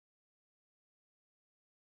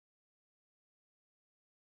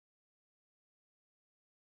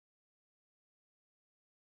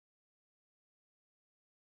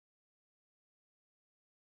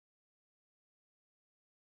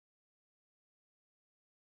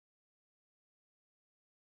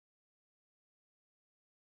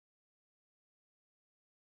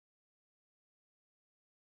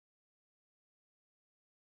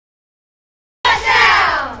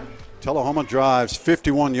 Tullahoma drives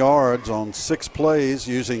 51 yards on 6 plays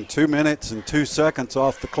using 2 minutes and 2 seconds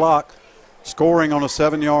off the clock, scoring on a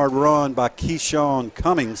 7-yard run by Keyshawn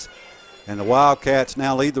Cummings. And the Wildcats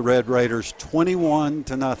now lead the Red Raiders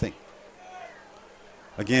 21-0.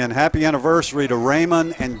 Again, happy anniversary to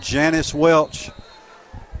Raymond and Janice Welch.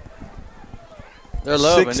 They're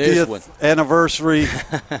loving this one. 60th anniversary.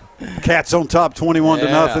 Cats on top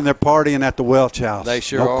 21-0. They're partying at the Welch house. They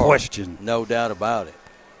sure are. No question. No doubt about it.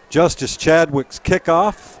 Justice Chadwick's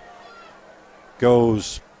kickoff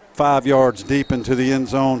goes 5 yards deep into the end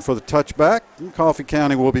zone for the touchback. And Coffee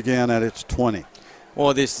County will begin at its 20.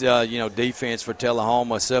 Well, this, defense for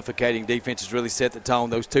Tullahoma, suffocating defense, has really set the tone.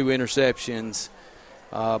 Those 2 interceptions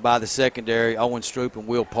by the secondary, Owen Stroop and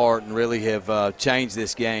Will Parton, really have changed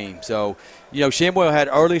this game. So, Shimwell had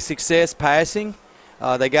early success passing.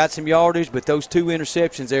 They got some yardage, but those 2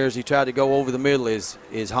 interceptions there as he tried to go over the middle is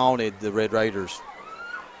haunted the Red Raiders.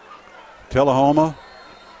 Tullahoma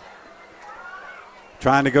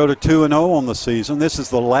trying to go to 2-0 on the season. This is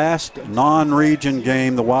the last non-region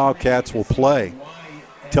game the Wildcats will play.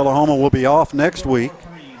 Tullahoma will be off next week,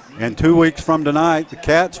 and 2 weeks from tonight, the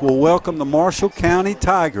Cats will welcome the Marshall County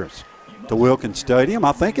Tigers to Wilkins Stadium.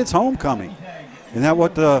 I think it's homecoming. Isn't that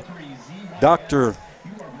what Dr.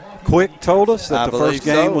 Quick told us, that the first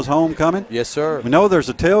game was homecoming? Yes, sir. We know there's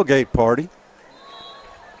a tailgate party,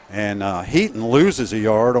 and Heaton loses a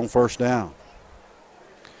yard on first down.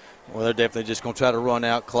 Well, they're definitely just going to try to run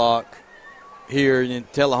out clock here, and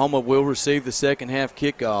Tullahoma will receive the second half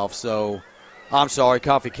kickoff. So, I'm sorry,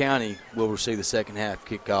 Coffee County will receive the second half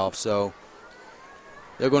kickoff. So,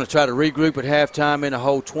 they're going to try to regroup at halftime in a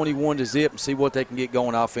whole 21-0 and see what they can get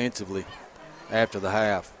going offensively after the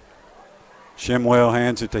half. Shimwell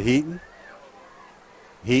hands it to Heaton.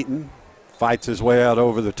 Heaton fights his way out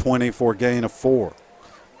over the 20 for a gain of 4.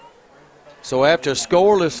 So after a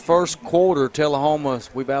scoreless first quarter, Tullahoma,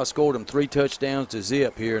 we've outscored them 3 touchdowns to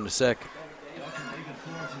zip here in the second.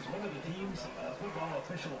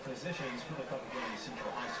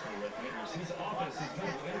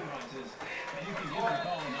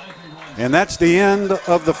 And that's the end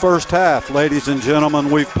of the first half, ladies and gentlemen.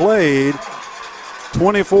 We've played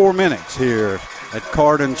 24 minutes here at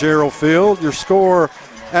Cardin Gerald Field. Your score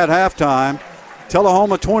at halftime,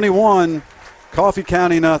 Tullahoma 21, Coffee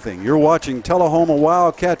County nothing. You're watching Tullahoma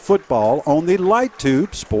Wildcat football on the Light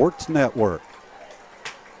Tube Sports Network.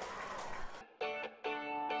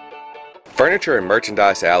 Furniture and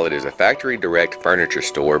Merchandise Outlet is a factory direct furniture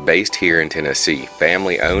store based here in Tennessee.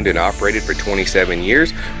 Family owned and operated for 27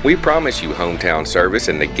 years, we promise you hometown service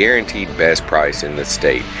and the guaranteed best price in the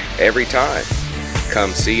state every time.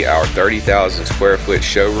 Come see our 30,000 square foot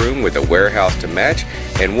showroom with a warehouse to match,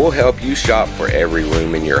 and we'll help you shop for every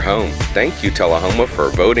room in your home. Thank you, Tullahoma, for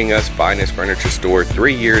voting us Finest Furniture Store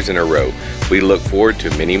 3 years in a row. We look forward to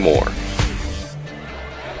many more.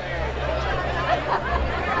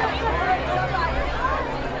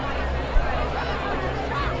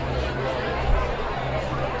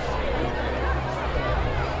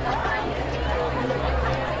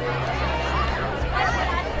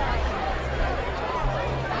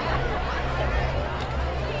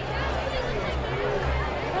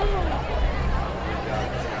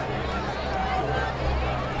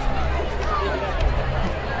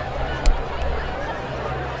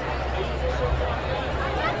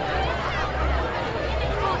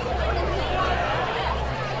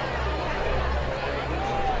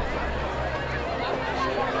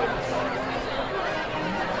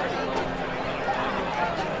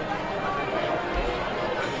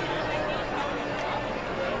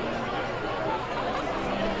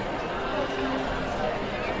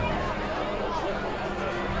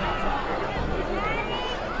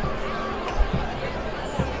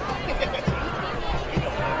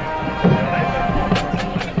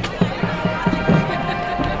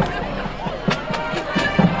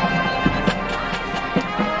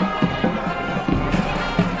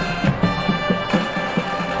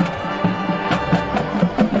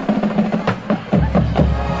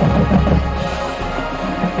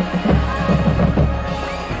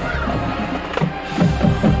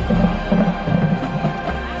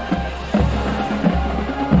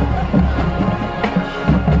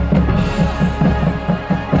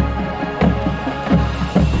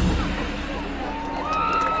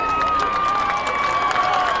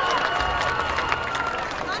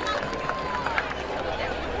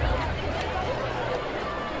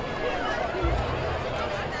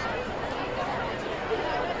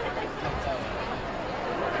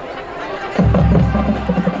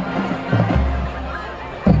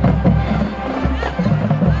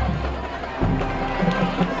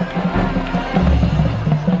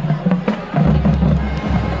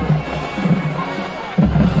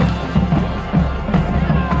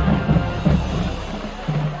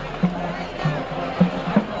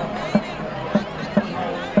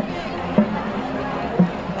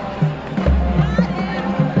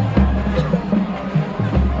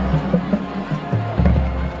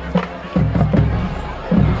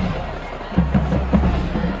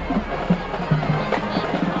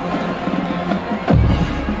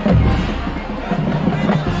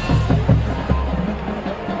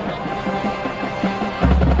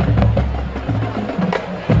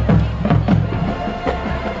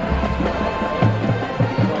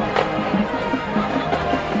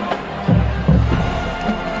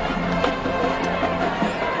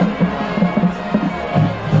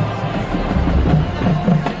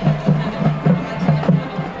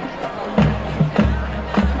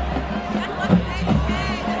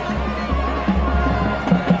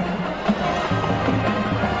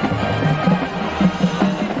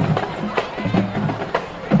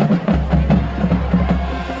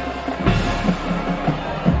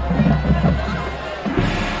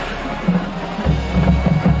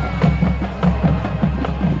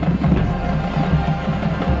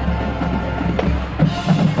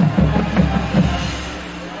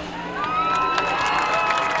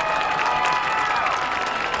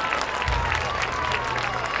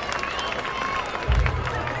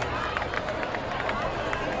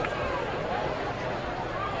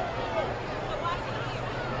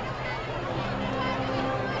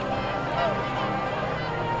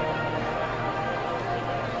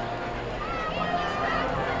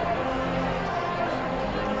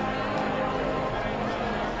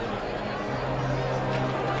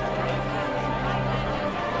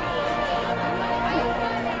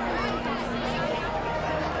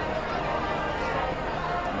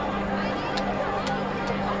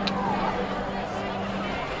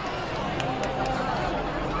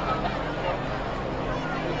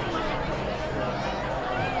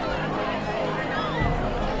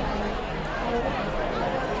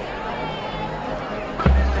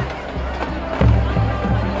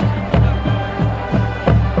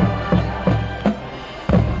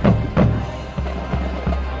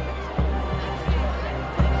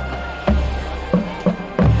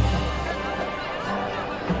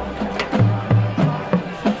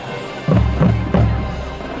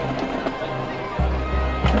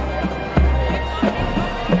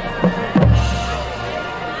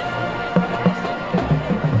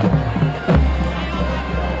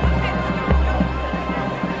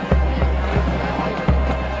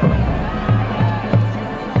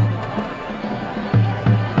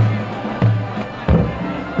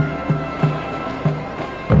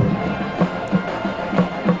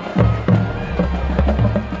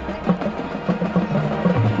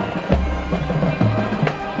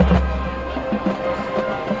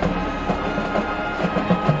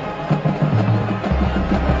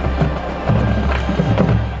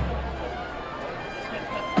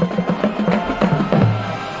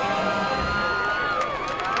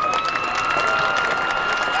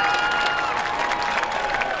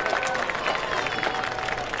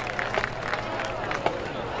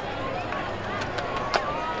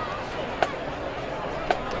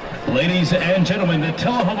 Ladies and gentlemen, the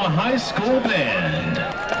Tullahoma High School Band.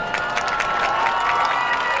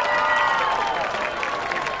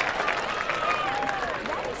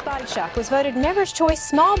 Body Shop was voted Mayor's Choice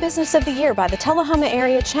Small Business of the Year by the Tullahoma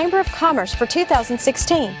Area Chamber of Commerce for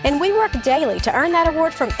 2016, and we work daily to earn that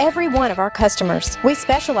award from every one of our customers. We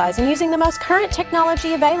specialize in using the most current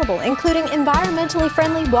technology available, including environmentally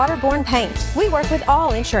friendly waterborne paint. We work with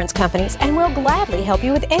all insurance companies and will gladly help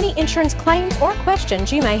you with any insurance claims or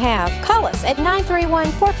questions you may have. Call us at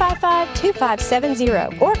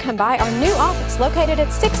 931-455-2570 or come by our new office located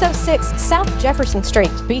at 606 South Jefferson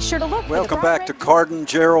Street. Be sure to look. Welcome back to Carden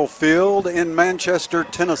Gerald Field in Manchester,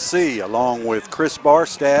 Tennessee, along with Chris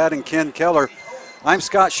Barstad and Ken Keller. I'm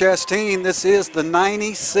Scott Chastain. This is the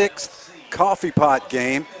 96th Coffee Pot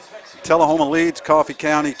game. Tullahoma leads Coffee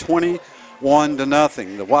County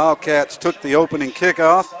 21-0. The Wildcats took the opening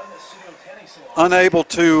kickoff. Unable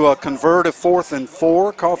to convert a 4th and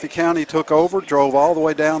 4, Coffee County took over, drove all the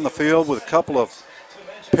way down the field with a couple of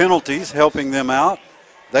penalties helping them out.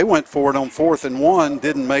 They went for it on 4th and 1,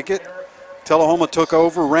 didn't make it. Tullahoma took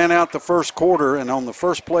over, ran out the first quarter, and on the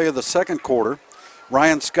first play of the second quarter,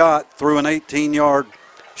 Ryan Scott threw an 18-yard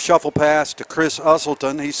shuffle pass to Chris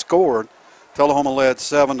Usselton. He scored. Tullahoma led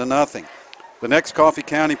 7-0. The next Coffee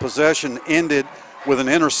County possession ended with an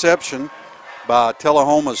interception by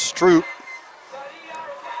Tullahoma's Stroop,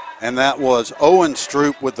 and that was Owen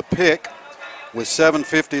Stroop with the pick. With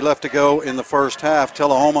 7:50 left to go in the first half,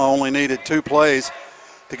 Tullahoma only needed 2 plays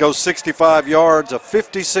to go 65 yards, a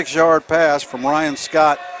 56-yard pass from Ryan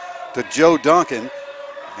Scott to Joe Duncan.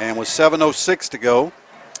 And with 7:06 to go,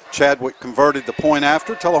 Chadwick converted the point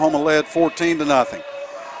after. Tullahoma led 14-0.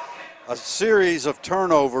 A series of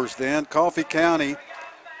turnovers then. Coffee County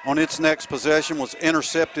on its next possession was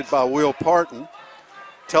intercepted by Will Parton.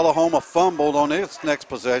 Tullahoma fumbled on its next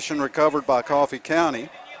possession, recovered by Coffee County.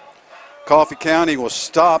 Coffee County was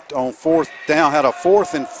stopped on 4th down, had a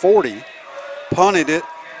 4th and 40, punted it.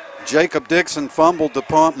 Jacob Dixon fumbled the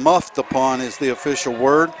punt, muffed the punt is the official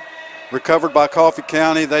word. Recovered by Coffee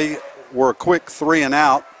County. They were a quick 3 and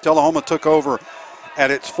out. Tullahoma took over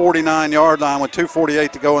at its 49-yard line with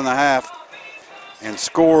 2:48 to go in the half and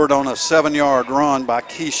scored on a 7-yard run by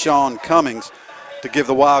Keyshawn Cummings to give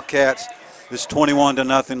the Wildcats this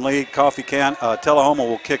 21-0 lead. Coffee County, Tullahoma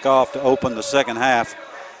will kick off to open the second half.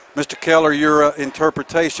 Mr. Keller, your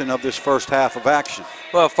interpretation of this first half of action.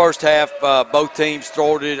 Well, first half, both teams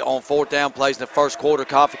thwarted on 4th down plays in the first quarter.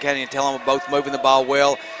 Coffee County and Tullahoma both moving the ball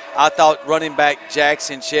well. I thought running back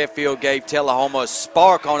Jackson Sheffield gave Tullahoma a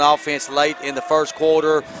spark on offense late in the first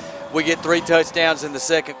quarter. We get 3 touchdowns in the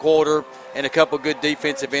second quarter and a couple good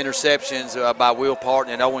defensive interceptions by Will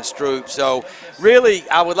Parton and Owen Stroop. So, really,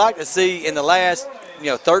 I would like to see in the last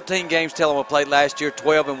 13 games Tullahoma played last year,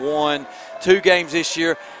 12-1, 2 games this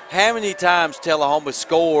year, how many times Tullahoma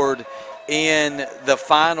scored in the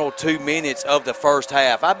final 2 minutes of the first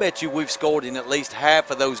half. I bet you we've scored in at least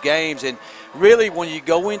half of those games. And really, when you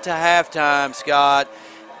go into halftime, Scott,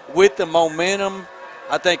 with the momentum,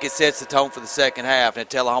 I think it sets the tone for the second half. And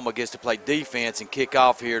Tullahoma gets to play defense and kick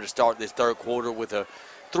off here to start this third quarter with a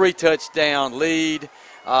 3-touchdown lead.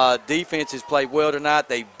 Defense has played well tonight.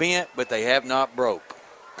 They bent, but they have not broke.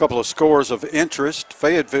 A couple of scores of interest.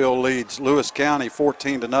 Fayetteville leads Lewis County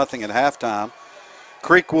 14-0 at halftime.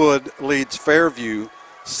 Creekwood leads Fairview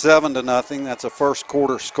 7-0. That's a first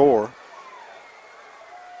quarter score.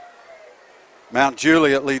 Mount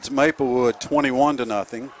Juliet leads Maplewood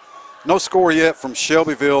 21-0. No score yet from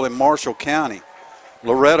Shelbyville and Marshall County.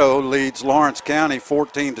 Loretto leads Lawrence County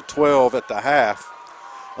 14-12 at the half.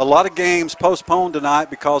 A lot of games postponed tonight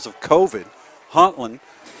because of COVID. Huntland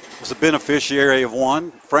was a beneficiary of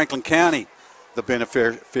one. Franklin County, the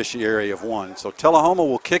beneficiary of one. So Tullahoma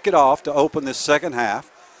will kick it off to open this second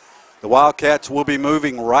half. The Wildcats will be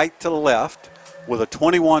moving right to left with a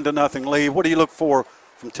 21-0 lead. What do you look for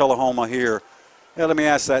from Tullahoma here? Now, let me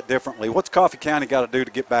ask that differently. What's Coffee County got to do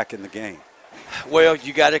to get back in the game? Well,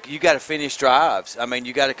 you got to finish drives. I mean,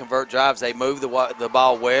 you got to convert drives. They move the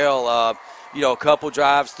ball well. A couple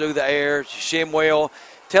drives through the air. Shimwell.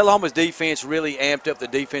 Tullahoma's defense really amped up the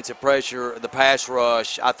defensive pressure, the pass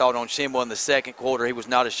rush. I thought on Shimwell in the second quarter, he was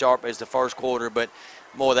not as sharp as the first quarter, but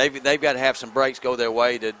boy, they've got to have some breaks go their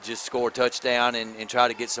way to just score a touchdown and try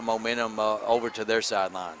to get some momentum over to their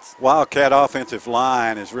sidelines. Wildcat offensive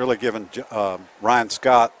line is really giving Ryan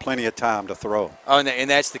Scott plenty of time to throw. Oh, and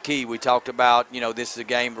that's the key. We talked about, this is a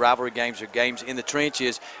game, rivalry games are games in the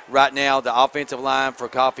trenches. Right now, the offensive line for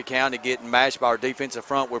Coffee County getting mashed by our defensive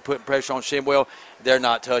front. We're putting pressure on Shimwell. They're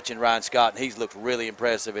not touching Ryan Scott, and he's looked really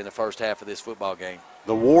impressive in the first half of this football game.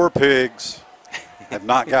 The War Pigs have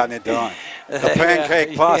not gotten it done. The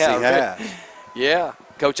pancake posse has. Yeah.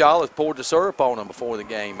 Coach Olive poured the syrup on them before the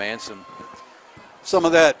game, man. Some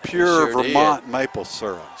of that pure Sure Vermont did. maple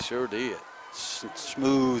syrup. Sure did.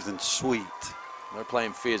 Smooth and sweet. They're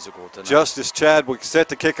playing physical tonight. Justice Chadwick set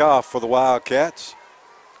to kick off for the Wildcats.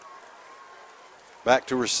 Back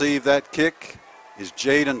to receive that kick is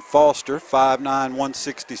Jaden Foster, 5'9",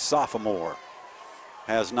 160 sophomore.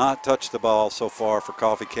 Has not touched the ball so far for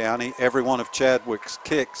Coffee County. Every one of Chadwick's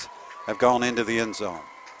kicks have gone into the end zone.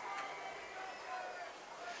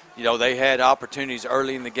 You know, they had opportunities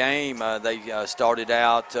early in the game. They started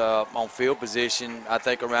out on field position, I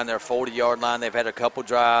think around their 40-yard line. They've had a couple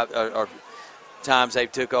drive or times they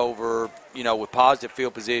took over, you know, with positive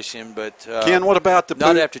field position. But Ken, what about the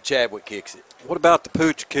not after Chadwick kicks it? What about the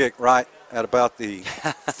pooch kick right at about the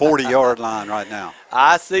 40-yard line right now?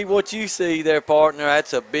 I see what you see there, partner.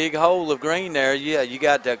 That's a big hole of green there. Yeah, you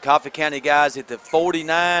got the Coffee County guys at the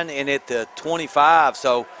 49 and at the 25.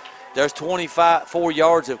 So there's 4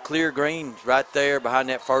 yards of clear green right there behind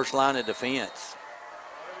that first line of defense.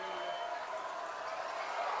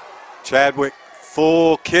 Chadwick,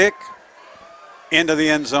 full kick into the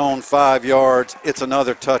end zone, 5 yards. It's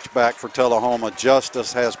another touchback for Tullahoma.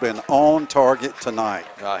 Justice has been on target tonight.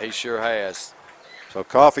 He sure has. So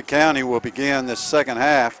Coffee County will begin this second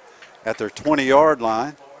half at their 20-yard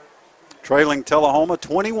line, trailing Tullahoma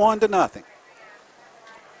 21-0.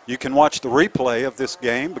 You can watch the replay of this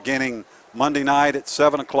game beginning Monday night at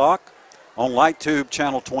 7 o'clock on LightTube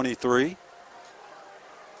Channel 23.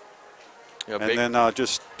 Yeah, and then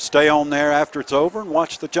just stay on there after it's over and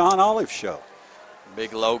watch the John Olive Show.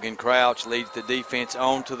 Big Logan Crouch leads the defense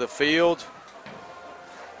onto the field.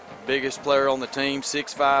 Biggest player on the team,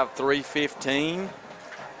 6'5", 315.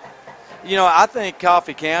 You know, I think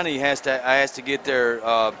Coffee County has to get their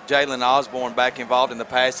Jalen Osborne back involved in the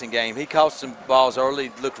passing game. He caught some balls early,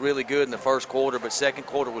 looked really good in the first quarter, but second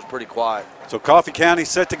quarter was pretty quiet. So Coffee County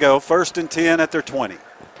set to go, 1st and 10 at their 20.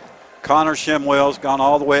 Connor Shimwell's gone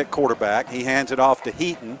all the way at quarterback. He hands it off to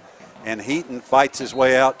Heaton, and Heaton fights his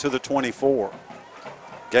way out to the 24.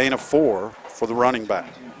 Gain of 4 for the running back.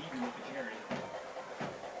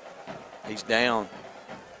 He's down,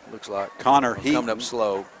 looks like. Connor Heaton. Coming up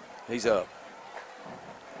slow. He's up.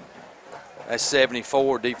 That's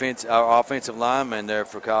 74 offensive lineman there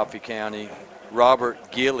for Coffee County.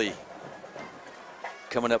 Robert Gilly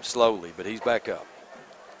coming up slowly, but he's back up.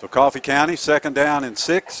 So Coffee County, 2nd down and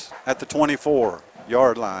 6 at the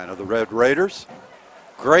 24-yard line of the Red Raiders.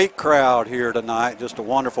 Great crowd here tonight. Just a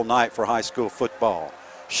wonderful night for high school football.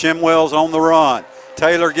 Shimwell's on the run.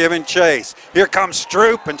 Taylor giving chase. Here comes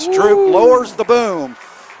Stroop, and Stroop lowers the boom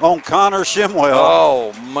on Connor Shimwell.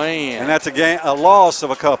 Oh, man. And that's a loss of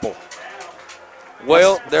a couple.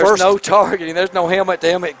 Well, there's no targeting. There's no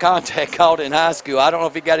helmet-to-helmet contact called in high school. I don't know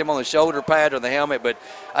if he got him on the shoulder pad or the helmet, but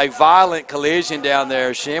a violent collision down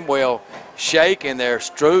there. Shimwell shaking there.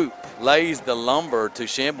 Stroop lays the lumber to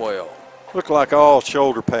Shimwell. Looked like all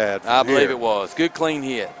shoulder pad. I believe it was. Good clean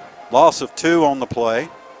hit. Loss of 2 on the play.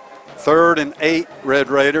 3rd and 8, Red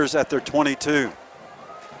Raiders at their 22.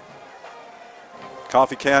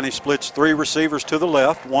 Coffee County splits 3 receivers to the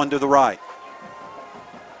left, 1 to the right.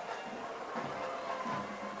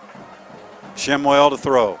 Shimwell to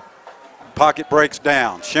throw. Pocket breaks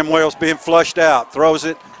down. Shimwell's being flushed out, throws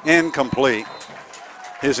it incomplete.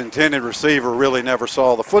 His intended receiver really never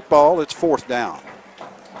saw the football. It's 4th down.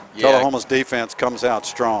 Yeah. Tullahoma's defense comes out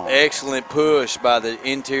strong. Excellent push by the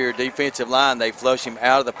interior defensive line. They flush him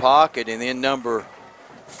out of the pocket, and then number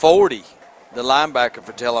 40, the linebacker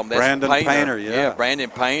for Tullahoma. That's Brandon Painter, yeah. Brandon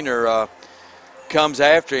Painter comes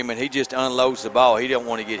after him, and he just unloads the ball. He don't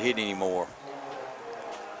want to get hit anymore.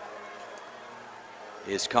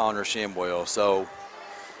 It's Connor Shimwell. So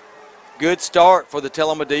good start for the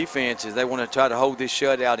Tullahoma defense as they want to try to hold this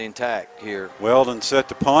shutout intact here. Weldon set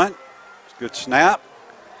to punt. Good snap.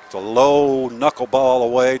 It's a low knuckleball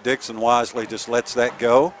away. Dixon wisely just lets that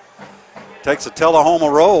go. Takes a Tullahoma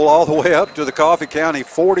roll all the way up to the Coffee County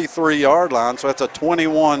 43-yard line. So that's a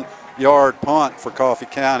 21-yard punt for Coffee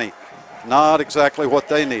County. Not exactly what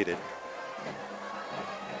they needed.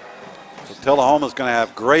 So Tullahoma's going to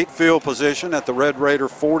have great field position at the Red Raider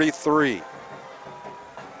 43.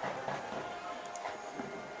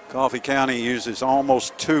 Coffee County uses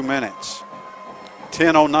almost 2 minutes.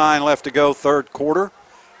 10:09 left to go, 3rd quarter.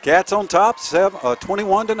 Cats on top,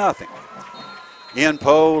 21-0. Ian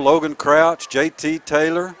Poe, Logan Crouch, J.T.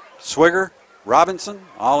 Taylor, Swigger, Robinson,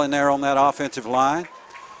 all in there on that offensive line.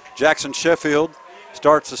 Jackson Sheffield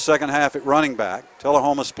starts the second half at running back.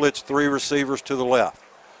 Tullahoma splits 3 receivers to the left.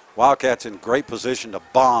 Wildcats in great position to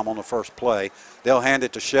bomb on the first play. They'll hand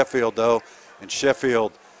it to Sheffield, though, And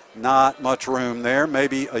Sheffield, not much room there,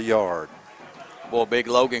 maybe a yard. Boy, big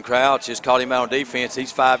Logan Crouch just caught him out on defense.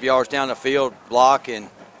 He's 5 yards down the field blocking,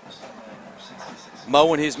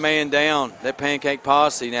 mowing his man down. That Pancake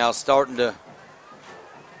Posse now starting to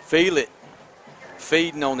feel it,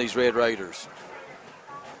 feeding on these Red Raiders.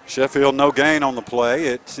 Sheffield, no gain on the play.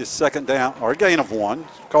 It's his second down, or a gain of 1.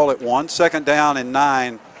 Call it 1. Second down and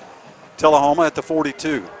 9. Tullahoma at the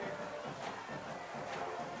 42.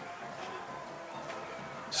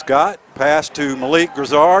 Scott, pass to Malik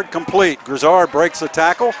Grizzard, complete. Grizzard breaks the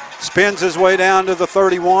tackle, spins his way down to the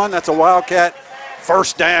 31. That's a Wildcat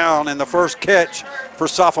first down and the first catch for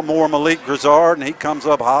sophomore Malik Grizzard, and he comes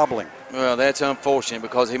up hobbling. Well, that's unfortunate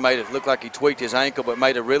because he made it look like he tweaked his ankle, but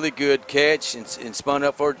made a really good catch and spun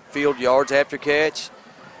up for field yards after catch.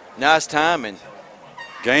 Nice timing.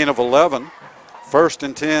 Gain of 11. First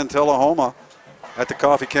and 10, Tullahoma at the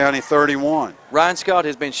Coffee County 31. Ryan Scott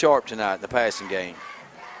has been sharp tonight in the passing game.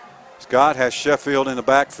 Scott has Sheffield in the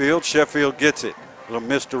backfield. Sheffield gets it. A little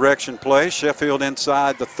misdirection play. Sheffield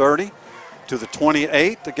inside the 30 to the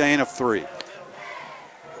 28, the gain of 3.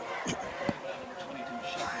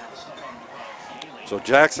 So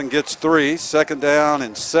Jackson gets 3, second down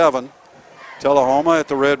and 7. Tullahoma at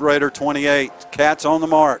the Red Raider 28. Cats on the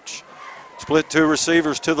march. Split 2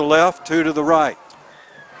 receivers to the left, 2 to the right.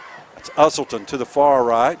 That's Usselton to the far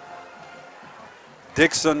right.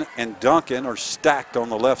 Dixon and Duncan are stacked on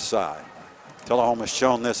the left side. Tullahoma's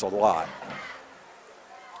shown this a lot.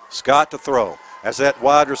 Scott to throw. As that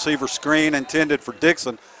wide receiver screen intended for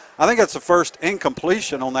Dixon. I think that's the first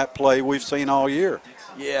incompletion on that play we've seen all year.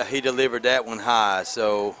 Yeah, he delivered that one high.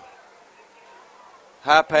 So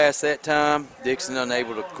high pass that time. Dixon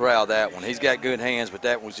unable to corral that one. He's got good hands, but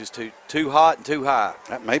that was just too hot and too high.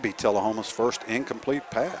 That may be Tullahoma's first incomplete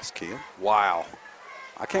pass, Ken. Wow.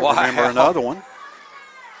 I can't remember another one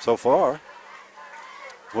so far.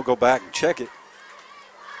 We'll go back and check it.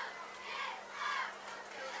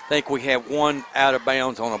 I think we had one out of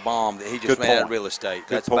bounds on a bomb that he just ran out of real estate.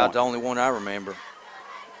 That's about the only one I remember.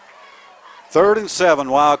 3rd and 7,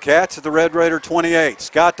 Wildcats at the Red Raider 28.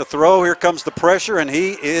 Scott to throw. Here comes the pressure, and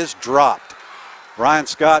he is dropped. Ryan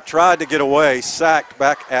Scott tried to get away, sacked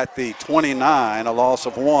back at the 29, a loss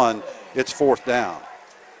of 1. It's 4th down.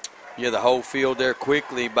 Yeah, the whole field there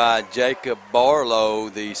quickly by Jacob Barlow,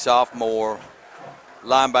 the sophomore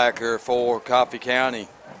linebacker for Coffee County.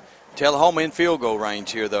 Tullahoma in field goal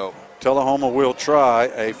range here, though. Tullahoma will try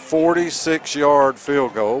a 46-yard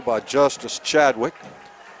field goal by Justice Chadwick.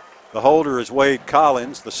 The holder is Wade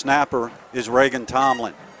Collins. The snapper is Reagan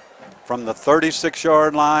Tomlin. From the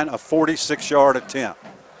 36-yard line, a 46-yard attempt.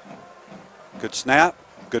 Good snap,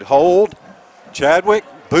 good hold. Chadwick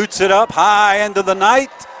boots it up high into the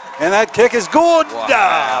night, and that kick is good.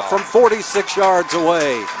 Wow. From 46 yards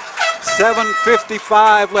away.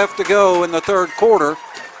 7:55 left to go in the third quarter.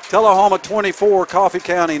 Tullahoma 24, Coffee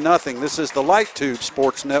County nothing. This is the Light Tube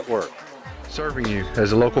Sports Network. Serving you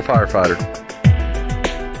as a local firefighter.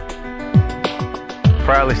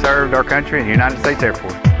 Proudly served our country in the United States Air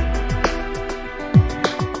Force.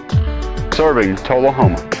 Serving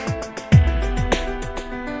Tullahoma.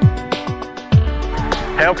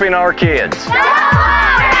 Helping our kids.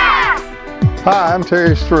 Hi, I'm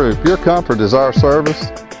Terry Stroop. Your comfort is our service.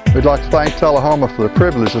 We'd like to thank Tullahoma for the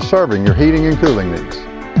privilege of serving your heating and cooling needs.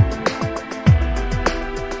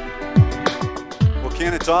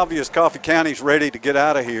 Ken, it's obvious Coffee County's ready to get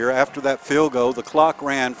out of here. After that field goal, the clock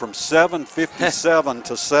ran from 7:57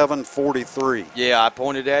 to 7:43. Yeah, I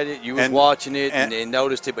pointed at it. You was watching it and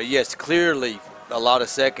noticed it. But, yes, clearly a lot of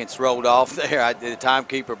seconds rolled off there. The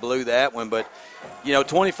timekeeper blew that one. But,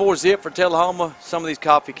 24-zip for Tullahoma. Some of these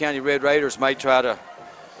Coffee County Red Raiders may try to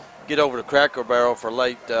get over the Cracker Barrel for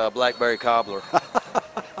late blackberry cobbler.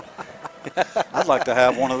 I'd like to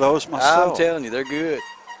have one of those myself. I'm telling you, they're good.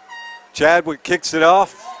 Chadwick kicks it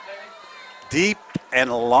off deep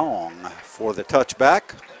and long for the touchback.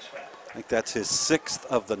 I think that's his 6th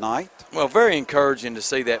of the night. Well, very encouraging to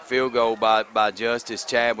see that field goal by Justice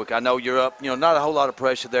Chadwick. I know you're up, not a whole lot of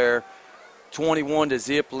pressure there.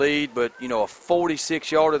 21-zip lead, but, a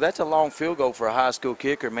 46-yarder, that's a long field goal for a high school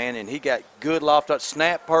kicker, man. And he got good loft up,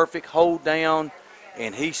 snap perfect, hold down,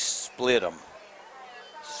 and he split them.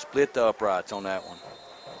 Split the uprights on that one.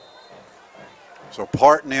 So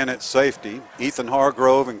parting in at safety, Ethan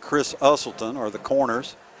Hargrove and Chris Usselton are the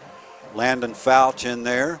corners. Landon Fouch in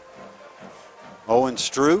there. Owen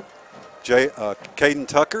Stroop, Caden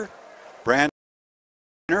Tucker, Brandon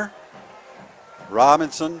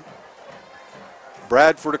Robinson,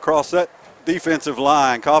 Bradford across that defensive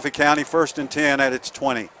line. Coffee County 1st and 10 at its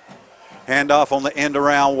 20. Handoff on the end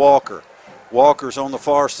around Walker. Walker's on the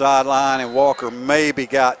far sideline, and Walker maybe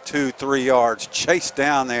got 2-3 yards. Chased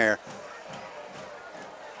down there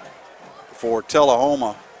for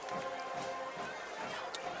Tullahoma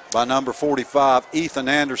by number 45, Ethan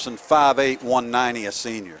Anderson, 5'8", 190, a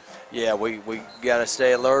senior. Yeah, we got to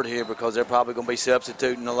stay alert here because they're probably going to be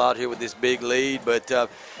substituting a lot here with this big lead. But,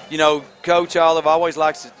 you know, Coach Olive always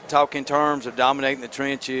likes to talk in terms of dominating the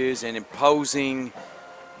trenches and imposing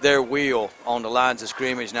their will on the lines of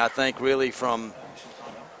scrimmage. And I think really from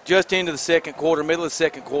just into the second quarter, middle of the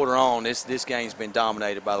second quarter on, this game's been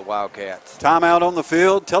dominated by the Wildcats. Timeout on the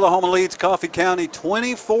field. Tullahoma leads Coffee County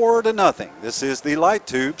 24-0. This is the Light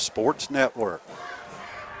Tube Sports Network.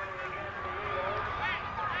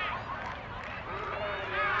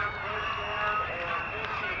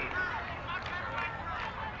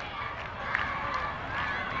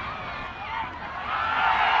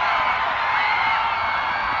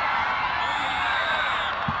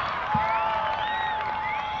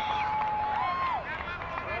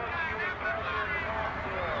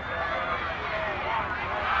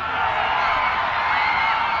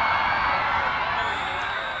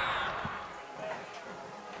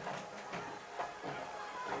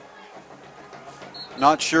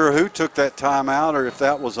 Not sure who took that timeout or if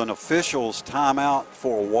that was an official's timeout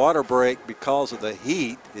for a water break because of the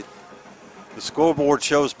heat. The scoreboard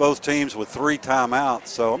shows both teams with 3 timeouts,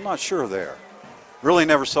 so I'm not sure there. Really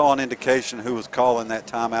never saw an indication who was calling that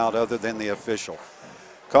timeout other than the official.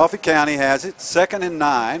 Coffee County has it, 2nd and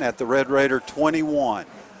 9 at the Red Raider 21.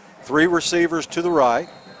 3 receivers to the right.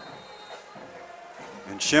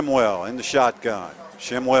 And Shimwell in the shotgun.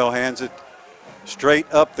 Shimwell hands it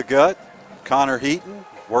straight up the gut. Connor Heaton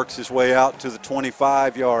works his way out to the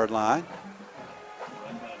 25-yard line.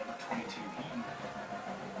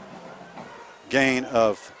 Gain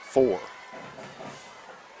of 4.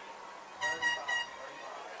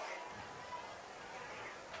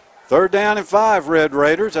 Third down and 5, Red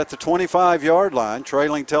Raiders at the 25-yard line,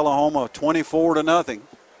 trailing Tullahoma 24-0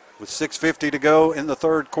 with 6:50 to go in the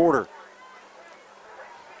third quarter.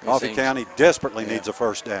 Coffee County desperately needs a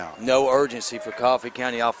first down. No urgency for Coffee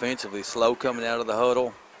County offensively. Slow coming out of the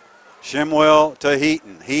huddle. Shimwell to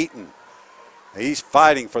Heaton. Heaton, he's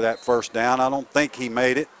fighting for that first down. I don't think he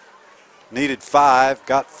made it. Needed 5,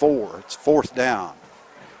 got 4. It's 4th down.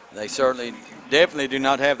 They definitely do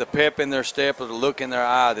not have the pep in their step or the look in their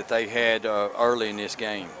eye that they had early in this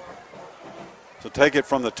game. So take it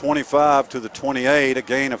from the 25 to the 28, a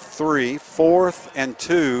gain of 3. 4th and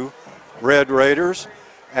 2, Red Raiders.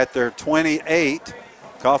 At their 28,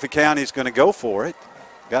 Coffee County's going to go for it.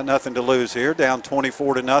 Got nothing to lose here, down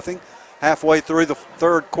 24-0, halfway through the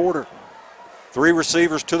third quarter. 3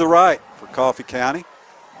 receivers to the right for Coffee County.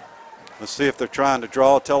 Let's see if they're trying to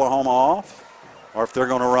draw Tullahoma off or if they're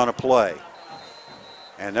going to run a play.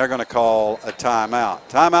 And they're going to call a timeout.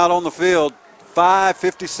 Timeout on the field,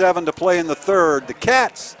 5:57 to play in the third. The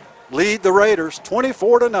Cats lead the Raiders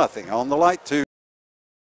 24-0 on the Light Tube.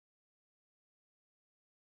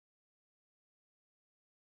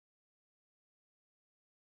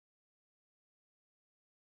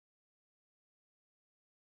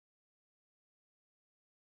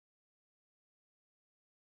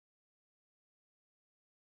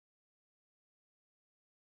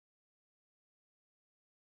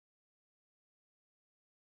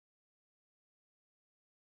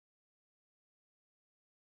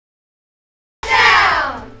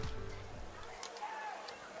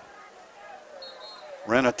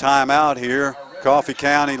 Ran a timeout here. Coffee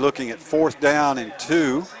County looking at 4th down and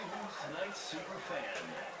 2.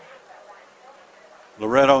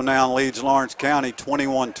 Loretto now leads Lawrence County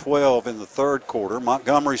 21-12 in the third quarter.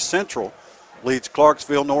 Montgomery Central leads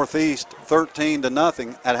Clarksville Northeast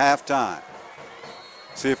 13-0 at halftime.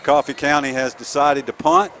 See if Coffee County has decided to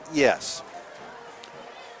punt. Yes.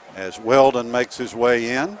 As Weldon makes his way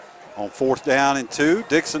in on 4th down and 2.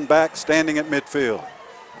 Dixon back standing at midfield.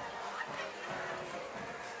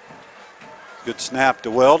 Good snap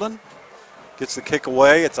to Weldon. Gets the kick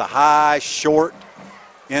away. It's a high, short,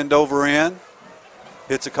 end over end.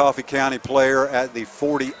 Hits a Coffee County player at the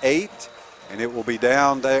 48, and it will be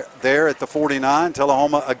down there at the 49.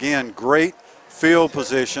 Tullahoma, again, great field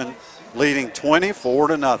position, leading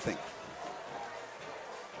 24-0.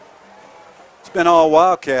 It's been all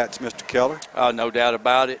Wildcats, Mr. Keller. No doubt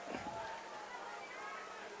about it.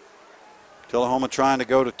 Tullahoma trying to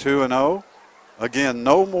go to 2-0. Again,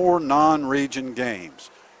 no more non-region games.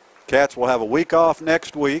 Cats will have a week off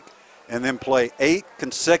next week and then play 8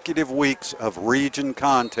 consecutive weeks of region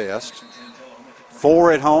contests,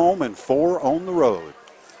 4 at home and 4 on the road.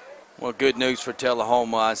 Well, good news for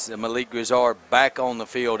Tullahoma. Malik Grizzard back on the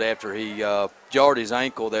field after he jarred his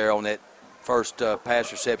ankle there on that first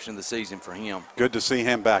pass reception of the season for him. Good to see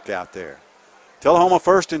him back out there. Tullahoma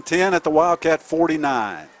 1st and 10 at the Wildcat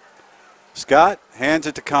 49. Scott hands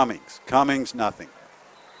it to Cummings. Cummings, nothing.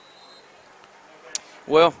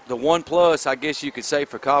 Well, the one plus, I guess you could say,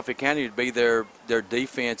 for Coffee County would be their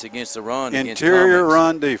defense against the run. Interior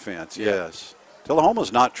run defense, yes.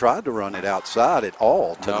 Tullahoma's not tried to run it outside at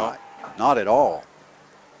all tonight. No. Not at all.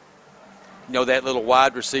 You know, that little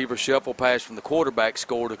wide receiver shuffle pass from the quarterback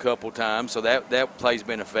scored a couple times, so that play's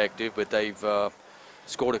been effective, but they've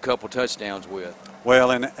scored a couple touchdowns with.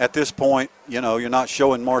 Well, and at this point, you know, you're not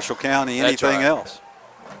showing Marshall County anything else.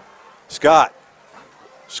 Scott,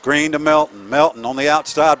 screen to Melton. Melton on the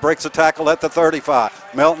outside breaks a tackle at the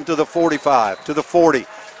 35. Melton to the 45, to the 40.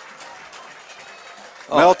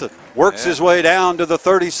 Melton works his way down to the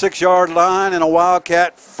 36-yard line, and a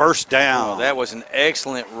Wildcat first down. Well, that was an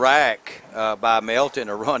excellent rack by Melton,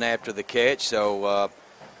 a run after the catch. So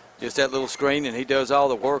just that little screen, and he does all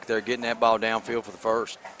the work there, getting that ball downfield for the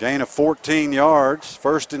first. Gain of 14 yards.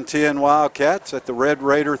 1st and 10 Wildcats at the Red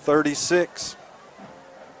Raider 36.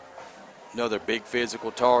 Another big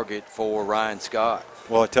physical target for Ryan Scott.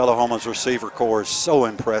 Well, Tullahoma's receiver corps is so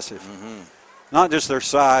impressive. Not just their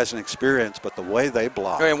size and experience, but the way they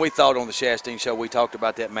block. And we thought on the Chastain show, we talked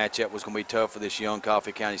about that matchup was going to be tough for this young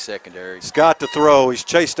Coffee County secondary. Scott to throw. He's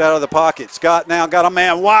chased out of the pocket. Scott now got a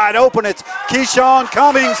man wide open. It's Keyshawn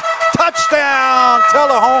Cummings. Touchdown,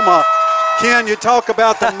 Tullahoma. Ken, you talk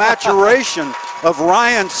about the maturation of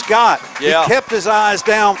Ryan Scott. Yeah. He kept his eyes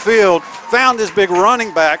downfield, found his big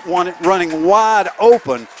running back running wide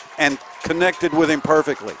open, and connected with him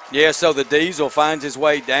perfectly. Yeah, so the Diesel finds his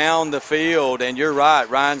way down the field, and you're right,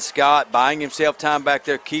 Ryan Scott buying himself time back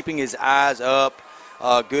there, keeping his eyes up.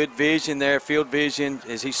 Good vision there, field vision,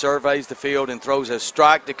 as he surveys the field and throws a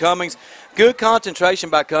strike to Cummings. Good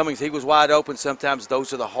concentration by Cummings. He was wide open. Sometimes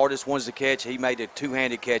those are the hardest ones to catch. He made a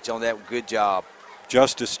two-handed catch on that. Good job.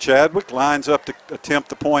 Justice Chadwick lines up to attempt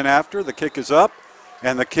the point after. The kick is up,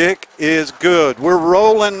 and the kick is good. We're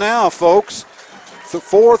rolling now, folks.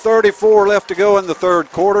 4:34 left to go in the third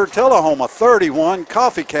quarter. Tullahoma 31,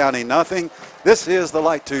 Coffee County nothing. This is the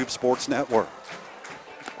Light Tube Sports Network.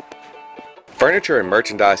 Furniture and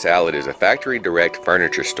Merchandise Outlet is a factory direct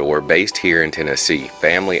furniture store based here in Tennessee.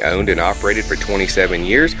 Family owned and operated for 27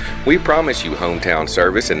 years, we promise you hometown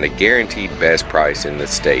service and the guaranteed best price in the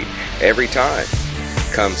state every time.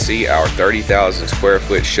 Come see our 30,000 square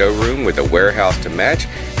foot showroom with a warehouse to match,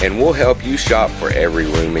 and we'll help you shop for every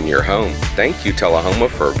room in your home. Thank you, Tullahoma,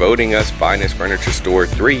 for voting us Finest Furniture Store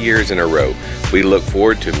 3 years in a row. We look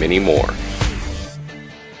forward to many more.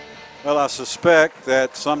 Well, I suspect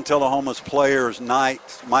that some Tullahoma's players'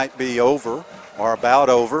 night might be over or about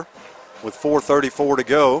over with 4:34 to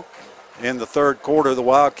go in the third quarter. The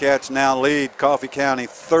Wildcats now lead Coffee County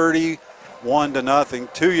 31-0.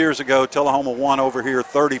 2 years ago, Tullahoma won over here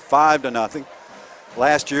 35-0.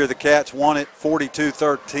 Last year, the Cats won it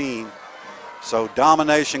 42-13. So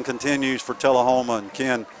domination continues for Tullahoma, and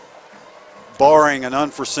Ken, barring an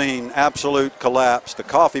unforeseen absolute collapse, the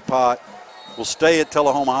coffee pot will stay at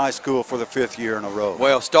Tullahoma High School for the 5th year in a row.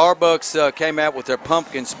 Well, Starbucks came out with their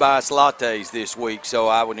pumpkin spice lattes this week, so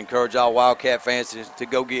I would encourage all Wildcat fans to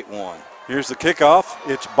go get one. Here's the kickoff.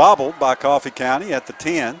 It's bobbled by Coffee County at the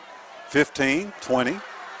 10, 15, 20,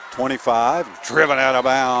 25. Driven out of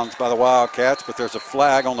bounds by the Wildcats, but there's a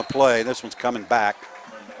flag on the play. This one's coming back.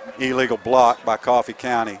 Illegal block by Coffee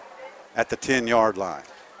County at the 10-yard line.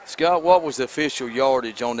 Scott, what was the official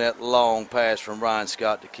yardage on that long pass from Ryan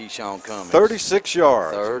Scott to Keyshawn Cummings? 36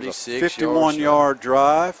 yards. 36 51-yard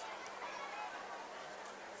drive.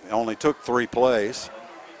 It only took 3 plays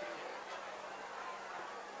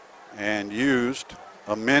and used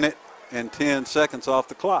a minute and 10 seconds off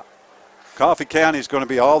the clock. Coffee County is going to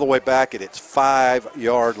be all the way back at its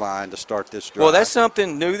 5-yard line to start this drive. Well, that's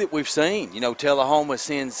something new that we've seen. You know, Tullahoma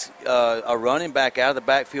sends a running back out of the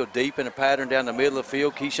backfield deep in a pattern down the middle of the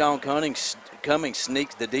field. Keyshawn Cummings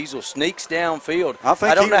sneaks, the Diesel sneaks downfield.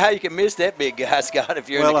 I don't know how you can miss that big guy, Scott, if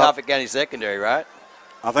you're in the Coffee County secondary, right?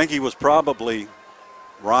 I think he was probably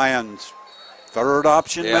Ryan's 3rd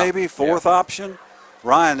option, maybe 4th option.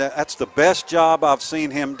 Ryan, that's the best job I've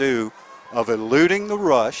seen him do of eluding the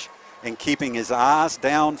rush and keeping his eyes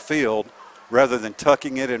downfield rather than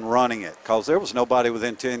tucking it and running it, because there was nobody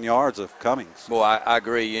within 10 yards of Cummings. Well, I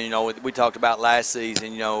agree. You know, we talked about last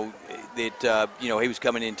season, you know, that, he was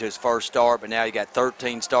coming into his first start, but now he got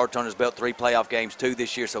 13 starts on his belt, 3 playoff games, 2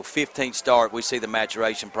 this year, so 15 start. We see the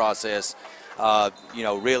maturation process.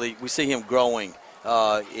 Really, we see him growing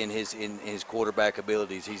in his quarterback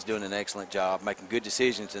abilities. He's doing an excellent job, making good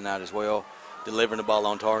decisions tonight as well, delivering the ball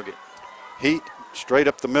on target. Heat straight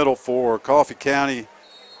up the middle for Coffee County,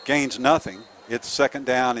 gains nothing. It's second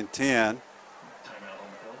down and 10.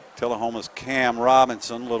 Tullahoma's Cam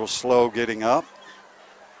Robinson, a little slow getting up.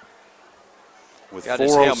 With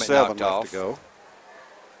 4:07 left to go.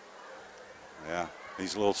 Yeah,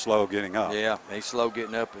 he's a little slow getting up. Yeah, he's slow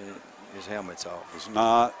getting up and his helmet's off. Does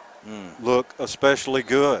not look especially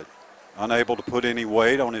good. Unable to put any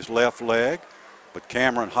weight on his left leg, but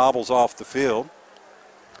Cameron hobbles off the field.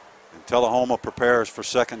 And Tullahoma prepares for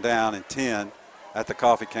second down and 10 at the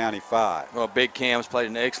Coffee County 5. Well, Big Cam's played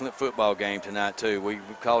an excellent football game tonight, too. We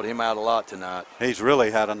called him out a lot tonight. He's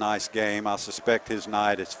really had a nice game. I suspect his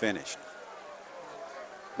night is finished.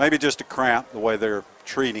 Maybe just a cramp, the way they're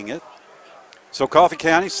treating it. So Coffee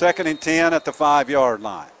County, second and 10 at the 5-yard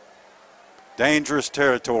line. Dangerous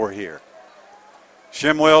territory here.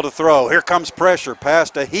 Shimwell to throw. Here comes pressure. Pass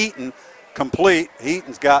to Heaton. Complete.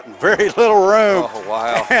 Heaton's gotten very little room. Oh,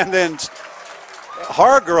 wow. And then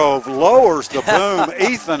Hargrove lowers the boom.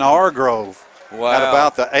 Ethan Hargrove at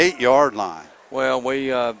about the 8-yard line. Well,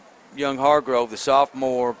 young Hargrove, the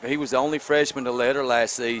sophomore, he was the only freshman to letter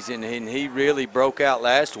last season, and he really broke out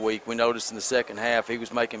last week. We noticed in the second half he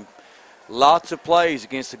was making lots of plays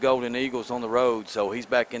against the Golden Eagles on the road, so he's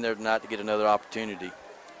back in there tonight to get another opportunity.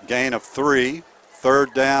 Gain of 3,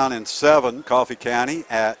 third down and 7, Coffee County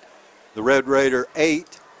at the Red Raider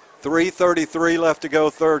 8. 3:33 left to go,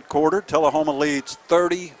 third quarter. Tullahoma leads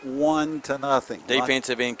 31-0.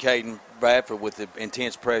 Defensive end Caden Bradford with the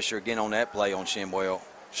intense pressure again on that play on Shimwell.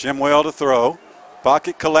 Shimwell to throw.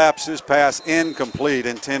 Pocket collapses, pass incomplete,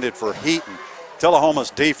 intended for Heaton.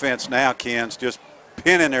 Tullahoma's defense now, Ken's just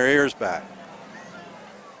pinning their ears back.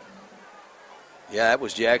 Yeah, that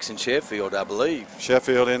was Jackson Sheffield, I believe.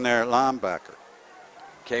 Sheffield in there at linebacker.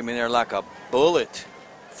 Came in there like a bullet.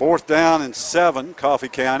 Fourth down and 7, Coffee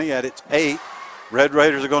County at its 8. Red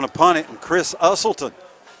Raiders are going to punt it, and Chris Usselton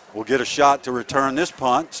will get a shot to return this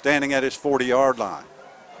punt, standing at his 40-yard line.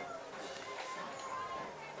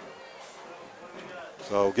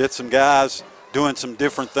 So get some guys doing some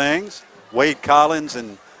different things. Wade Collins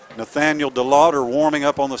and Nathaniel DeLauder warming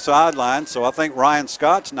up on the sideline, so I think Ryan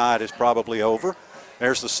Scott's night is probably over.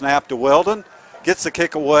 There's the snap to Weldon. Gets the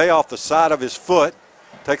kick away off the side of his foot.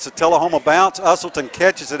 Takes a Tullahoma bounce. Usselton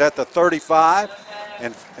catches it at the 35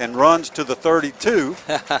 and runs to the 32.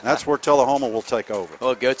 That's where Tullahoma will take over.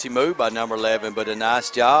 Well, gutsy move by number 11, but a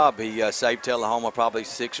nice job. He saved Tullahoma probably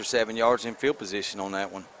 6 or 7 yards in field position on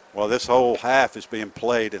that one. Well, this whole half is being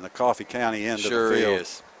played in the Coffee County end of the field. Sure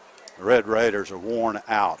is. The Red Raiders are worn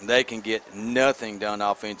out. They can get nothing done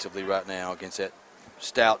offensively right now against that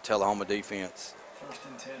stout Tullahoma defense.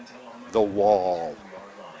 The wall.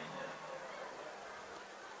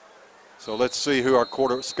 So let's see who our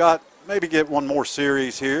quarterback. Scott, maybe get one more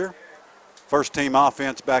series here. First team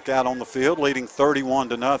offense back out on the field, leading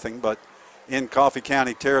 31-0, but in Coffee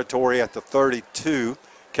County territory at the 32.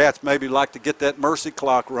 Cats maybe like to get that mercy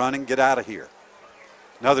clock running, get out of here.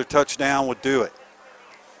 Another touchdown would do it.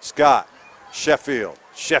 Scott, Sheffield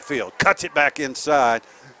cuts it back inside.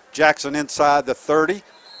 Jackson inside the 30,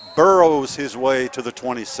 burrows his way to the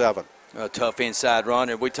 27. A tough inside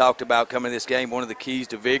runner. We talked about coming to this game, one of the keys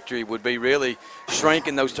to victory would be really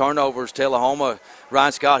shrinking those turnovers. Tullahoma,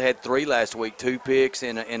 Ryan Scott had 3 last week, 2 picks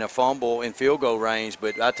and a fumble in field goal range.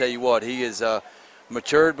 But I tell you what, he is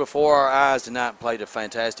matured before our eyes tonight and played a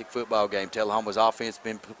fantastic football game. Tullahoma's offense has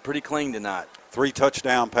been pretty clean tonight. 3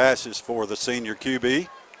 touchdown passes for the senior QB.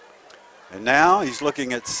 And now he's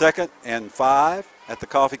looking at 2nd and 5 at the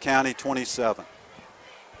Coffee County 27.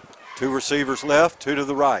 2 receivers left, 2 to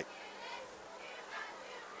the right.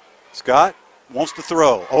 Scott wants to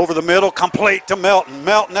throw. Over the middle, complete to Melton.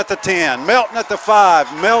 Melton at the 10, Melton at the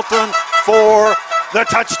 5. Melton for the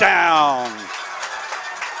touchdown.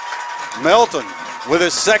 Melton with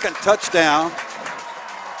his 2nd touchdown.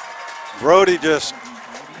 Brody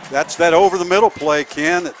that's that over the middle play,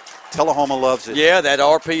 Ken, that Tullahoma loves it. Yeah, that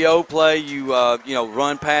RPO play, you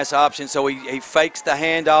run pass option. So he fakes the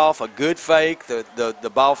handoff, a good fake,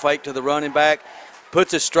 the ball fake to the running back.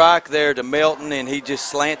 Puts a strike there to Melton, and he just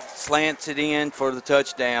slants it in for the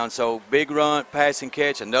touchdown. So big run, pass and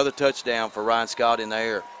catch, another touchdown for Ryan Scott in the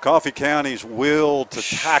air. Coffee County's will to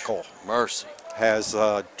tackle has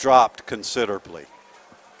dropped considerably.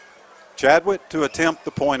 Chadwick to attempt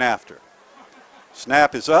the point after.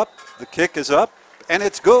 Snap is up, the kick is up, and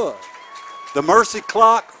it's good. The mercy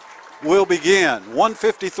clock will begin.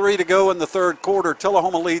 1:53 to go in the third quarter.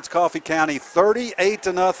 Tullahoma leads Coffee County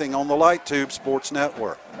 38-0 on the Light Tube Sports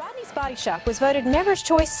Network. Body Shop was voted Never's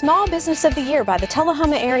Choice Small Business of the Year by the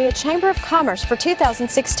Tullahoma Area Chamber of Commerce for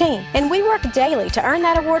 2016, and we work daily to earn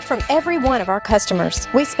that award from every one of our customers.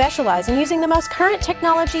 We specialize in using the most current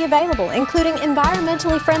technology available, including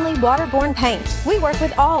environmentally friendly waterborne paint. We work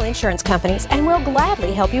with all insurance companies and will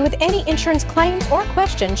gladly help you with any insurance claims or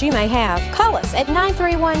questions you may have. Call us at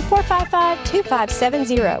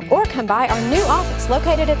 931-455-2570 or come by our new office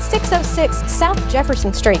located at 606 South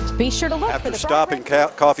Jefferson Street. Be sure to look for the stopping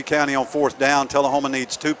Coffee County on 4th down, Tullahoma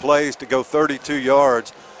needs 2 plays to go 32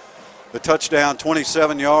 yards. The touchdown,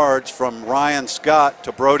 27 yards from Ryan Scott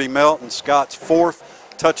to Brody Melton. Scott's 4th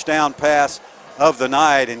touchdown pass of the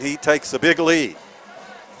night, and he takes the big lead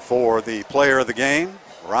for the player of the game,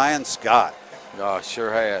 Ryan Scott. Oh,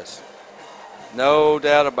 sure has. No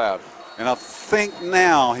doubt about it. And I think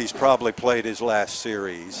now he's probably played his last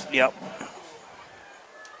series. Yep.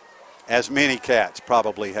 As many Cats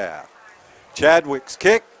probably have. Chadwick's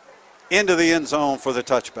kick into the end zone for the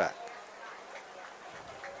touchback.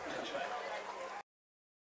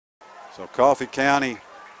 So Coffee County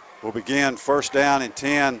will begin 1st down and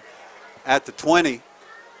 10 at the 20.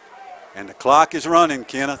 And the clock is running,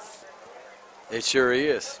 Kenneth. It sure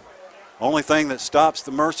is. Only thing that stops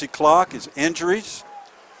the mercy clock is injuries,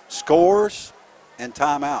 scores, and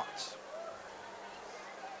timeouts.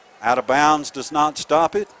 Out of bounds does not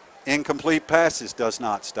stop it. Incomplete passes does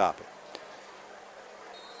not stop it.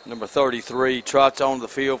 Number 33 trots onto the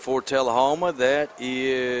field for Tullahoma. That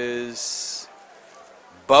is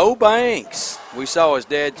Bo Banks. We saw his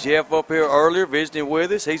dad Jeff up here earlier visiting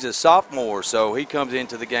with us. He's a sophomore, so he comes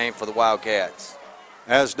into the game for the Wildcats.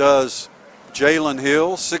 As does Jalen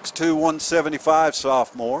Hill, 6'2", 175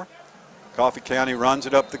 sophomore. Coffee County runs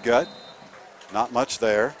it up the gut. Not much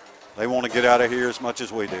there. They want to get out of here as much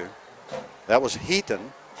as we do. That was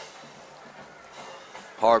Heaton.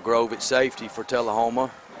 Hargrove at safety for Tullahoma.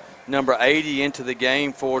 Number 80 into the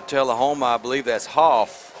game for Tullahoma. I believe that's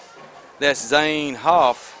Hoff. That's Zane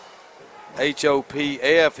Hoff,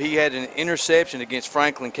 H-O-P-F. He had an interception against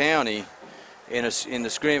Franklin County in a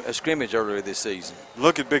scrimmage earlier this season.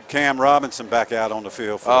 Look at big Cam Robinson back out on the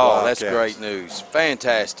field for the Wildcats. That's great news.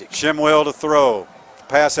 Fantastic. Shimwell to throw.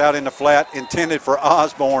 Pass out in the flat, intended for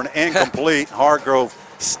Osborne, incomplete. Hargrove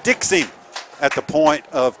sticks him at the point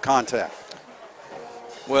of contact.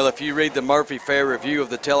 Well, if you read the Murphy Fair review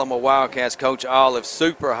of the Tullahoma Wildcats, Coach Olive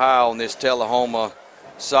super high on this Tullahoma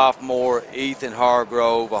sophomore, Ethan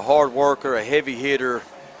Hargrove, a hard worker, a heavy hitter,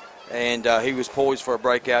 and he was poised for a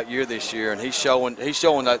breakout year this year, and he's showing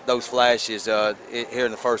those flashes here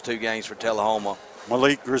in the first 2 games for Tullahoma.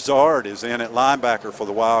 Malik Grizzard is in at linebacker for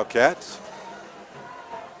the Wildcats.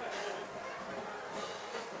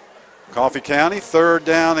 Coffee County, 3rd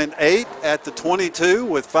down and 8 at the 22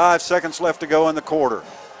 with 5 seconds left to go in the quarter.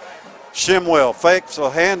 Shimwell fakes a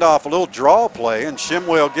handoff, a little draw play, and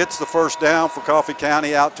Shimwell gets the 1st down for Coffee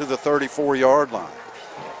County out to the 34-yard line.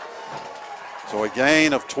 So a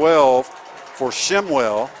gain of 12 for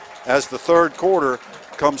Shimwell as the 3rd quarter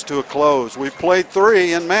comes to a close. We've played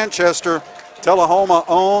 3 in Manchester. Tullahoma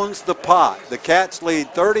owns the pot. The Cats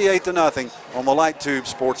lead 38-0 on the Light Tube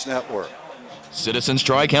Sports Network. Citizens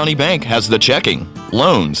Tri-County Bank has the checking,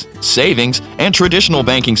 loans, savings, and traditional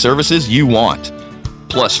banking services you want.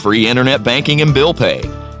 Plus free internet banking and bill pay,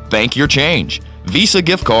 bank your change, Visa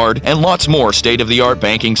gift card, and lots more state-of-the-art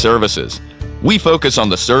banking services. We focus on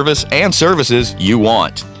the service and services you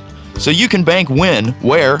want. So you can bank when,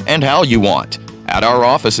 where, and how you want, at our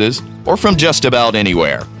offices or from just about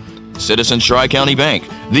anywhere. Citizens Tri-County Bank,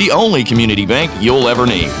 the only community bank you'll ever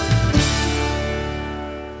need.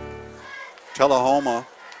 Tullahoma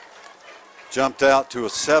jumped out to a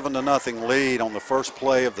 7-0 lead on the first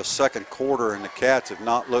play of the 2nd quarter, and the Cats have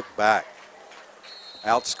not looked back,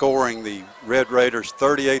 outscoring the Red Raiders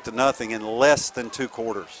 38-0 in less than 2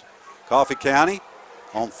 quarters. Coffee County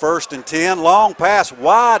on 1st and 10, long pass,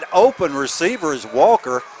 wide open receiver is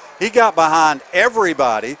Walker. He got behind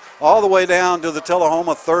everybody all the way down to the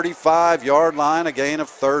Tullahoma 35-yard line, a gain of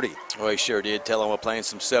 30. Well, he sure did. Tullahoma playing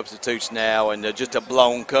some substitutes now, and just a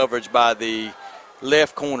blown coverage by the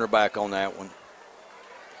left cornerback on that one.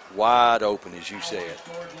 Wide open, as you said.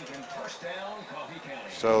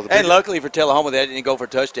 So and luckily for Tullahoma, they didn't go for a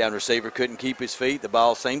touchdown. Receiver couldn't keep his feet. The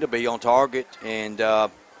ball seemed to be on target, and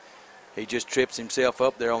he just trips himself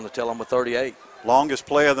up there on the Tullahoma 38. Longest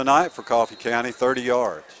play of the night for Coffee County, 30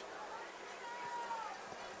 yards.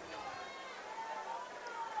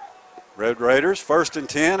 Red Raiders, 1st and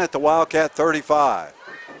 10 at the Wildcat 35.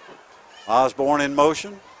 Osborne in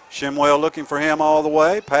motion. Shimwell looking for him all the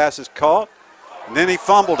way. Pass is caught. And then he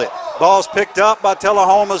fumbled it. Ball's picked up by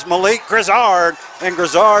Tullahoma's Malik Grizzard, and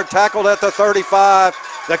Grizzard tackled at the 35.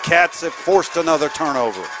 The Cats have forced another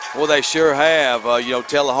turnover. Well, they sure have.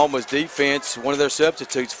 Tullahoma's defense, one of their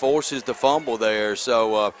substitutes, forces the fumble there.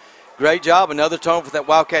 So great job. Another turnover for that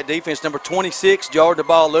Wildcat defense. Number 26 jarred the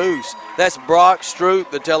ball loose. That's Brock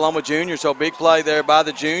Stroop, the Tullahoma junior. So big play there by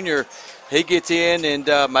the junior. He gets in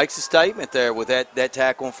and makes a statement there with that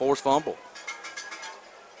tackle and forced fumble.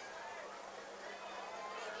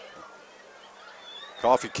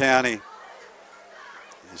 Coffee County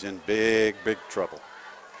is in big, big trouble.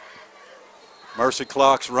 Mercy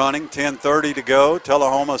clock's running, 10:30 to go.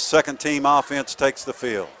 Tullahoma's second team offense takes the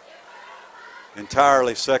field.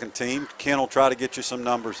 Entirely second team. Ken will try to get you some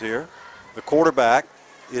numbers here. The quarterback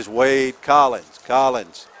is Wade Collins.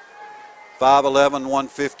 Collins, 5'11",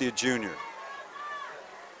 150, a junior.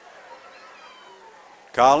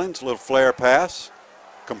 Collins, little flare pass,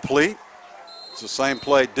 complete. It's the same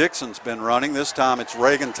play Dixon's been running. This time it's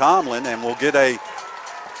Reagan Tomlin, and we'll get a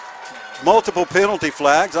multiple penalty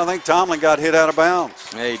flags. I think Tomlin got hit out of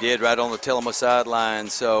bounds. Yeah, he did, right on the Tullahoma sideline.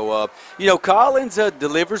 So, Collins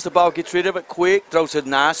delivers the ball, gets rid of it quick, throws a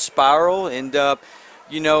nice spiral. And,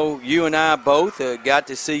 you and I both got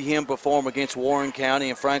to see him perform against Warren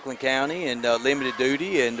County and Franklin County and limited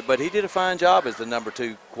duty. But he did a fine job as the number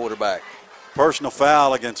 2 quarterback. Personal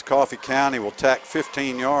foul against Coffee County will tack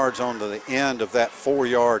 15 yards onto the end of that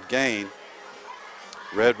 4-yard gain.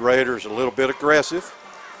 Red Raiders a little bit aggressive.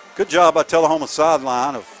 Good job by Tullahoma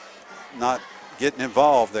sideline of not getting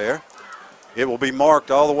involved there. It will be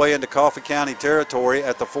marked all the way into Coffee County territory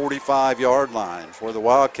at the 45-yard line, where the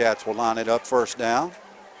Wildcats will line it up first down.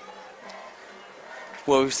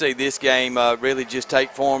 Well, we see this game really just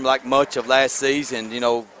take form like much of last season.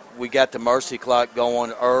 We got the mercy clock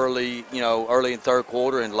going early in third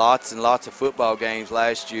quarter, and lots of football games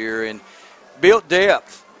last year, and built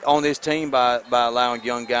depth on this team by allowing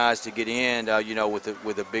young guys to get in,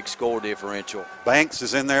 with a big score differential. Banks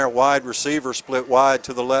is in there, wide receiver, split wide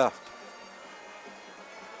to the left.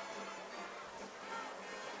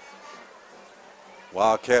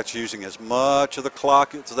 Wildcats using as much of the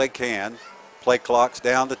clock as they can. Play clock's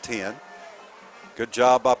down to 10. Good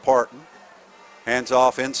job by Parton. Hands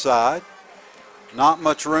off inside. Not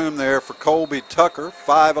much room there for Colby Tucker,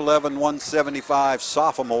 5'11", 175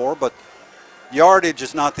 sophomore, but yardage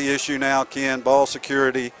is not the issue now, Ken. Ball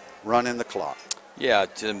security, running the clock. Yeah,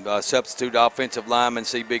 substitute offensive linemen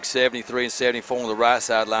see big 73 and 74 on the right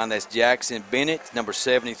sideline. That's Jackson Bennett, number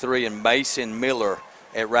 73, and Mason Miller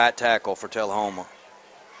at right tackle for Tullahoma.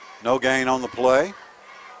 No gain on the play.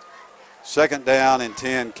 Second down and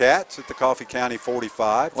 10 Cats at the Coffee County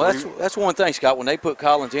 45. Well, that's one thing, Scott. When they put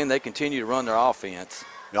Collins in, they continue to run their offense.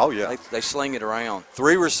 Oh, yeah. They sling it around.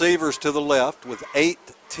 3 receivers to the left with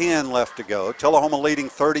 8:10 left to go. Tullahoma leading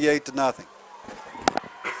 38-0.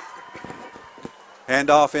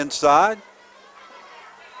 Handoff inside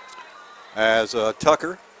as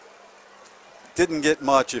Tucker didn't get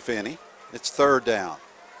much, if any. It's third down.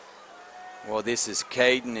 Well, this is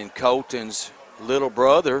Caden and Colton's little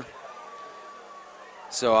brother.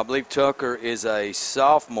 So I believe Tucker is a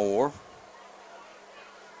sophomore.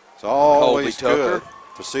 It's always good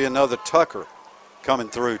to see another Tucker coming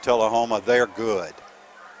through Tullahoma. They're good.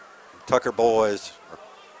 Tucker boys are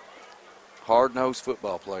hard-nosed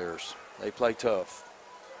football players. They play tough.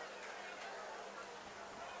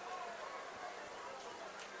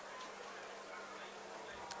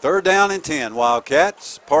 Third down and 10,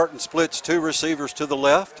 Wildcats. Parton splits 2 receivers to the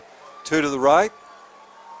left, 2 to the right.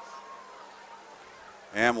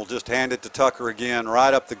 And we'll just hand it to Tucker again,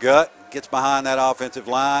 right up the gut. Gets behind that offensive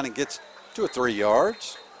line and gets 2 or 3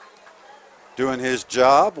 yards. Doing his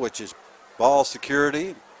job, which is ball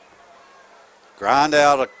security. Grind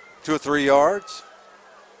out 2 or 3 yards.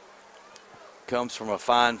 Comes from a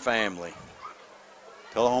fine family.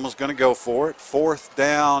 Tullahoma's going to go for it. 4th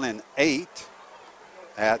down and 8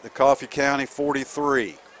 at the Coffee County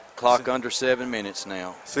 43. Clock under 7 minutes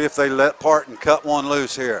now. See if they let Parton cut one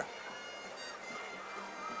loose here.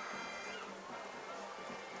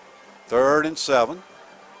 3rd and 7.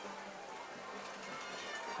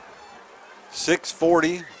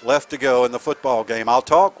 6:40 left to go in the football game. I'll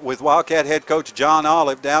talk with Wildcat head coach John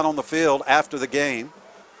Olive down on the field after the game.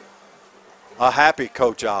 A happy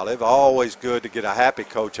Coach Olive. Always good to get a happy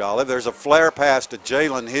Coach Olive. There's a flare pass to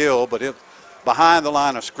Jalen Hill, but it behind the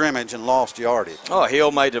line of scrimmage and lost yardage. Oh,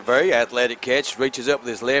 Hill made a very athletic catch. Reaches up with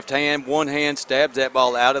his left hand. One hand stabs that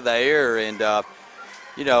ball out of the air, and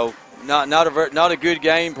not a good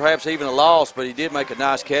game, perhaps even a loss, but he did make a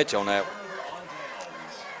nice catch on that one.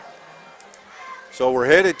 So we're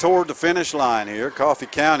headed toward the finish line here. Coffee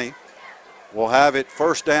County will have it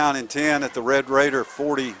first down and 10 at the Red Raider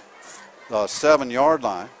 47-yard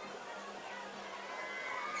line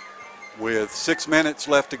with 6 minutes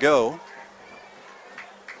left to go.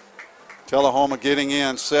 Tullahoma getting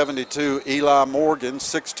in 72, Eli Morgan,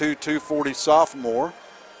 6'2", 240 sophomore.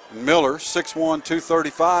 Miller, 6'1",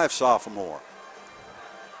 235 sophomore.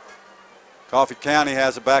 Coffee County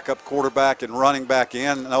has a backup quarterback and running back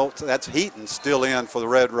in. No, that's Heaton still in for the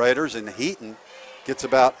Red Raiders, and Heaton gets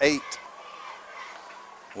about 8.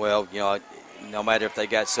 Well, you know, no matter if they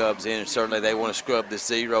got subs in, certainly they want to scrub the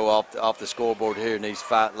 0 off the scoreboard here in these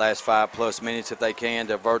last 5+ minutes if they can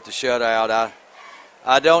to avert the shutout.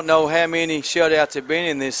 I don't know how many shutouts have been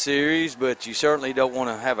in this series, but you certainly don't want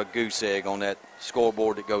to have a goose egg on that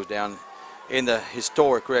scoreboard that goes down in the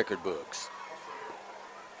historic record books.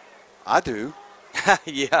 I do.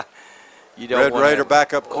 Yeah. You don't Red Raider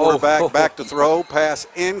backup quarterback, back to throw, pass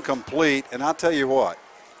incomplete. And I'll tell you what,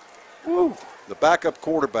 the backup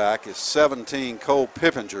quarterback is 17, Cole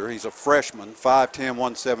Pippinger. He's a freshman, 5'10",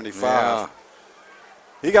 175. Yeah.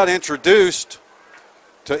 He got introduced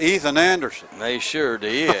to Ethan Anderson. They sure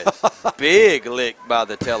did. Big lick by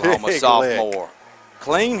the Tullahoma sophomore.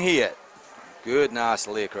 Clean hit. Good, nice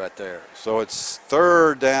lick right there. So it's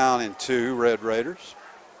 3rd down and 2, Red Raiders.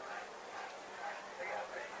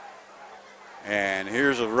 And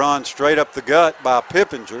here's a run straight up the gut by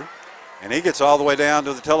Pippinger. And he gets all the way down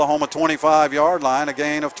to the Tullahoma 25-yard line, a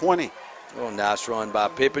gain of 20. Oh, nice run by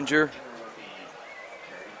Pippinger.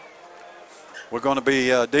 We're going to be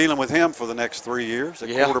dealing with him for the next 3 years,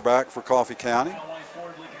 quarterback for Coffee County.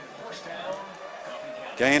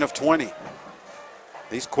 Gain of 20.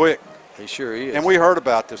 He's quick. He sure is. And we heard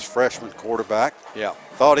about this freshman quarterback. Yeah.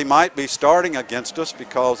 Thought he might be starting against us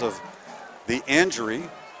because of the injury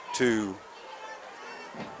to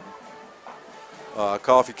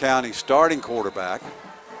Coffee County starting quarterback.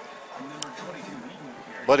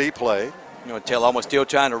 But he played. You know, Tullahoma still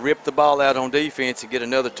trying to rip the ball out on defense and get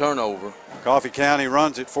another turnover. Coffee County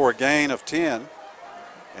runs it for a gain of 10.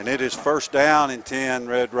 And it is 1st down and 10,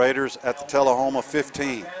 Red Raiders at the Tullahoma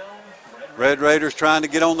 15. Red Raiders trying to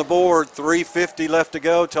get on the board. 3:50 left to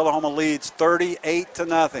go. Tullahoma leads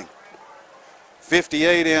 38-0.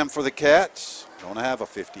 58 in for the Cats. Don't have a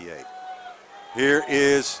 58. Here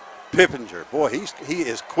is Pippinger. Boy, he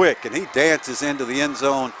is quick, and he dances into the end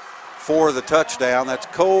zone for the touchdown. That's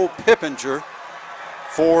Cole Pippinger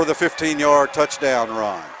for the 15-yard touchdown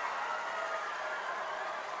run.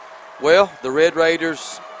 Well, the Red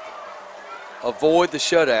Raiders avoid the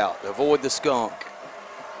shutout, avoid the skunk.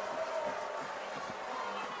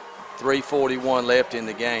 3:41 left in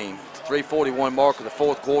the game. 3:41 mark of the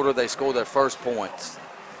 4th quarter, they score their first points.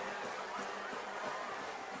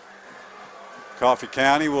 Coffee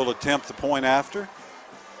County will attempt the point after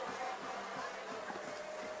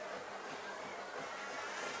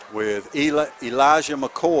with Elijah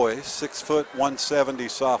McCoy, 6', 170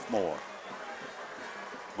 sophomore.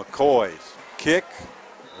 McCoy's kick,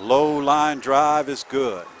 low line drive is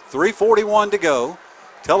good. 3:41 to go.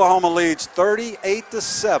 Tullahoma leads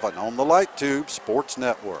 38-7 on the Light Tube Sports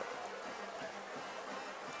Network.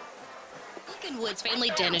 Woods Family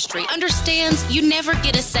Dentistry understands you never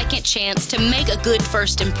get a second chance to make a good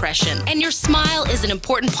first impression, and your smile is an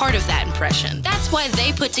important part of that impression. That's why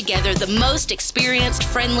they put together the most experienced,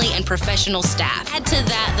 friendly, and professional staff. Add to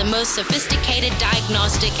that the most sophisticated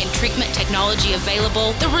diagnostic and treatment technology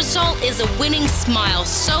available. The result is a winning smile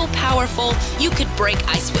so powerful you could break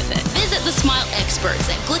ice with it. Visit the smile experts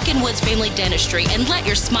at Glicken Woods Family Dentistry and let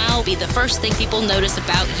your smile be the first thing people notice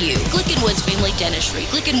about you. Glicken Woods Family Dentistry,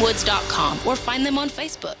 glickenwoods.com, or find them on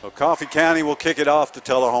Facebook. So Coffee County will kick it off to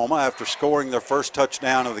Tullahoma after scoring their first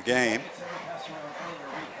touchdown of the game.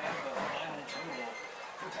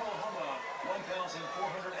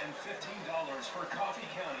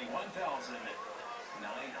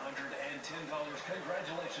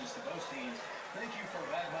 Congratulations to both teams. Thank you for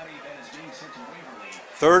that money that is being sent to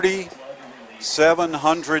Waverly.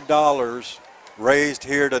 $3,700 raised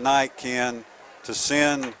here tonight, Ken, to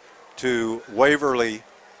send to Waverly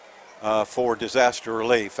for disaster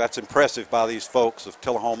relief. That's impressive by these folks of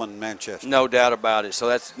Tullahoma and Manchester. No doubt about it. So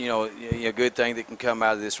that's, you know, a good thing that can come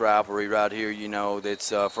out of this rivalry right here. You know, that's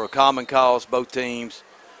for a common cause, both teams.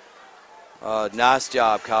 Nice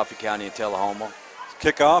job, Coffee County and Tullahoma.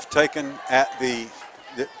 Kickoff taken at the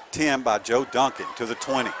 10 by Joe Duncan to the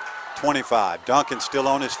 20, 25. Duncan still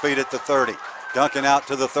on his feet at the 30. Duncan out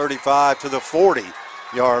to the 35 to the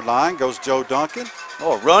 40-yard line goes Joe Duncan.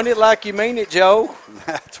 Oh, run it like you mean it, Joe.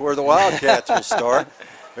 That's where the Wildcats will start.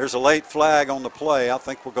 There's a late flag on the play. I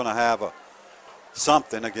think we're going to have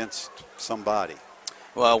something against somebody.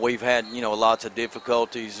 Well, we've had, lots of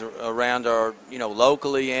difficulties around our,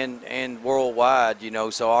 locally and worldwide,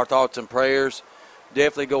 so our thoughts and prayers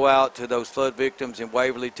definitely go out to those flood victims in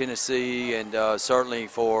Waverly, Tennessee, and certainly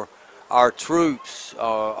for our troops,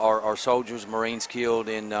 our soldiers, Marines killed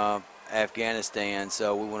in Afghanistan.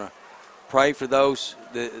 So we want to pray for those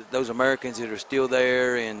Americans that are still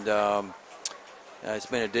there, and it's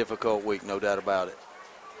been a difficult week, no doubt about it.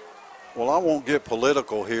 Well, I won't get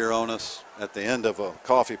political here on us at the end of a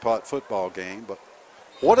coffee pot football game, but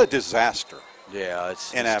what a disaster. Yeah,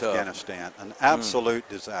 it's in Afghanistan. An absolute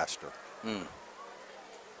disaster.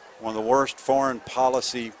 One of the worst foreign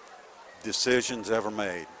policy decisions ever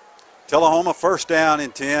made. Tullahoma first down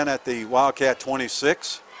and 10 at the Wildcat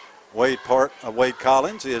 26. Wade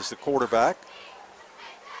Collins is the quarterback.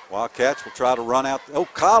 Wildcats will try to run out. Oh,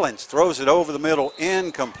 Collins throws it over the middle,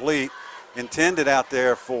 incomplete. Intended out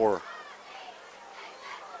there for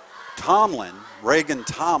Reagan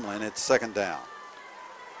Tomlin. It's second down.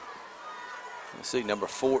 Let's see, number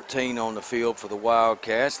 14 on the field for the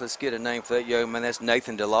Wildcats. Let's get a name for that young man. That's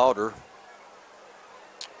Nathan DeLauder.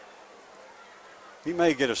 He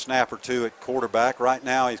may get a snap or two at quarterback. Right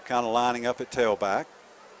now he's kind of lining up at tailback.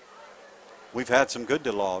 We've had some good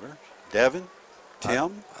DeLauder. Devin,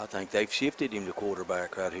 Tim. I think they've shifted him to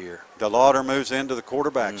quarterback right here. DeLauder moves into the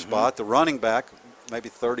quarterback spot. The running back, maybe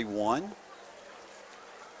 31.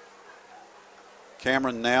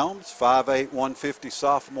 Cameron Nelms, 5'8", 150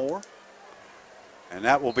 sophomore. And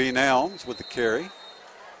that will be Nelms with the carry.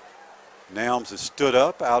 Nelms has stood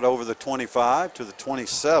up out over the 25 to the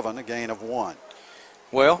 27, a gain of 1.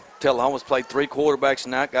 Well, Tullahoma's played 3 quarterbacks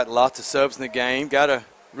tonight, got lots of subs in the game. Got to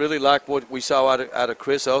really like what we saw out of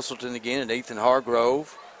Chris Usselton again and Ethan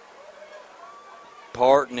Hargrove.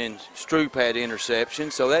 Parton and Stroop had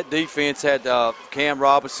interceptions. So that defense had Cam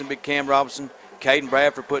Robinson, Caden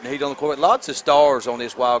Bradford putting heat on the court. Lots of stars on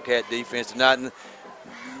this Wildcat defense tonight, and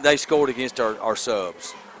they scored against our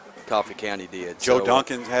subs. Coffee County did. Joe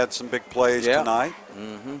Duncan had some big plays tonight.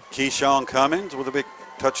 Keyshawn Cummins with a big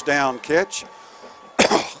touchdown catch.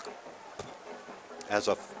 As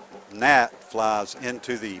a gnat flies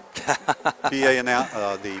into the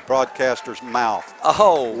the broadcaster's mouth.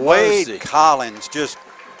 Oh, Wade mercy. Collins just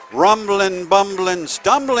rumbling, bumbling,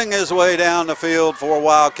 stumbling his way down the field for a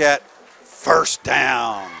Wildcat first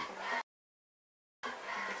down.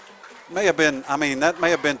 May have been, that may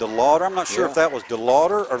have been DeLauder. I'm not sure if that was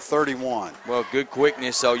DeLauder or 31. Well, good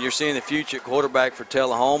quickness. So you're seeing the future quarterback for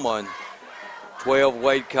Tullahoma, and 12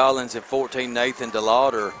 Wade Collins and 14 Nathan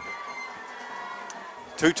DeLauder.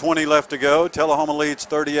 2:20 left to go. Tullahoma leads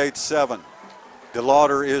 38-7.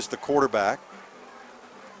 DeLauder is the quarterback.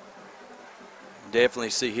 Definitely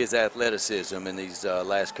see his athleticism in these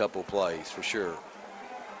last couple plays for sure.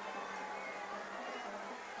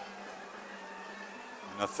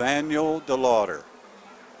 Nathaniel DeLauder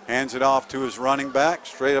hands it off to his running back,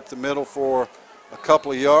 straight up the middle for a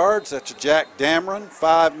couple of yards. That's a Jack Dameron,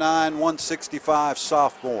 5'9", 165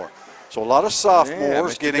 sophomore. So a lot of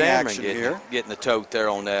sophomores getting action here. Getting the tote there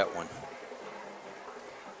on that one.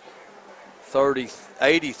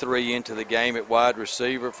 83 into the game at wide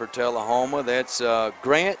receiver for Tullahoma. That's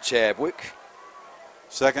Grant Chadwick.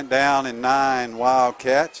 Second down and 9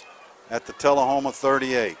 Wildcats at the Tullahoma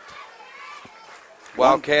 38.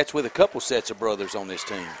 Wildcats with a couple sets of brothers on this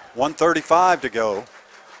team. 1:35 to go.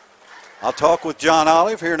 I'll talk with John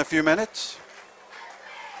Olive here in a few minutes.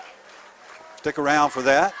 Stick around for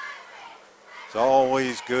that. It's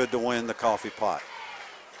always good to win the coffee pot.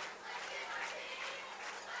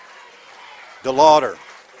 DeLauder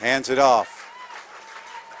hands it off.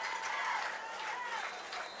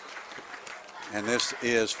 And this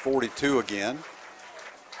is 42 again.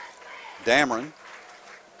 Dameron.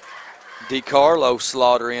 DeCarlo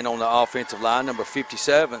slaughter in on the offensive line, number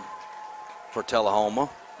 57 for Tullahoma.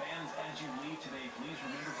 Fans, as you leave today, please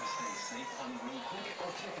remember to stay safe on the road. Click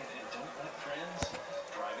or ticket and don't let friends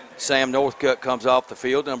drive in. Sam Northcutt comes off the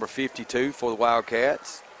field, number 52 for the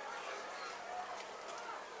Wildcats.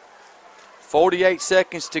 48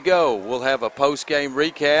 seconds to go. We'll have a post-game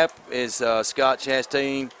recap as Scott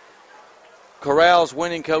Chastain corrals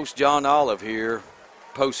winning coach John Olive here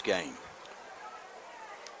post-game.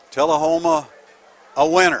 Tullahoma a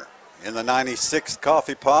winner in the 96th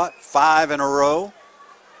coffee pot, 5 in a row,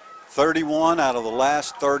 31 out of the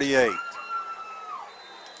last 38.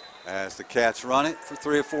 As the Cats run it for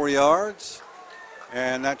 3 or 4 yards,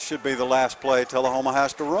 and that should be the last play Tullahoma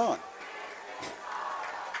has to run.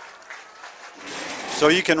 So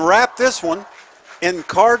you can wrap this one in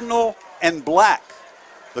cardinal and black.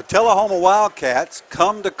 The Tullahoma Wildcats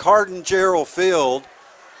come to Cardin Gerald Field,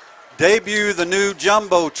 debut the new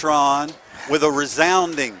Jumbotron, with a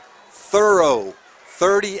resounding, thorough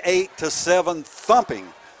 38-7 thumping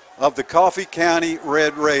of the Coffee County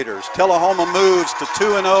Red Raiders. Tullahoma moves to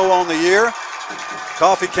 2-0 on the year.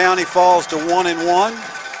 Coffee County falls to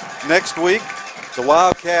 1-1. Next week, the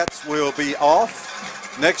Wildcats will be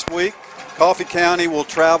off. Next week, Coffee County will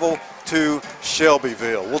travel to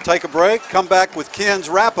Shelbyville. We'll take a break, come back with Ken's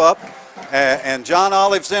wrap-up and John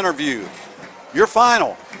Olive's interview. Your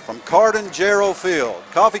final from Carden-Jarrow Field.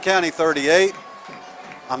 Coffee County 38,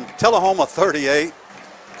 Tullahoma 38,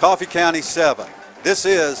 Coffee County 7. This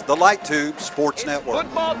is the Light Tube Sports Network.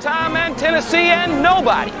 Football time, and Tennessee and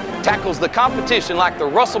nobody tackles the competition like the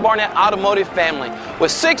Russell Barnett Automotive family.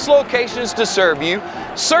 With 6 locations to serve you,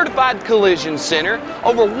 certified collision center,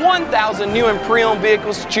 over 1,000 new and pre-owned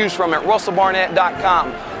vehicles to choose from at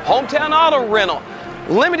russellbarnett.com, hometown auto rental,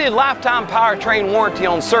 limited lifetime powertrain warranty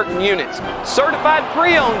on certain units, certified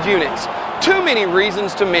pre-owned units. Too many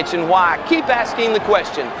reasons to mention why. I keep asking the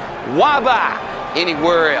question, why buy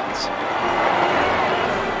anywhere else?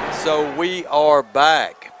 So we are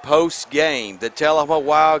back post-game. The Tullahoma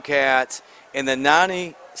Wildcats in the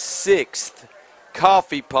 96th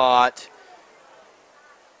Coffee Pot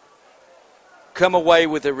come away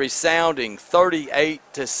with a resounding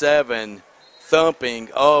 38-7 thumping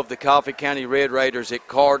of the Coffee County Red Raiders at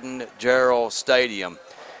Carden-Jarrow Stadium.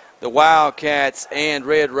 The Wildcats and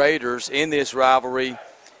Red Raiders in this rivalry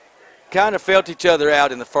kind of felt each other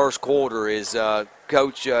out in the first quarter as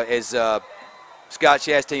Scott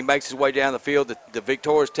Chastain makes his way down the field. The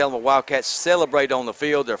victorious Tullahoma Wildcats celebrate on the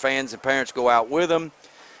field. Their fans and parents go out with them.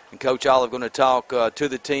 And Coach Olive going to talk to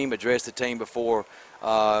the team, address the team before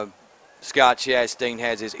Scott Chastain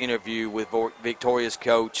has his interview with victorious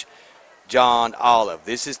coach John Olive.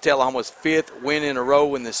 This is Tullahoma's 5th win in a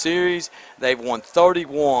row in the series. They've won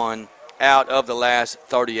 31 out of the last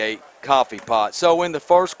 38 Coffee Pots. So in the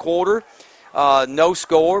first quarter, no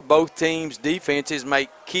score. Both teams' defenses make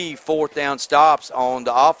key 4th down stops on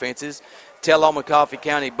the offenses. Tullahoma and Coffee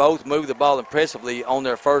County both move the ball impressively on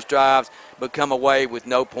their first drives, but come away with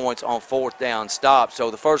no points on 4th down stops. So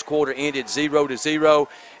the first quarter ended 0-0.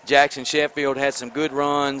 Jackson Sheffield had some good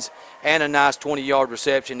runs and a nice 20-yard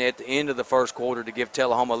reception at the end of the first quarter to give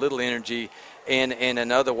Tullahoma a little energy in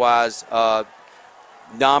an otherwise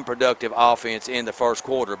non-productive offense in the first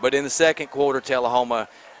quarter. But in the second quarter, Tullahoma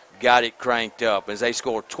got it cranked up as they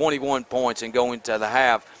scored 21 points and go into the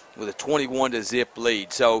half with a 21-0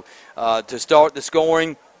 lead. So to start the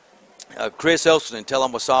scoring, Chris Elston,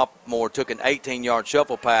 Tullahoma sophomore, took an 18-yard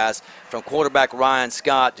shuffle pass from quarterback Ryan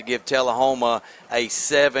Scott to give Tullahoma a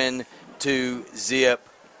 7-0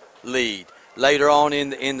 lead. Later on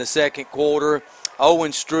in the second quarter,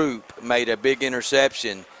 Owen Stroop made a big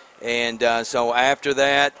interception. And so after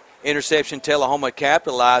that interception, Tullahoma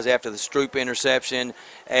capitalized after the Stroop interception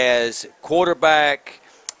as quarterback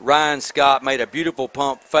Ryan Scott made a beautiful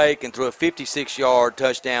pump fake and threw a 56-yard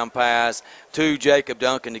touchdown pass to Jacob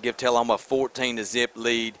Duncan to give Tullahoma a 14-0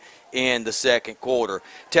 lead in the second quarter.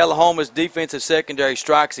 Tullahoma's defensive secondary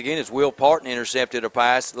strikes again as Will Parton intercepted a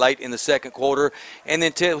pass late in the second quarter. And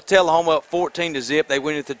then Tullahoma up 14-0. They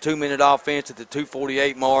went into the 2-minute offense at the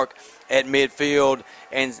 2:48 mark at midfield.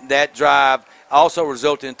 And that drive also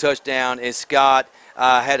resulted in a touchdown as Scott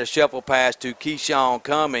had a shuffle pass to Keyshawn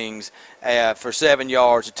Cummings for 7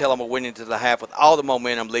 yards. And Tullahoma went into the half with all the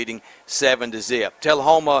momentum, leading 7-0.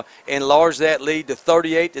 Tullahoma enlarged that lead to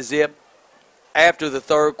 38-0. After the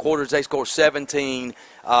third quarter, they scored 17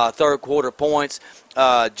 third-quarter points.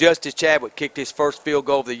 Justice Chadwick kicked his first field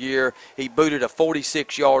goal of the year. He booted a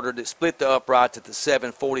 46-yarder that split the uprights at the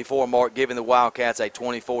 7:44 mark, giving the Wildcats a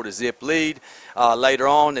 24-0 lead. Later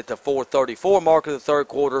on, at the 4:34 mark of the third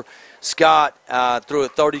quarter, Scott threw a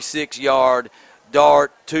 36-yard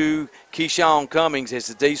dart to Keyshawn Cummings as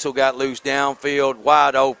the Diesel got loose downfield,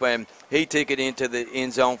 wide open. He took it into the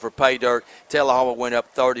end zone for pay dirt. Tullahoma went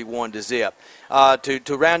up 31-0.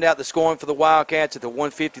 To round out the scoring for the Wildcats at the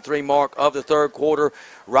 1:53 mark of the third quarter,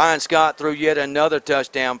 Ryan Scott threw yet another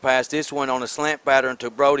touchdown pass, this one on a slant pattern to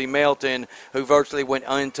Brody Melton, who virtually went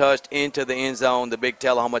untouched into the end zone. The big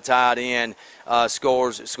Tullahoma tight end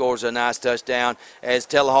scores a nice touchdown as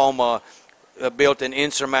Tullahoma built an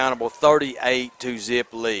insurmountable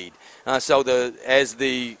 38-0 lead. As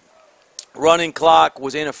the running clock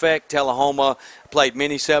was in effect, Tullahoma played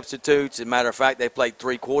many substitutes. As a matter of fact, they played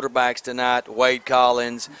 3 quarterbacks tonight. Wade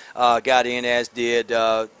Collins got in, as did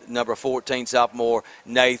number 14 sophomore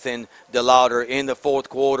Nathan DeLauder. In the fourth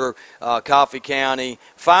quarter, Coffee County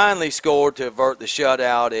finally scored to avert the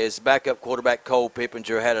shutout as backup quarterback Cole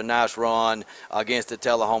Pippinger had a nice run against the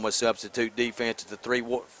Tullahoma substitute defense at the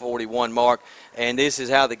 3:41 mark. And this is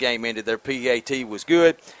how the game ended. Their PAT was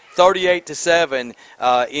good. 38-7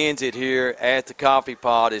 ends it here at the Coffee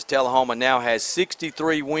Pot, as Tullahoma now has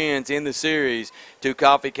 63 wins in the series to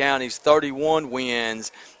Coffee County's 31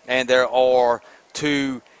 wins, and there are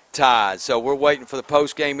 2 ties. So we're waiting for the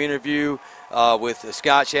post-game interview with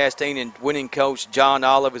Scott Chastain and winning coach John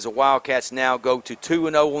Olive as the Wildcats now go to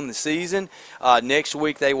 2-0 on the season. Next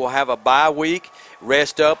week they will have a bye week,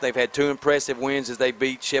 rest up. They've had 2 impressive wins as they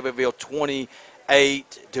beat Shelbyville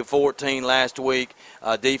 28-14 last week.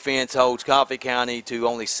 Defense holds Coffee County to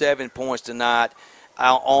only 7 points tonight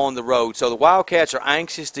out on the road. So the Wildcats are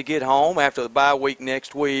anxious to get home after the bye week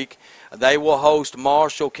next week. They will host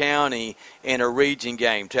Marshall County in a region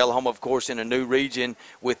game. Tullahoma, of course, in a new region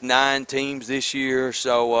with 9 teams this year.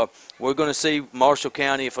 So we're going to see Marshall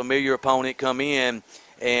County, a familiar opponent, come in.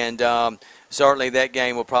 And certainly that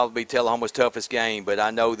game will probably be Tullahoma's toughest game. But I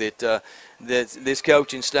know that this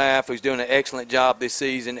coaching staff, who's doing an excellent job this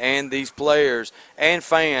season, and these players and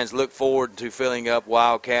fans look forward to filling up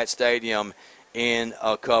Wildcat Stadium in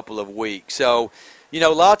a couple of weeks. So, you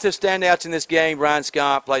know, lots of standouts in this game. Ryan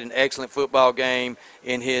Scott played an excellent football game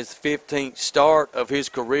in his 15th start of his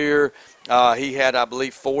career. He had, I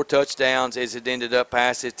believe, 4 touchdowns as it ended up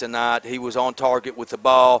passes tonight. He was on target with the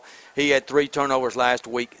ball. He had 3 turnovers last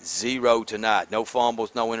week, 0 tonight. No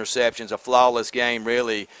fumbles, no interceptions. A flawless game,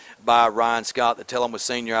 really, by Ryan Scott. The Tullahoma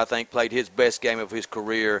senior, I think, played his best game of his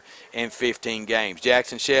career in 15 games.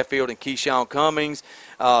 Jackson Sheffield and Keyshawn Cummings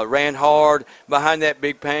ran hard behind that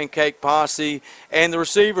big pancake posse. And the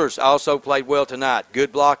receivers also played well tonight.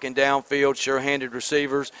 Good blocking downfield, sure-handed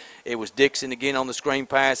receivers. It was Dixon again on the screen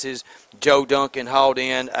passes. Joe Duncan hauled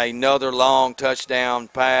in another long touchdown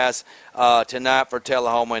pass tonight for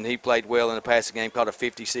Tullahoma, and he played well in the passing game, caught a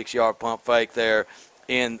 56-yard pump fake there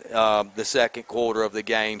in the second quarter of the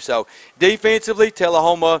game. So defensively,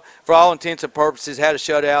 Tullahoma, for all intents and purposes, had a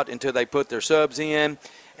shutout until they put their subs in.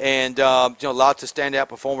 And, you know, lots of standout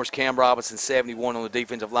performers. Cam Robinson, 71 on the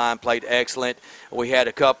defensive line, played excellent. We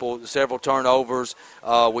had several turnovers.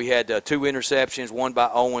 We had 2 interceptions, one by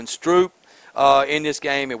Owen Stroop in this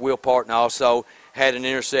game, and Will Parton also had an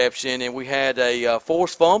interception. And we had a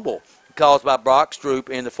forced fumble caused by Brock Stroop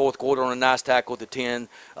in the fourth quarter on a nice tackle at the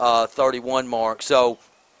 10:31 mark. So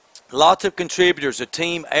lots of contributors, a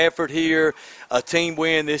team effort here, a team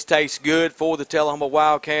win. This tastes good for the Tullahoma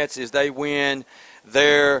Wildcats as they win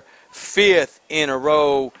their 5th in a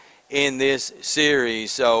row in this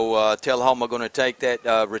series. So Tullahoma going to take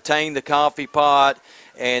that, retain the Coffee Pot,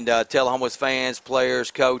 and Tullahoma's fans,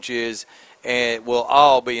 players, coaches, and will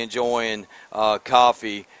all be enjoying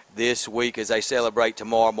coffee this week as they celebrate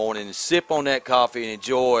tomorrow morning and sip on that coffee and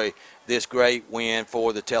enjoy this great win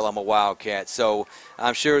for the Tullahoma Wildcats. So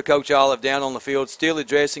I'm sure Coach Olive down on the field still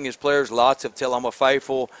addressing his players, lots of Tullahoma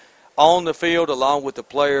faithful on the field along with the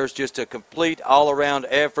players, just a complete all-around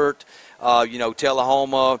effort. You know,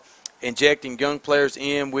 Tullahoma injecting young players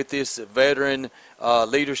in with this veteran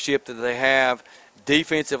leadership that they have.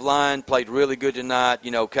 Defensive line played really good tonight.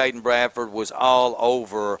 You know, Caden Bradford was all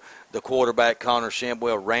over the quarterback. Connor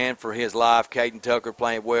Shimwell ran for his life. Caden Tucker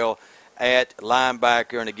playing well at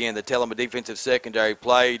linebacker. And, again, the Tullahoma defensive secondary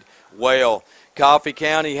played well. Coffee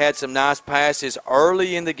County had some nice passes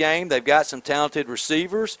early in the game. They've got some talented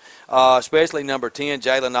receivers, especially number 10,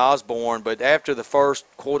 Jalen Osborne. But after the first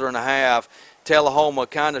quarter and a half, Tullahoma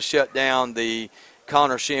kind of shut down the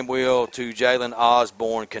Connor Shimwell to Jalen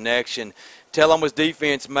Osborne connection. Tullahoma's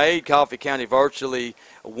defense made Coffee County virtually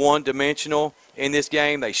one-dimensional in this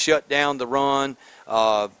game. They shut down the run.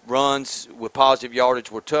 Runs with positive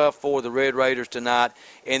yardage were tough for the Red Raiders tonight.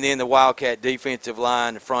 And then the Wildcat defensive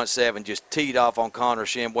line, the front 7, just teed off on Connor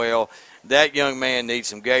Shimwell. That young man needs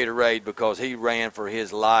some Gatorade because he ran for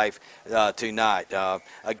his life tonight. A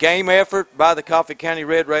game effort by the Coffee County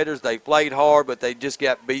Red Raiders. They played hard, but they just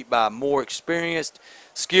got beat by a more experienced,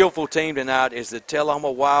 skillful team tonight as the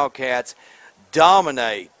Tullahoma Wildcats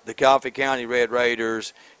dominate the Coffee County Red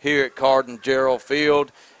Raiders here at Carden-Gerald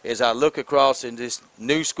Field. As I look across in this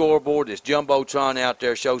new scoreboard, this Jumbotron out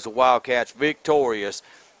there shows the Wildcats victorious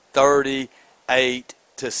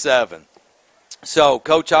 38-7. So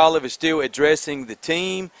Coach Olive is still addressing the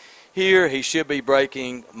team here. He should be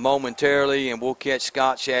breaking momentarily, and we'll catch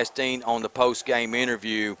Scott Chastain on the post-game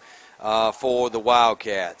interview for the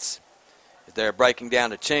Wildcats. They're breaking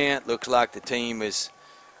down the chant. Looks like the team is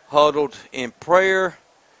huddled in prayer,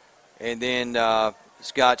 and then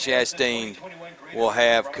Scott Chastain will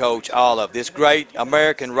have Coach Olive. This great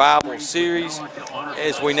American Rival Series,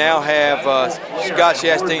 as we now have Scott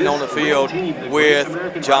Chastain on the field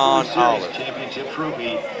with John Olive.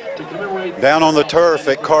 Down on the turf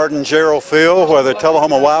at Carden-Gerald Field, where the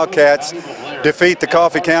Tullahoma Wildcats defeat the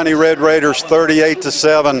Coffee County Red Raiders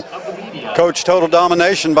 38-7. Coach, total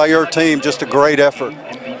domination by your team, just a great effort.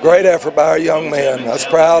 Great effort by our young men. I was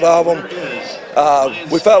proud of them.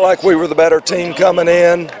 We felt like we were the better team coming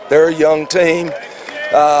in. They're a young team,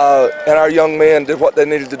 and our young men did what they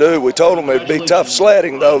needed to do. We told them it would be tough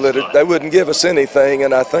sledding, though, that they wouldn't give us anything,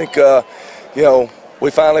 and I think, you know, we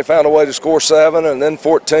finally found a way to score 7 and then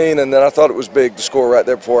 14, and then I thought it was big to score right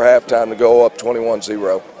there before halftime to go up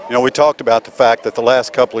 21-0. You know, we talked about the fact that the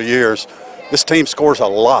last couple of years, this team scores a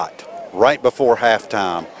lot right before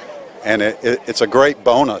halftime, and it's a great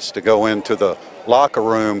bonus to go into the locker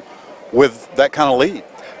room with that kind of lead.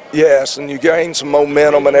 Yes, and you gain some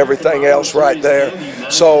momentum and everything else right there.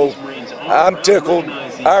 So I'm tickled.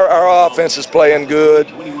 Our offense is playing good.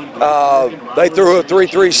 They threw a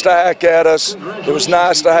 3-3 stack at us. It was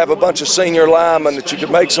nice to have a bunch of senior linemen that you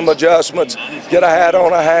could make some adjustments, get a hat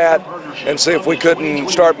on a hat, and see if we couldn't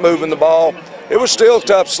start moving the ball. It was still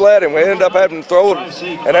tough sledding. We ended up having to throw it,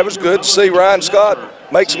 and it was good to see Ryan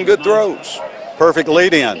Scott make some good throws. Perfect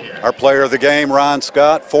lead-in. Our player of the game, Ryan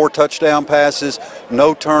Scott, 4 touchdown passes,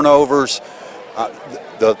 no turnovers.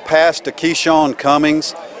 The pass to Keyshawn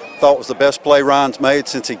Cummings, thought was the best play Ryan's made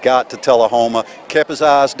since he got to Tullahoma. Kept his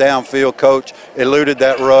eyes downfield, Coach, eluded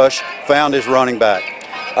that rush, found his running back.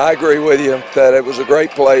 I agree with you that it was a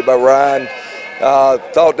great play by Ryan.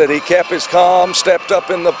 Thought that he kept his calm, stepped up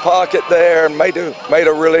in the pocket there, and made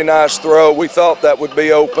a really nice throw. We thought that would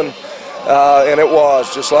be open, and it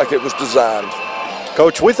was, just like it was designed.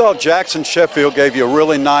 Coach, we thought Jackson Sheffield gave you a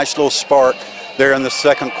really nice little spark there in the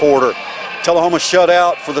second quarter. Tullahoma shut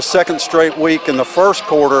out for the second straight week in the first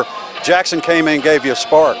quarter. Jackson came in and gave you a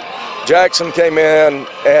spark. Jackson came in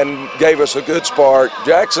and gave us a good spark.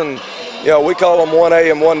 Jackson, you know, we call them 1A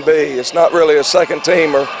and 1B. It's not really a second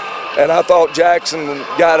teamer. And I thought Jackson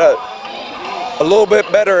got a little bit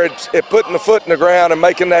better at putting the foot in the ground and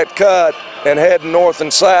making that cut and heading north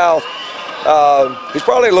and south. He's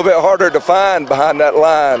probably a little bit harder to find behind that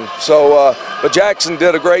line. So, but Jackson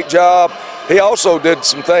did a great job. He also did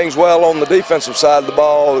some things well on the defensive side of the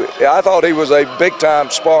ball. I thought he was a big-time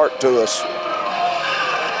spark to us.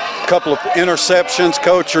 A couple of interceptions.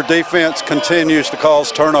 Coach, your defense continues to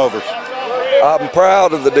cause turnovers. I'm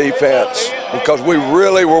proud of the defense because we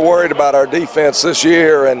really were worried about our defense this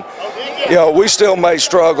year. And, you know, we still may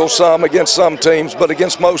struggle some against some teams, but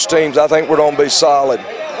against most teams, I think we're going to be solid.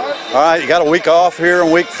 All right, you got a week off here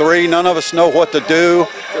in week 3. None of us know what to do.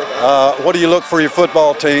 What do you look for your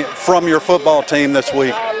football team from your football team this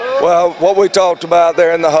week? Well, what we talked about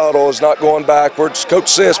there in the huddle is not going backwards. Coach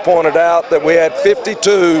Sis pointed out that we had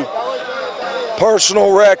 52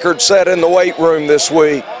 personal records set in the weight room this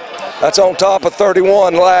week. That's on top of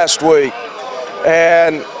 31 last week.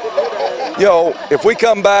 And, you know, if we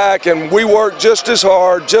come back and we work just as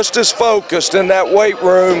hard, just as focused in that weight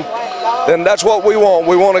room, then that's what we want.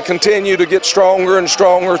 We want to continue to get stronger and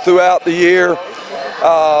stronger throughout the year.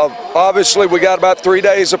 Obviously, we got about 3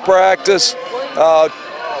 days of practice.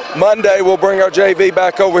 Monday, we'll bring our JV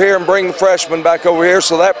back over here and bring the freshmen back over here,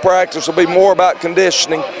 so that practice will be more about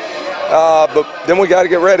conditioning. But then we got to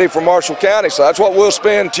get ready for Marshall County, so that's what we'll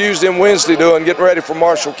spend Tuesday and Wednesday doing, getting ready for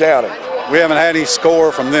Marshall County. We haven't had any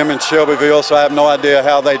score from them in Shelbyville, so I have no idea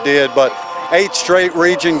how they did, but 8 straight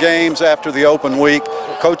region games after the open week.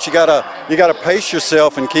 Coach, you gotta pace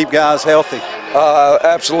yourself and keep guys healthy.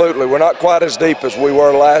 Absolutely. We're not quite as deep as we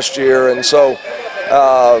were last year, and so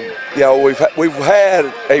you know, we've had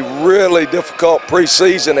a really difficult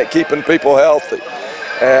preseason at keeping people healthy.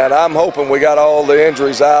 And I'm hoping we got all the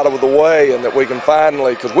injuries out of the way and that we can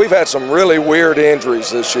finally, because we've had some really weird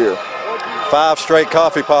injuries this year. 5 straight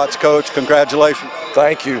coffee pots, Coach. Congratulations.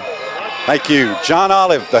 Thank you. Thank you. John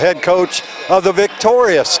Olive, the head coach of the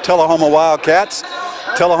victorious Tullahoma Wildcats.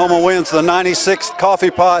 Tullahoma wins the 96th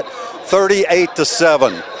coffee pot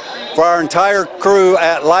 38-7. For our entire crew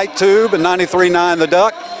at Light Tube and 93.9 The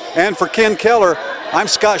Duck, and for Ken Keller, I'm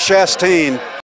Scott Chastain.